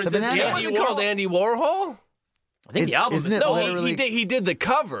Banana? Or is The this Banana. It Andy wasn't called Warhol? Andy Warhol? I think the album isn't is. it No, literally? he did the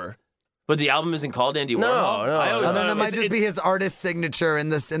cover. But the album isn't called Andy No, Warhol? no. I always Oh, then that thought it might was- just be his artist signature in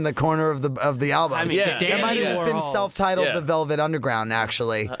the corner of the album. I mean, Yeah. the that might have Dandy just been Warhols. self-titled Yeah. The Velvet Underground,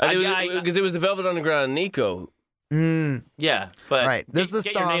 actually. Because it was the Velvet Underground and Nico. Yeah, but Right. This is a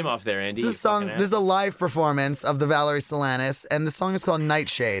get song. your name off there, Andy. This is a you song. fucking This is a live performance of the Valerie Solanus, and the song is called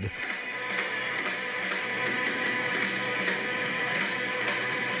Nightshade.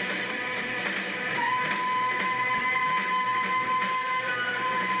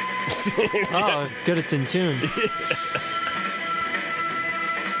 Oh, good, it's in tune.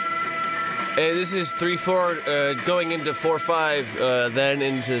 This is 3/4, going into 4/5, then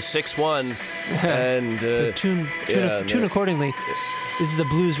into 6/1, and Tune accordingly. This is a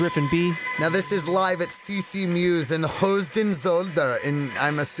blues riff in B. Now this is live at CC Muse in Hohenzollern in,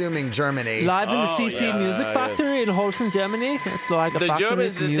 I'm assuming, Germany. Live in the CC Music Factory in Holsten, Germany. It's like a the factory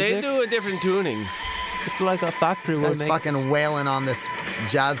Germans for music. they do a different tuning. It's like a factory This where guy's they make fucking wailing on this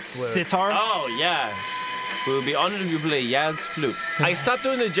jazz flute. sitar. Oh yeah, we will be honored if you play jazz flute. I stopped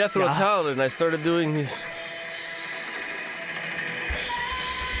doing the Jethro Tull and I started doing this.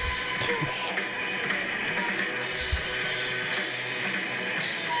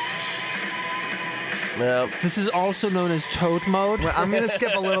 Well, This is also known as toad mode. Well, I'm going to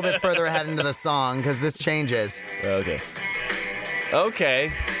skip a little bit further ahead into the song because this changes. okay.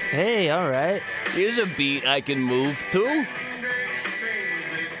 Okay. Hey, all right. Here's a beat I can move to.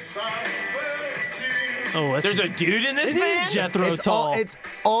 Oh, There's a dude in this it band. is Jethro It's all, Tull. it's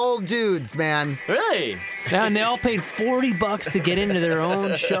all dudes, man. Really? Yeah, and they all paid $40 to get into their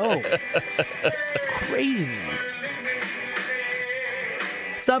own show. Crazy.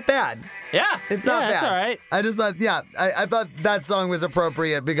 not bad. Yeah. It's not that's bad. all right. I just thought, I thought that song was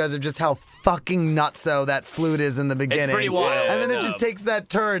appropriate because of just how fucking nutso that flute is in the beginning. pretty wild. And then it just takes that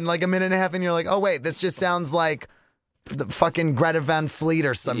turn like a minute and a half, and you're like, oh wait, this just sounds like the fucking Greta Van Fleet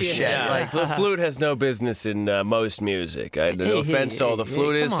or some shit. Like, The flute has no business in most music. No offense to all the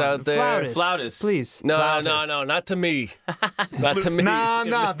flutists out there. Flautists. Please. No, Flautist. no, not to me. Not to me.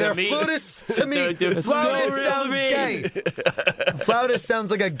 nah, they're me. flutists to me. They're Flautist so sounds real to me. gay. Flautist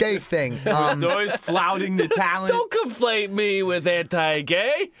sounds like a gay thing. Always flouting the talent. Don't conflate me with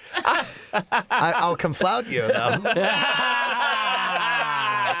anti-gay. I'll conflout you though.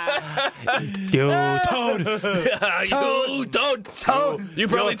 Yo, Toad. You don't. Toad. You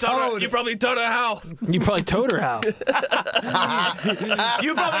probably told her. Toad. You probably told her how. You probably Toad her how.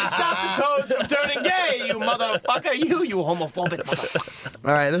 You probably stopped the Toads from turning gay, you motherfucker. You homophobic motherfucker.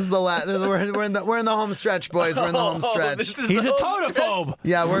 All right, this is the last. We're in the home stretch, boys. We're in the home stretch. He's a Toadophobe.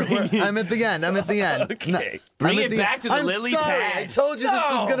 Yeah, I'm at the end. Okay. Bring it back to the I'm lily sorry. pad. I told you this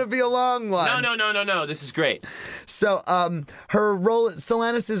was gonna be a long one. No. This is great. So, her role,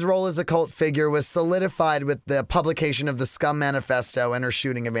 Solantis' role as a cult figure, was solidified with the publication of the Scum Manifesto and her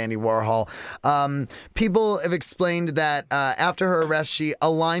shooting of Andy Warhol. People have explained that after her arrest, she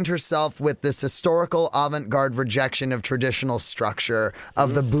aligned herself with this historical avant-garde rejection of traditional structure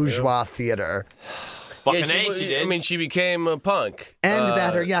of the bourgeois theater. Fucking A, she did. I mean, she became a punk. And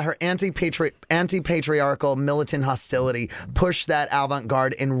that her anti-patriarchal militant hostility pushed that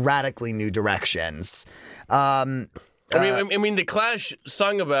avant-garde in radically new directions. I mean, the Clash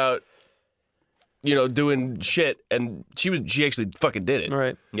sung about, doing shit, and she actually fucking did it.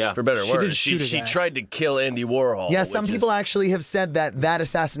 Right. Yeah. For better or She did worse. shoot a She guy. tried to kill Andy Warhol. Yeah, some people actually have said that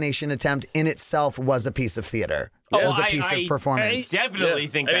assassination attempt in itself was a piece of theater. It was a piece of performance. I definitely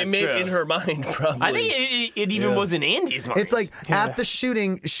think that's maybe true. in her mind, probably. I think it even was in Andy's mind. It's like at the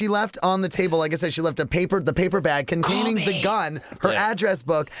shooting, she left on the table, like I said, she left the paper bag containing the gun, her address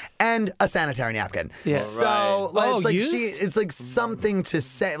book, and a sanitary napkin. Yeah. So like, Oh, it's like used? it's like something to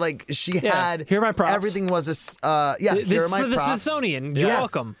say. Like she had Here are my props. everything was here This are is my for the props. Smithsonian. You're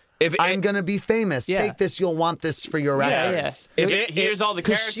Yes. welcome. If I'm gonna be famous. Yeah. Take this. You'll want this for your records. Here's all the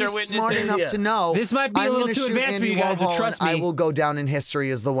Because character she's witnesses. smart enough to know This might be a I'm little gonna too shoot advanced for Andy you guys, but Warhol, trust and I me. will go down in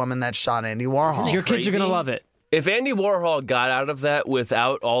history as the woman that shot Andy Warhol. Your kids are going to love it. If Andy Warhol got out of that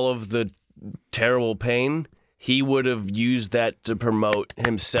without all of the terrible pain, he would have used that to promote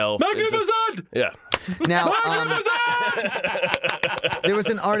himself. Yeah. Now, there was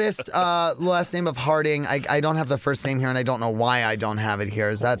an artist, last name of Harding. I don't have the first name here, and I don't know why I don't have it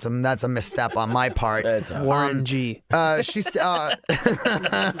here. That's a misstep on my part. Warren G. She's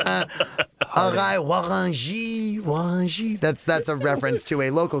Warren G. That's a reference to a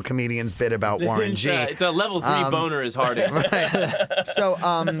local comedian's bit about Warren G. It's a level 3 boner is Harding. So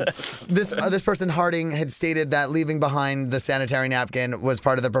this person, Harding, had stated that leaving behind the sanitary napkin was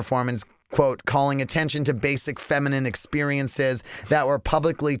part of the performance, quote, calling attention to basic feminine experiences that were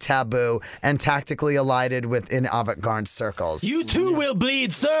publicly taboo and tactically elided within avant-garde circles. You too will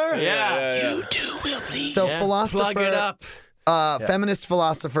bleed, sir. Yeah. You too will bleed. So philosopher, Plug it up. feminist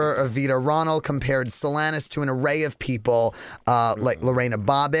philosopher Evita Ronald compared Solantis to an array of people like Lorena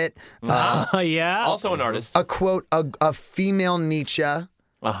Bobbitt, Yeah. Also an artist. a quote, a female Nietzsche,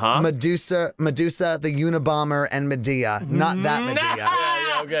 Medusa, the Unabomber, and Medea. Not that Medea.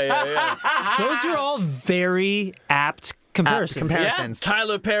 Okay, yeah. Those are all very apt comparisons. Comparisons.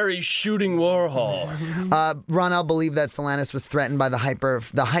 Tyler Perry shooting Warhol. Ronald believed that Solantis was threatened by the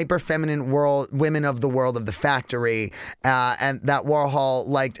hyper feminine women of the world of the factory, and that Warhol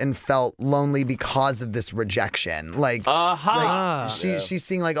liked and felt lonely because of this rejection. She's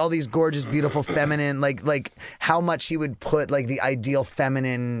seeing like all these gorgeous, beautiful, feminine, like how much he would put like the ideal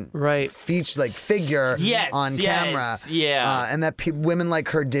feminine figure on camera. Yeah. And that women like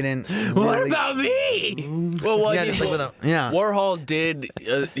her didn't. What really, about me? Well, Yeah, just like with a, yeah. Warhol did.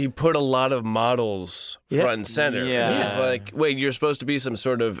 He put a lot of models front and center. Yeah. He's like, wait, you're supposed to be some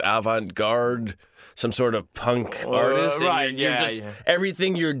sort of avant-garde, some sort of punk artist. and right, You're yeah, just, yeah.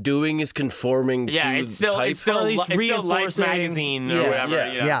 everything you're doing is conforming to It's still, type. it's still, Or at least it's still Life reinforcing- magazine or Yeah, whatever.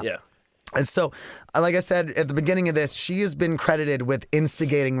 yeah. Yeah. And so, like I said at the beginning of this, she has been credited with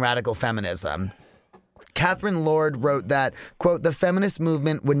instigating radical feminism. Catherine Lord wrote that, quote, the feminist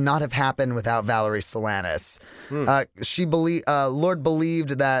movement would not have happened without Valerie Solantis. Lord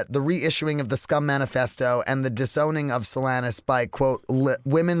believed that the reissuing of the Scum Manifesto and the disowning of Solantis by, quote,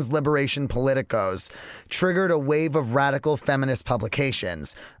 women's liberation politicos triggered a wave of radical feminist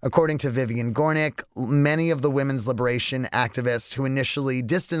publications. According to Vivian Gornick, many of the women's liberation activists who initially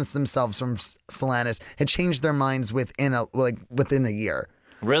distanced themselves from Solantis had changed their minds within a year.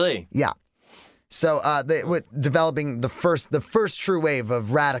 Really? Yeah. So they were developing the first true wave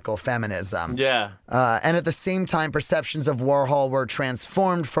of radical feminism. Yeah. And at the same time, perceptions of Warhol were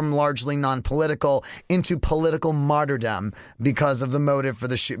transformed from largely non-political into political martyrdom because of the motive for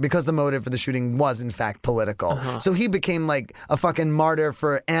the shooting was in fact political. So he became like a fucking martyr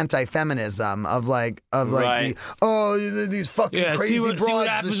for anti-feminism Right. These fucking crazy see broads. what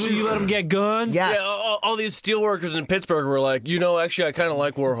happens when you let them get guns? Yes. Yeah, all these steelworkers in Pittsburgh were like, actually, I kind of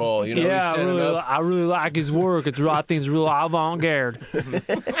like Warhol. He's standing up. I really like his work. I think it's real avant-garde.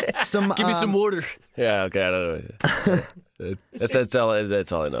 Give me some water. Yeah, okay, I don't know. That's all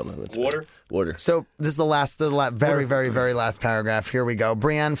I know. Water. So this is the very, very, very last paragraph. Here we go.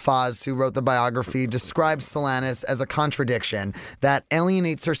 Brienne Foz, who wrote the biography, describes Solanus as a contradiction that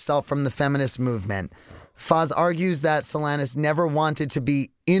alienates herself from the feminist movement. Foz argues that Solanus never wanted to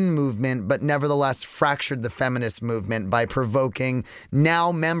be in movement, but nevertheless fractured the feminist movement by provoking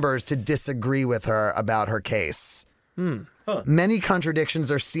now members to disagree with her about her case. Many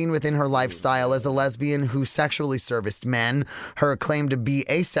contradictions are seen within her lifestyle as a lesbian who sexually serviced men, her claim to be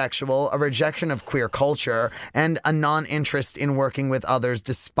asexual, a rejection of queer culture, and a non-interest in working with others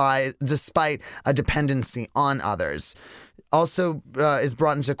despite a dependency on others. Also is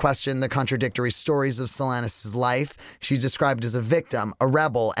brought into question the contradictory stories of Solanus' life. She's described as a victim, a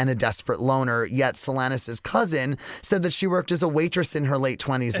rebel, and a desperate loner, yet Solanus' cousin said that she worked as a waitress in her late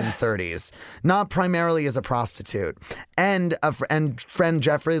 20s and 30s, not primarily as a prostitute. And friend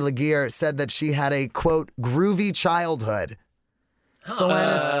Jeffrey Laguerre said that she had a, quote, groovy childhood.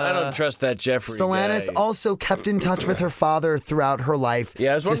 Solanus, I don't trust that Jeffrey Solanus guy. also kept in touch with her father throughout her life.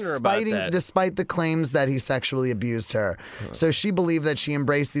 Yeah, I was wondering about that. Despite the claims that he sexually abused her. So she believed that she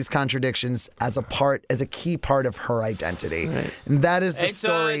embraced these contradictions as a key part of her identity. Right. And that is the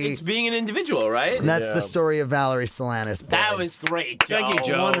story. It's being an individual, right? And that's the story of Valerie Solanus. Boys. That was great, Joe. Thank you,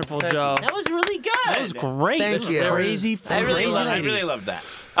 Joe. Wonderful, Joe. That was really good. That was great. Thank you. Crazy. I really lady. loved that.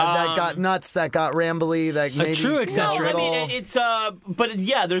 That got nuts, that got rambly, that maybe true eccentric. No, I mean, it's but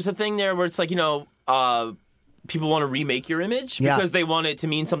yeah, there's a thing there where it's like, people want to remake your image because they want it to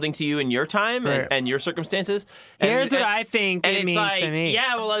mean something to you in your time and your circumstances. Here's what I think it means like, to me.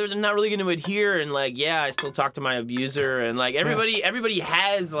 Yeah, well, I'm not really going to adhere, and like, yeah, I still talk to my abuser, and like everybody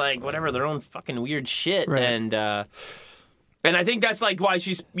has like whatever their own fucking weird shit, and I think that's like why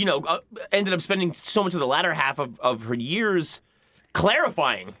she's ended up spending so much of the latter half of her years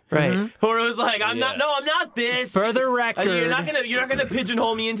clarifying, right? Where it was like, I'm not this. For the record, you're not gonna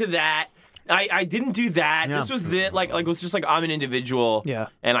pigeonhole me into that. I didn't do that. Yeah. This was it was just like I'm an individual,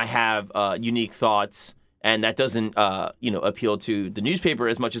 and I have unique thoughts, and that doesn't appeal to the newspaper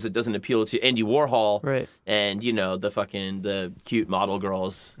as much as it doesn't appeal to Andy Warhol, right? And the cute model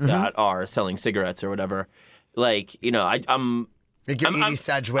girls that are selling cigarettes or whatever. Like I'm. Like your Edie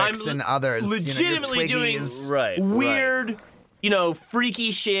Sedgwicks and others. Legitimately your doing Twiggies. weird,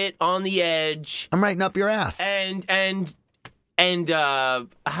 freaky shit on the edge. I'm writing up your ass. And how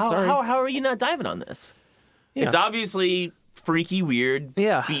are you not diving on this? Yeah. It's obviously freaky, weird,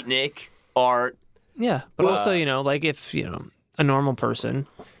 beatnik art. Yeah, but also, like if, a normal person,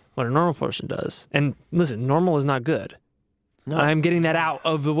 what a normal person does. And listen, normal is not good. No. I'm getting that out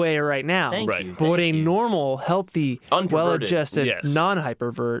of the way right now. Thank you. But what a normal, healthy, well-adjusted,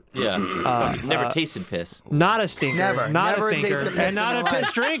 non-hypervert, never tasted piss, not a stinker, never a thinker, tasted piss and not a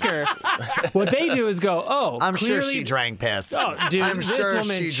piss drinker. What they do is go, I'm clearly, sure she drank piss. Oh, dude, I'm sure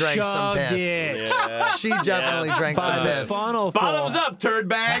woman she drank some piss. Yeah. She definitely drank some piss. Bottoms up, turd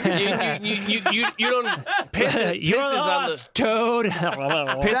bag. You don't piss. You're lost, toad. Piss is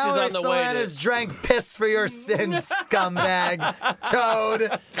Valerie on the way. Solanus drank piss for your sins, scumbag.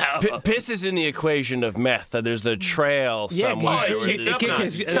 Toad. Piss is in the equation of meth. There's the trail somewhere.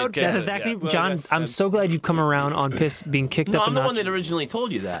 Exactly, John. I'm so glad you've come around on piss being kicked up. I'm a the notch. one that originally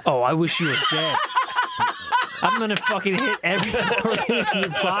told you that. Oh, I wish you were dead. I'm gonna fucking hit every organ in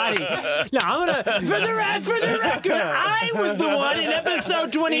your body. No, I'm gonna. For the record, I was the one in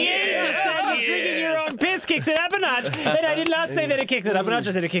episode 28 that said drinking your own piss kicks it up a notch, and I did not say that it kicks it up a notch.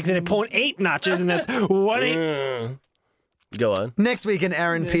 I said it kicks it at 0.8 notches, and that's 1/8. Go on. Next week, an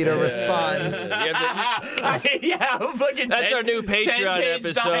Aaron Peter responds. Fucking that's our new Patreon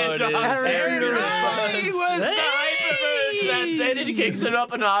episode. Aaron Peter responds. He was the hypervert that said it kicks it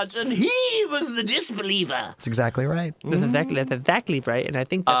up a notch, and he was the disbeliever. That's exactly right. That's exactly right, and I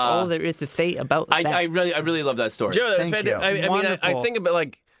think that's all there is to say about that. I really love that story. Joe, that was Thank fantastic. you. I think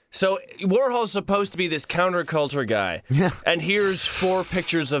about so Warhol's supposed to be this counterculture guy. Yeah. And here's 4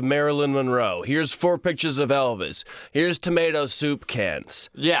 pictures of Marilyn Monroe. Here's 4 pictures of Elvis. Here's tomato soup cans.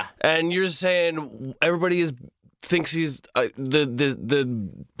 Yeah. And you're saying everybody is thinks he's the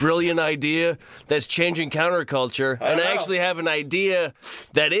brilliant idea that's changing counterculture, and I actually have an idea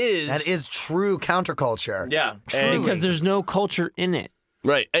that is true counterculture. Yeah. Truly. Because there's no culture in it.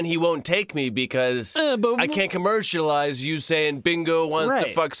 right, and he won't take me because but- I can't commercialize you saying Bingo wants to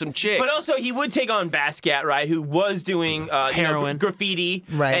Right. fuck some chicks. But also, he would take on Basquiat, right? Who was doing Heroin. graffiti,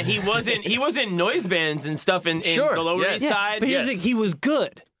 Right. And he was in noise bands and stuff in Sure, the Lower yes. East Side. But here's the thing, he was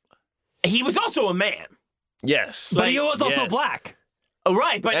good. He was also a man, yes, But he was also yes. black.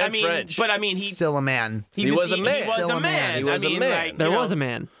 right? But And I mean, French. he Still a man. He was a man. He was Still a a man. man. He was I a mean, man. like, There you was know, a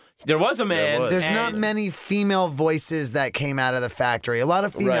man. There was a man. was. There's and- not many female voices that came out of the factory. A lot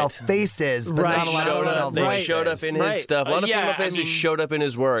of female Right. faces, but Right. not a lot of Showed female up, they voices. showed up in his Right. stuff. A lot of Yeah, female I faces mean- showed up in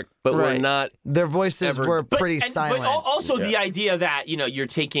his work, but were Right. not. Their voices were pretty silent. But also the idea that you're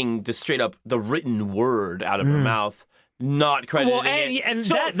taking the straight up the written word out of her mouth, not crediting Well, and, it. and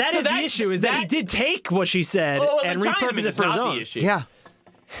So- that so is the issue, is that he did take what she said Well, and the Chinaman repurpose it is for his not own. the issue. yeah.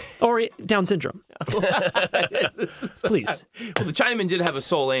 Or Down syndrome. Please. Well, the Chinaman did have a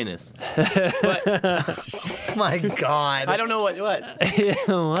soul anus. Oh my God. I don't know what.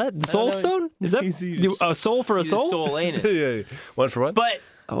 What? Soul stone? Is that a soul for a He's a soul? soul anus. One for one. But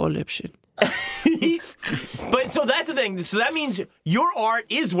Oh, lip shit. so that's the thing. So that means your art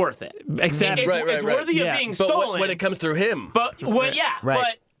is worth it. Except, It's, Right, it's worthy Yeah. of being but stolen. when it comes through him, but when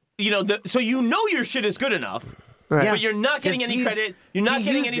Right. but so your shit is good enough. Right. Yeah. But you're not getting 'Cause any credit. You're not he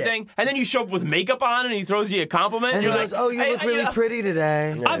getting used it. anything. And then you show up with makeup on and he throws you a compliment. And he you're goes, like, "Oh, you "Hey, look really pretty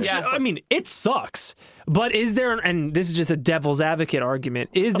today." I'm Yeah. sure, I mean, it sucks. But is there, and this is just a devil's advocate argument,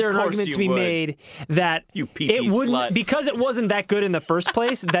 is there an course argument you to be would. made that You pee-pee it wouldn't, slut. because it wasn't that good in the first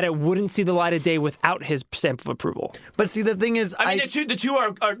place, that it wouldn't see the light of day without his stamp of approval? But see, the thing is, I mean, the two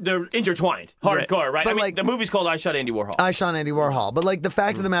are they're intertwined, hardcore, right? But I mean, like- the movie's called I Shot Andy Warhol. I shot Andy Warhol. But like the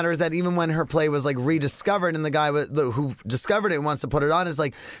fact of the matter is that even when her play was like rediscovered and the guy who discovered it wants to put it on is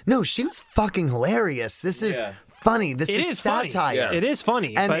like, no, she was fucking hilarious. This is Yeah. funny. This It is is funny. satire. Yeah. It is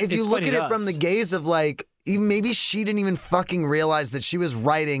funny. And but if you it's look funny at to it from us. the gaze of like, maybe she didn't even fucking realize that she was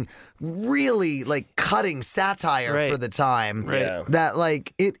writing really like cutting satire Right. for the time. Right. Yeah. That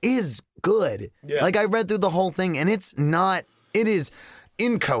like it is good. Yeah. Like I read through the whole thing and it's not. It is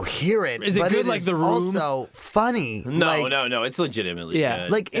incoherent. Is it but good it like is The Room? Also funny. no, like, no, it's legitimately Yeah.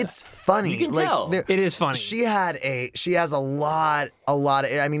 good. Like it's funny. You can like, tell. there- It is funny. She has a lot of,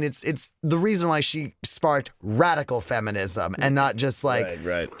 I mean, it's the reason why she sparked radical feminism and not just like,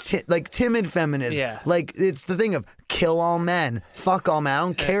 Right. like timid feminism. Yeah. Like it's the thing of kill all men, fuck all men. I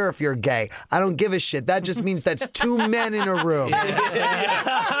don't care if you're gay. I don't give a shit. That just means that's two men in a room.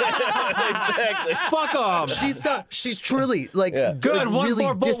 Exactly. Fuck off. She's truly like Good, like, one really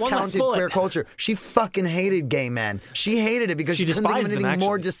more bullet, one less discounted bullet. queer culture. She fucking hated gay men. She hated it because She she couldn't think of despised them, anything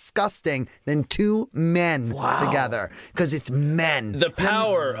more actually. disgusting than two men together because it's men. The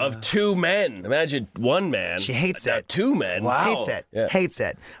power of two men. Imagine one man. She hates Now it. Two men. Hates it. Yeah. Hates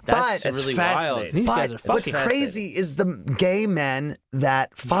it. That's but really fascinating. wild. These guys but are what's fucking crazy is the gay men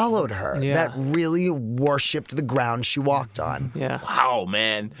that followed her, Yeah. that really worshipped the ground she walked on. Yeah. Wow,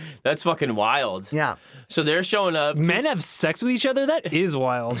 man, that's fucking wild. Yeah. So they're showing up. Men have sex with each other? That is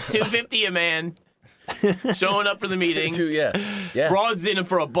wild. $250 a man, showing up for the meeting. Two, yeah. Broad's in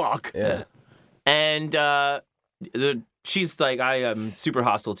for $1. Yeah. And she's like, I am super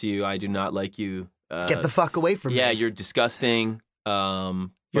hostile to you. I do not like you. Get the fuck away from Yeah, me. you're disgusting. You're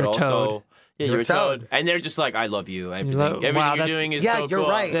but a also, toad. yeah, You're you're a toad. And they're just like, I love you. Everything, Wow, everything you're that's- doing is Yeah, so you're cool.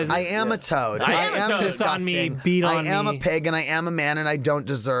 right. There's- I am a toad. I I am a am toad. Piss on disgusting. me, beat on I am a me. pig and I am a man and I don't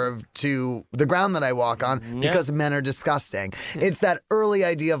deserve to the ground that I walk on because men are disgusting. It's that early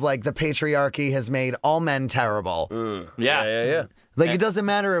idea of like the patriarchy has made all men terrible. Yeah. Like it doesn't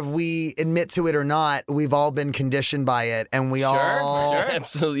matter if we admit to it or not. We've all been conditioned by it, and we all. sure.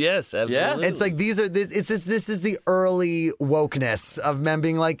 Absolutely. Yes. Absolutely. It's like this is the early wokeness of men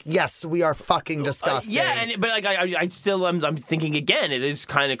being like, yes, we are fucking disgusting. But like I still I'm thinking again. It is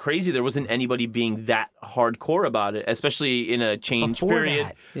kind of crazy. There wasn't anybody being that hardcore about it, especially in a change Before period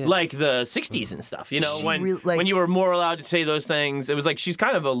that. like the '60s and stuff. You know, She when really, like- when you were more allowed to say those things. It was like she's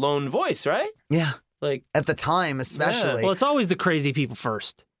kind of a lone voice, right? Yeah. Like At the time, especially. Well, it's always the crazy people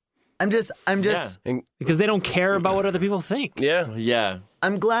first I'm just And- because they don't care about what other people think. yeah. yeah.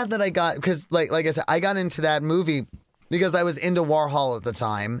 I'm glad that I got because like I said, I got into that movie because I was into Warhol at the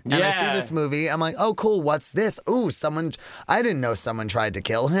time, and I see Yeah. this movie. I'm like, oh, cool. What's this? Ooh, someone. I didn't know someone tried to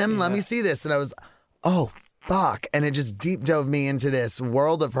kill him. Let me see this, and I was, oh, fuck, and it just deep dove me into this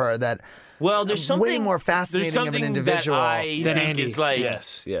world of her that. Well, there's Way something more fascinating there's of an something individual that I than think Andy. is like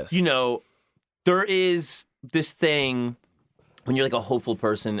Yes. Yes. you know, there is this thing when you're like a hopeful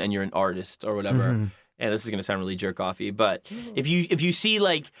person and you're an artist or whatever, and this is going to sound really jerk-offy, but if you see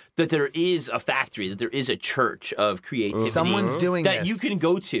like that there is a factory, that there is a church of creativity, Someone's doing that this. you can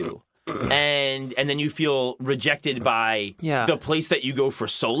go to. And then you feel rejected by the place that you go for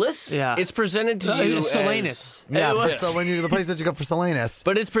solace. Yeah. It's presented to you as... Solanus. Yeah, so when you the place that you go for Solanus.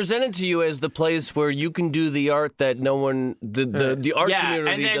 But it's presented to you as the place where you can do the art that no one, the art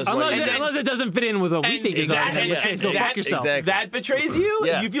community doesn't want to do. Unless it doesn't fit in with what we think is art. Go fuck yourself. Exactly. That betrays you.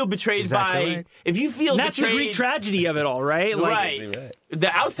 Yeah. If you feel betrayed exactly by... right. If you feel That's betrayed... the Greek tragedy of it all, right? Like, Right.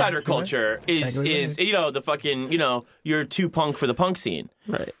 The outsider culture is the fucking, you're too punk for the punk scene.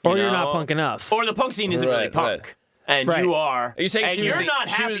 Right. Or you're not punk enough. Or the punk scene isn't really Right, punk. right. And Right. you are. Are you saying and she was you're the, not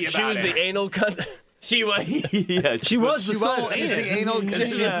she happy was, about she was it. the anal cunt? She was. Yeah, She was the soul She's anus. the anal.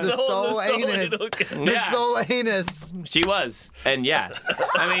 She's the soul anus. The Yeah. soul anus. She was. And yeah.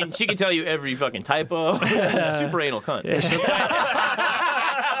 I mean, she can tell you every fucking typo. Super anal cunt.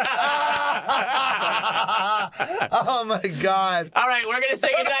 Oh my God. All right, we're going to say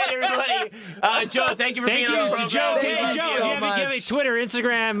goodnight, everybody. Joe, thank you for being on the to program. Joe. Thank Hey, you Joe, so do you have much. any Twitter,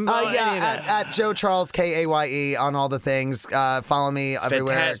 Instagram, any of that? At Joe Charles Kaye on all the things. Follow me everywhere.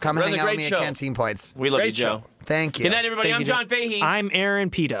 fantastic. Come Runs hang a out with great me show. at Canteen Points. We love Great you, Joe. show. Thank you. Good night, everybody. Thank I'm you, John Fahey. I'm Aaron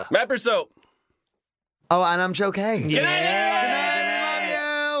Pita. Rapper Soap. Oh, and I'm Joe K. Good night, everybody.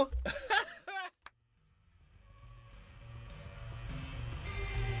 Love you.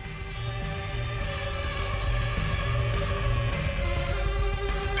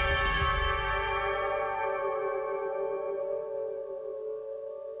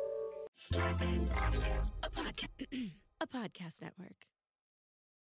 Starburns Audio, a podcast network.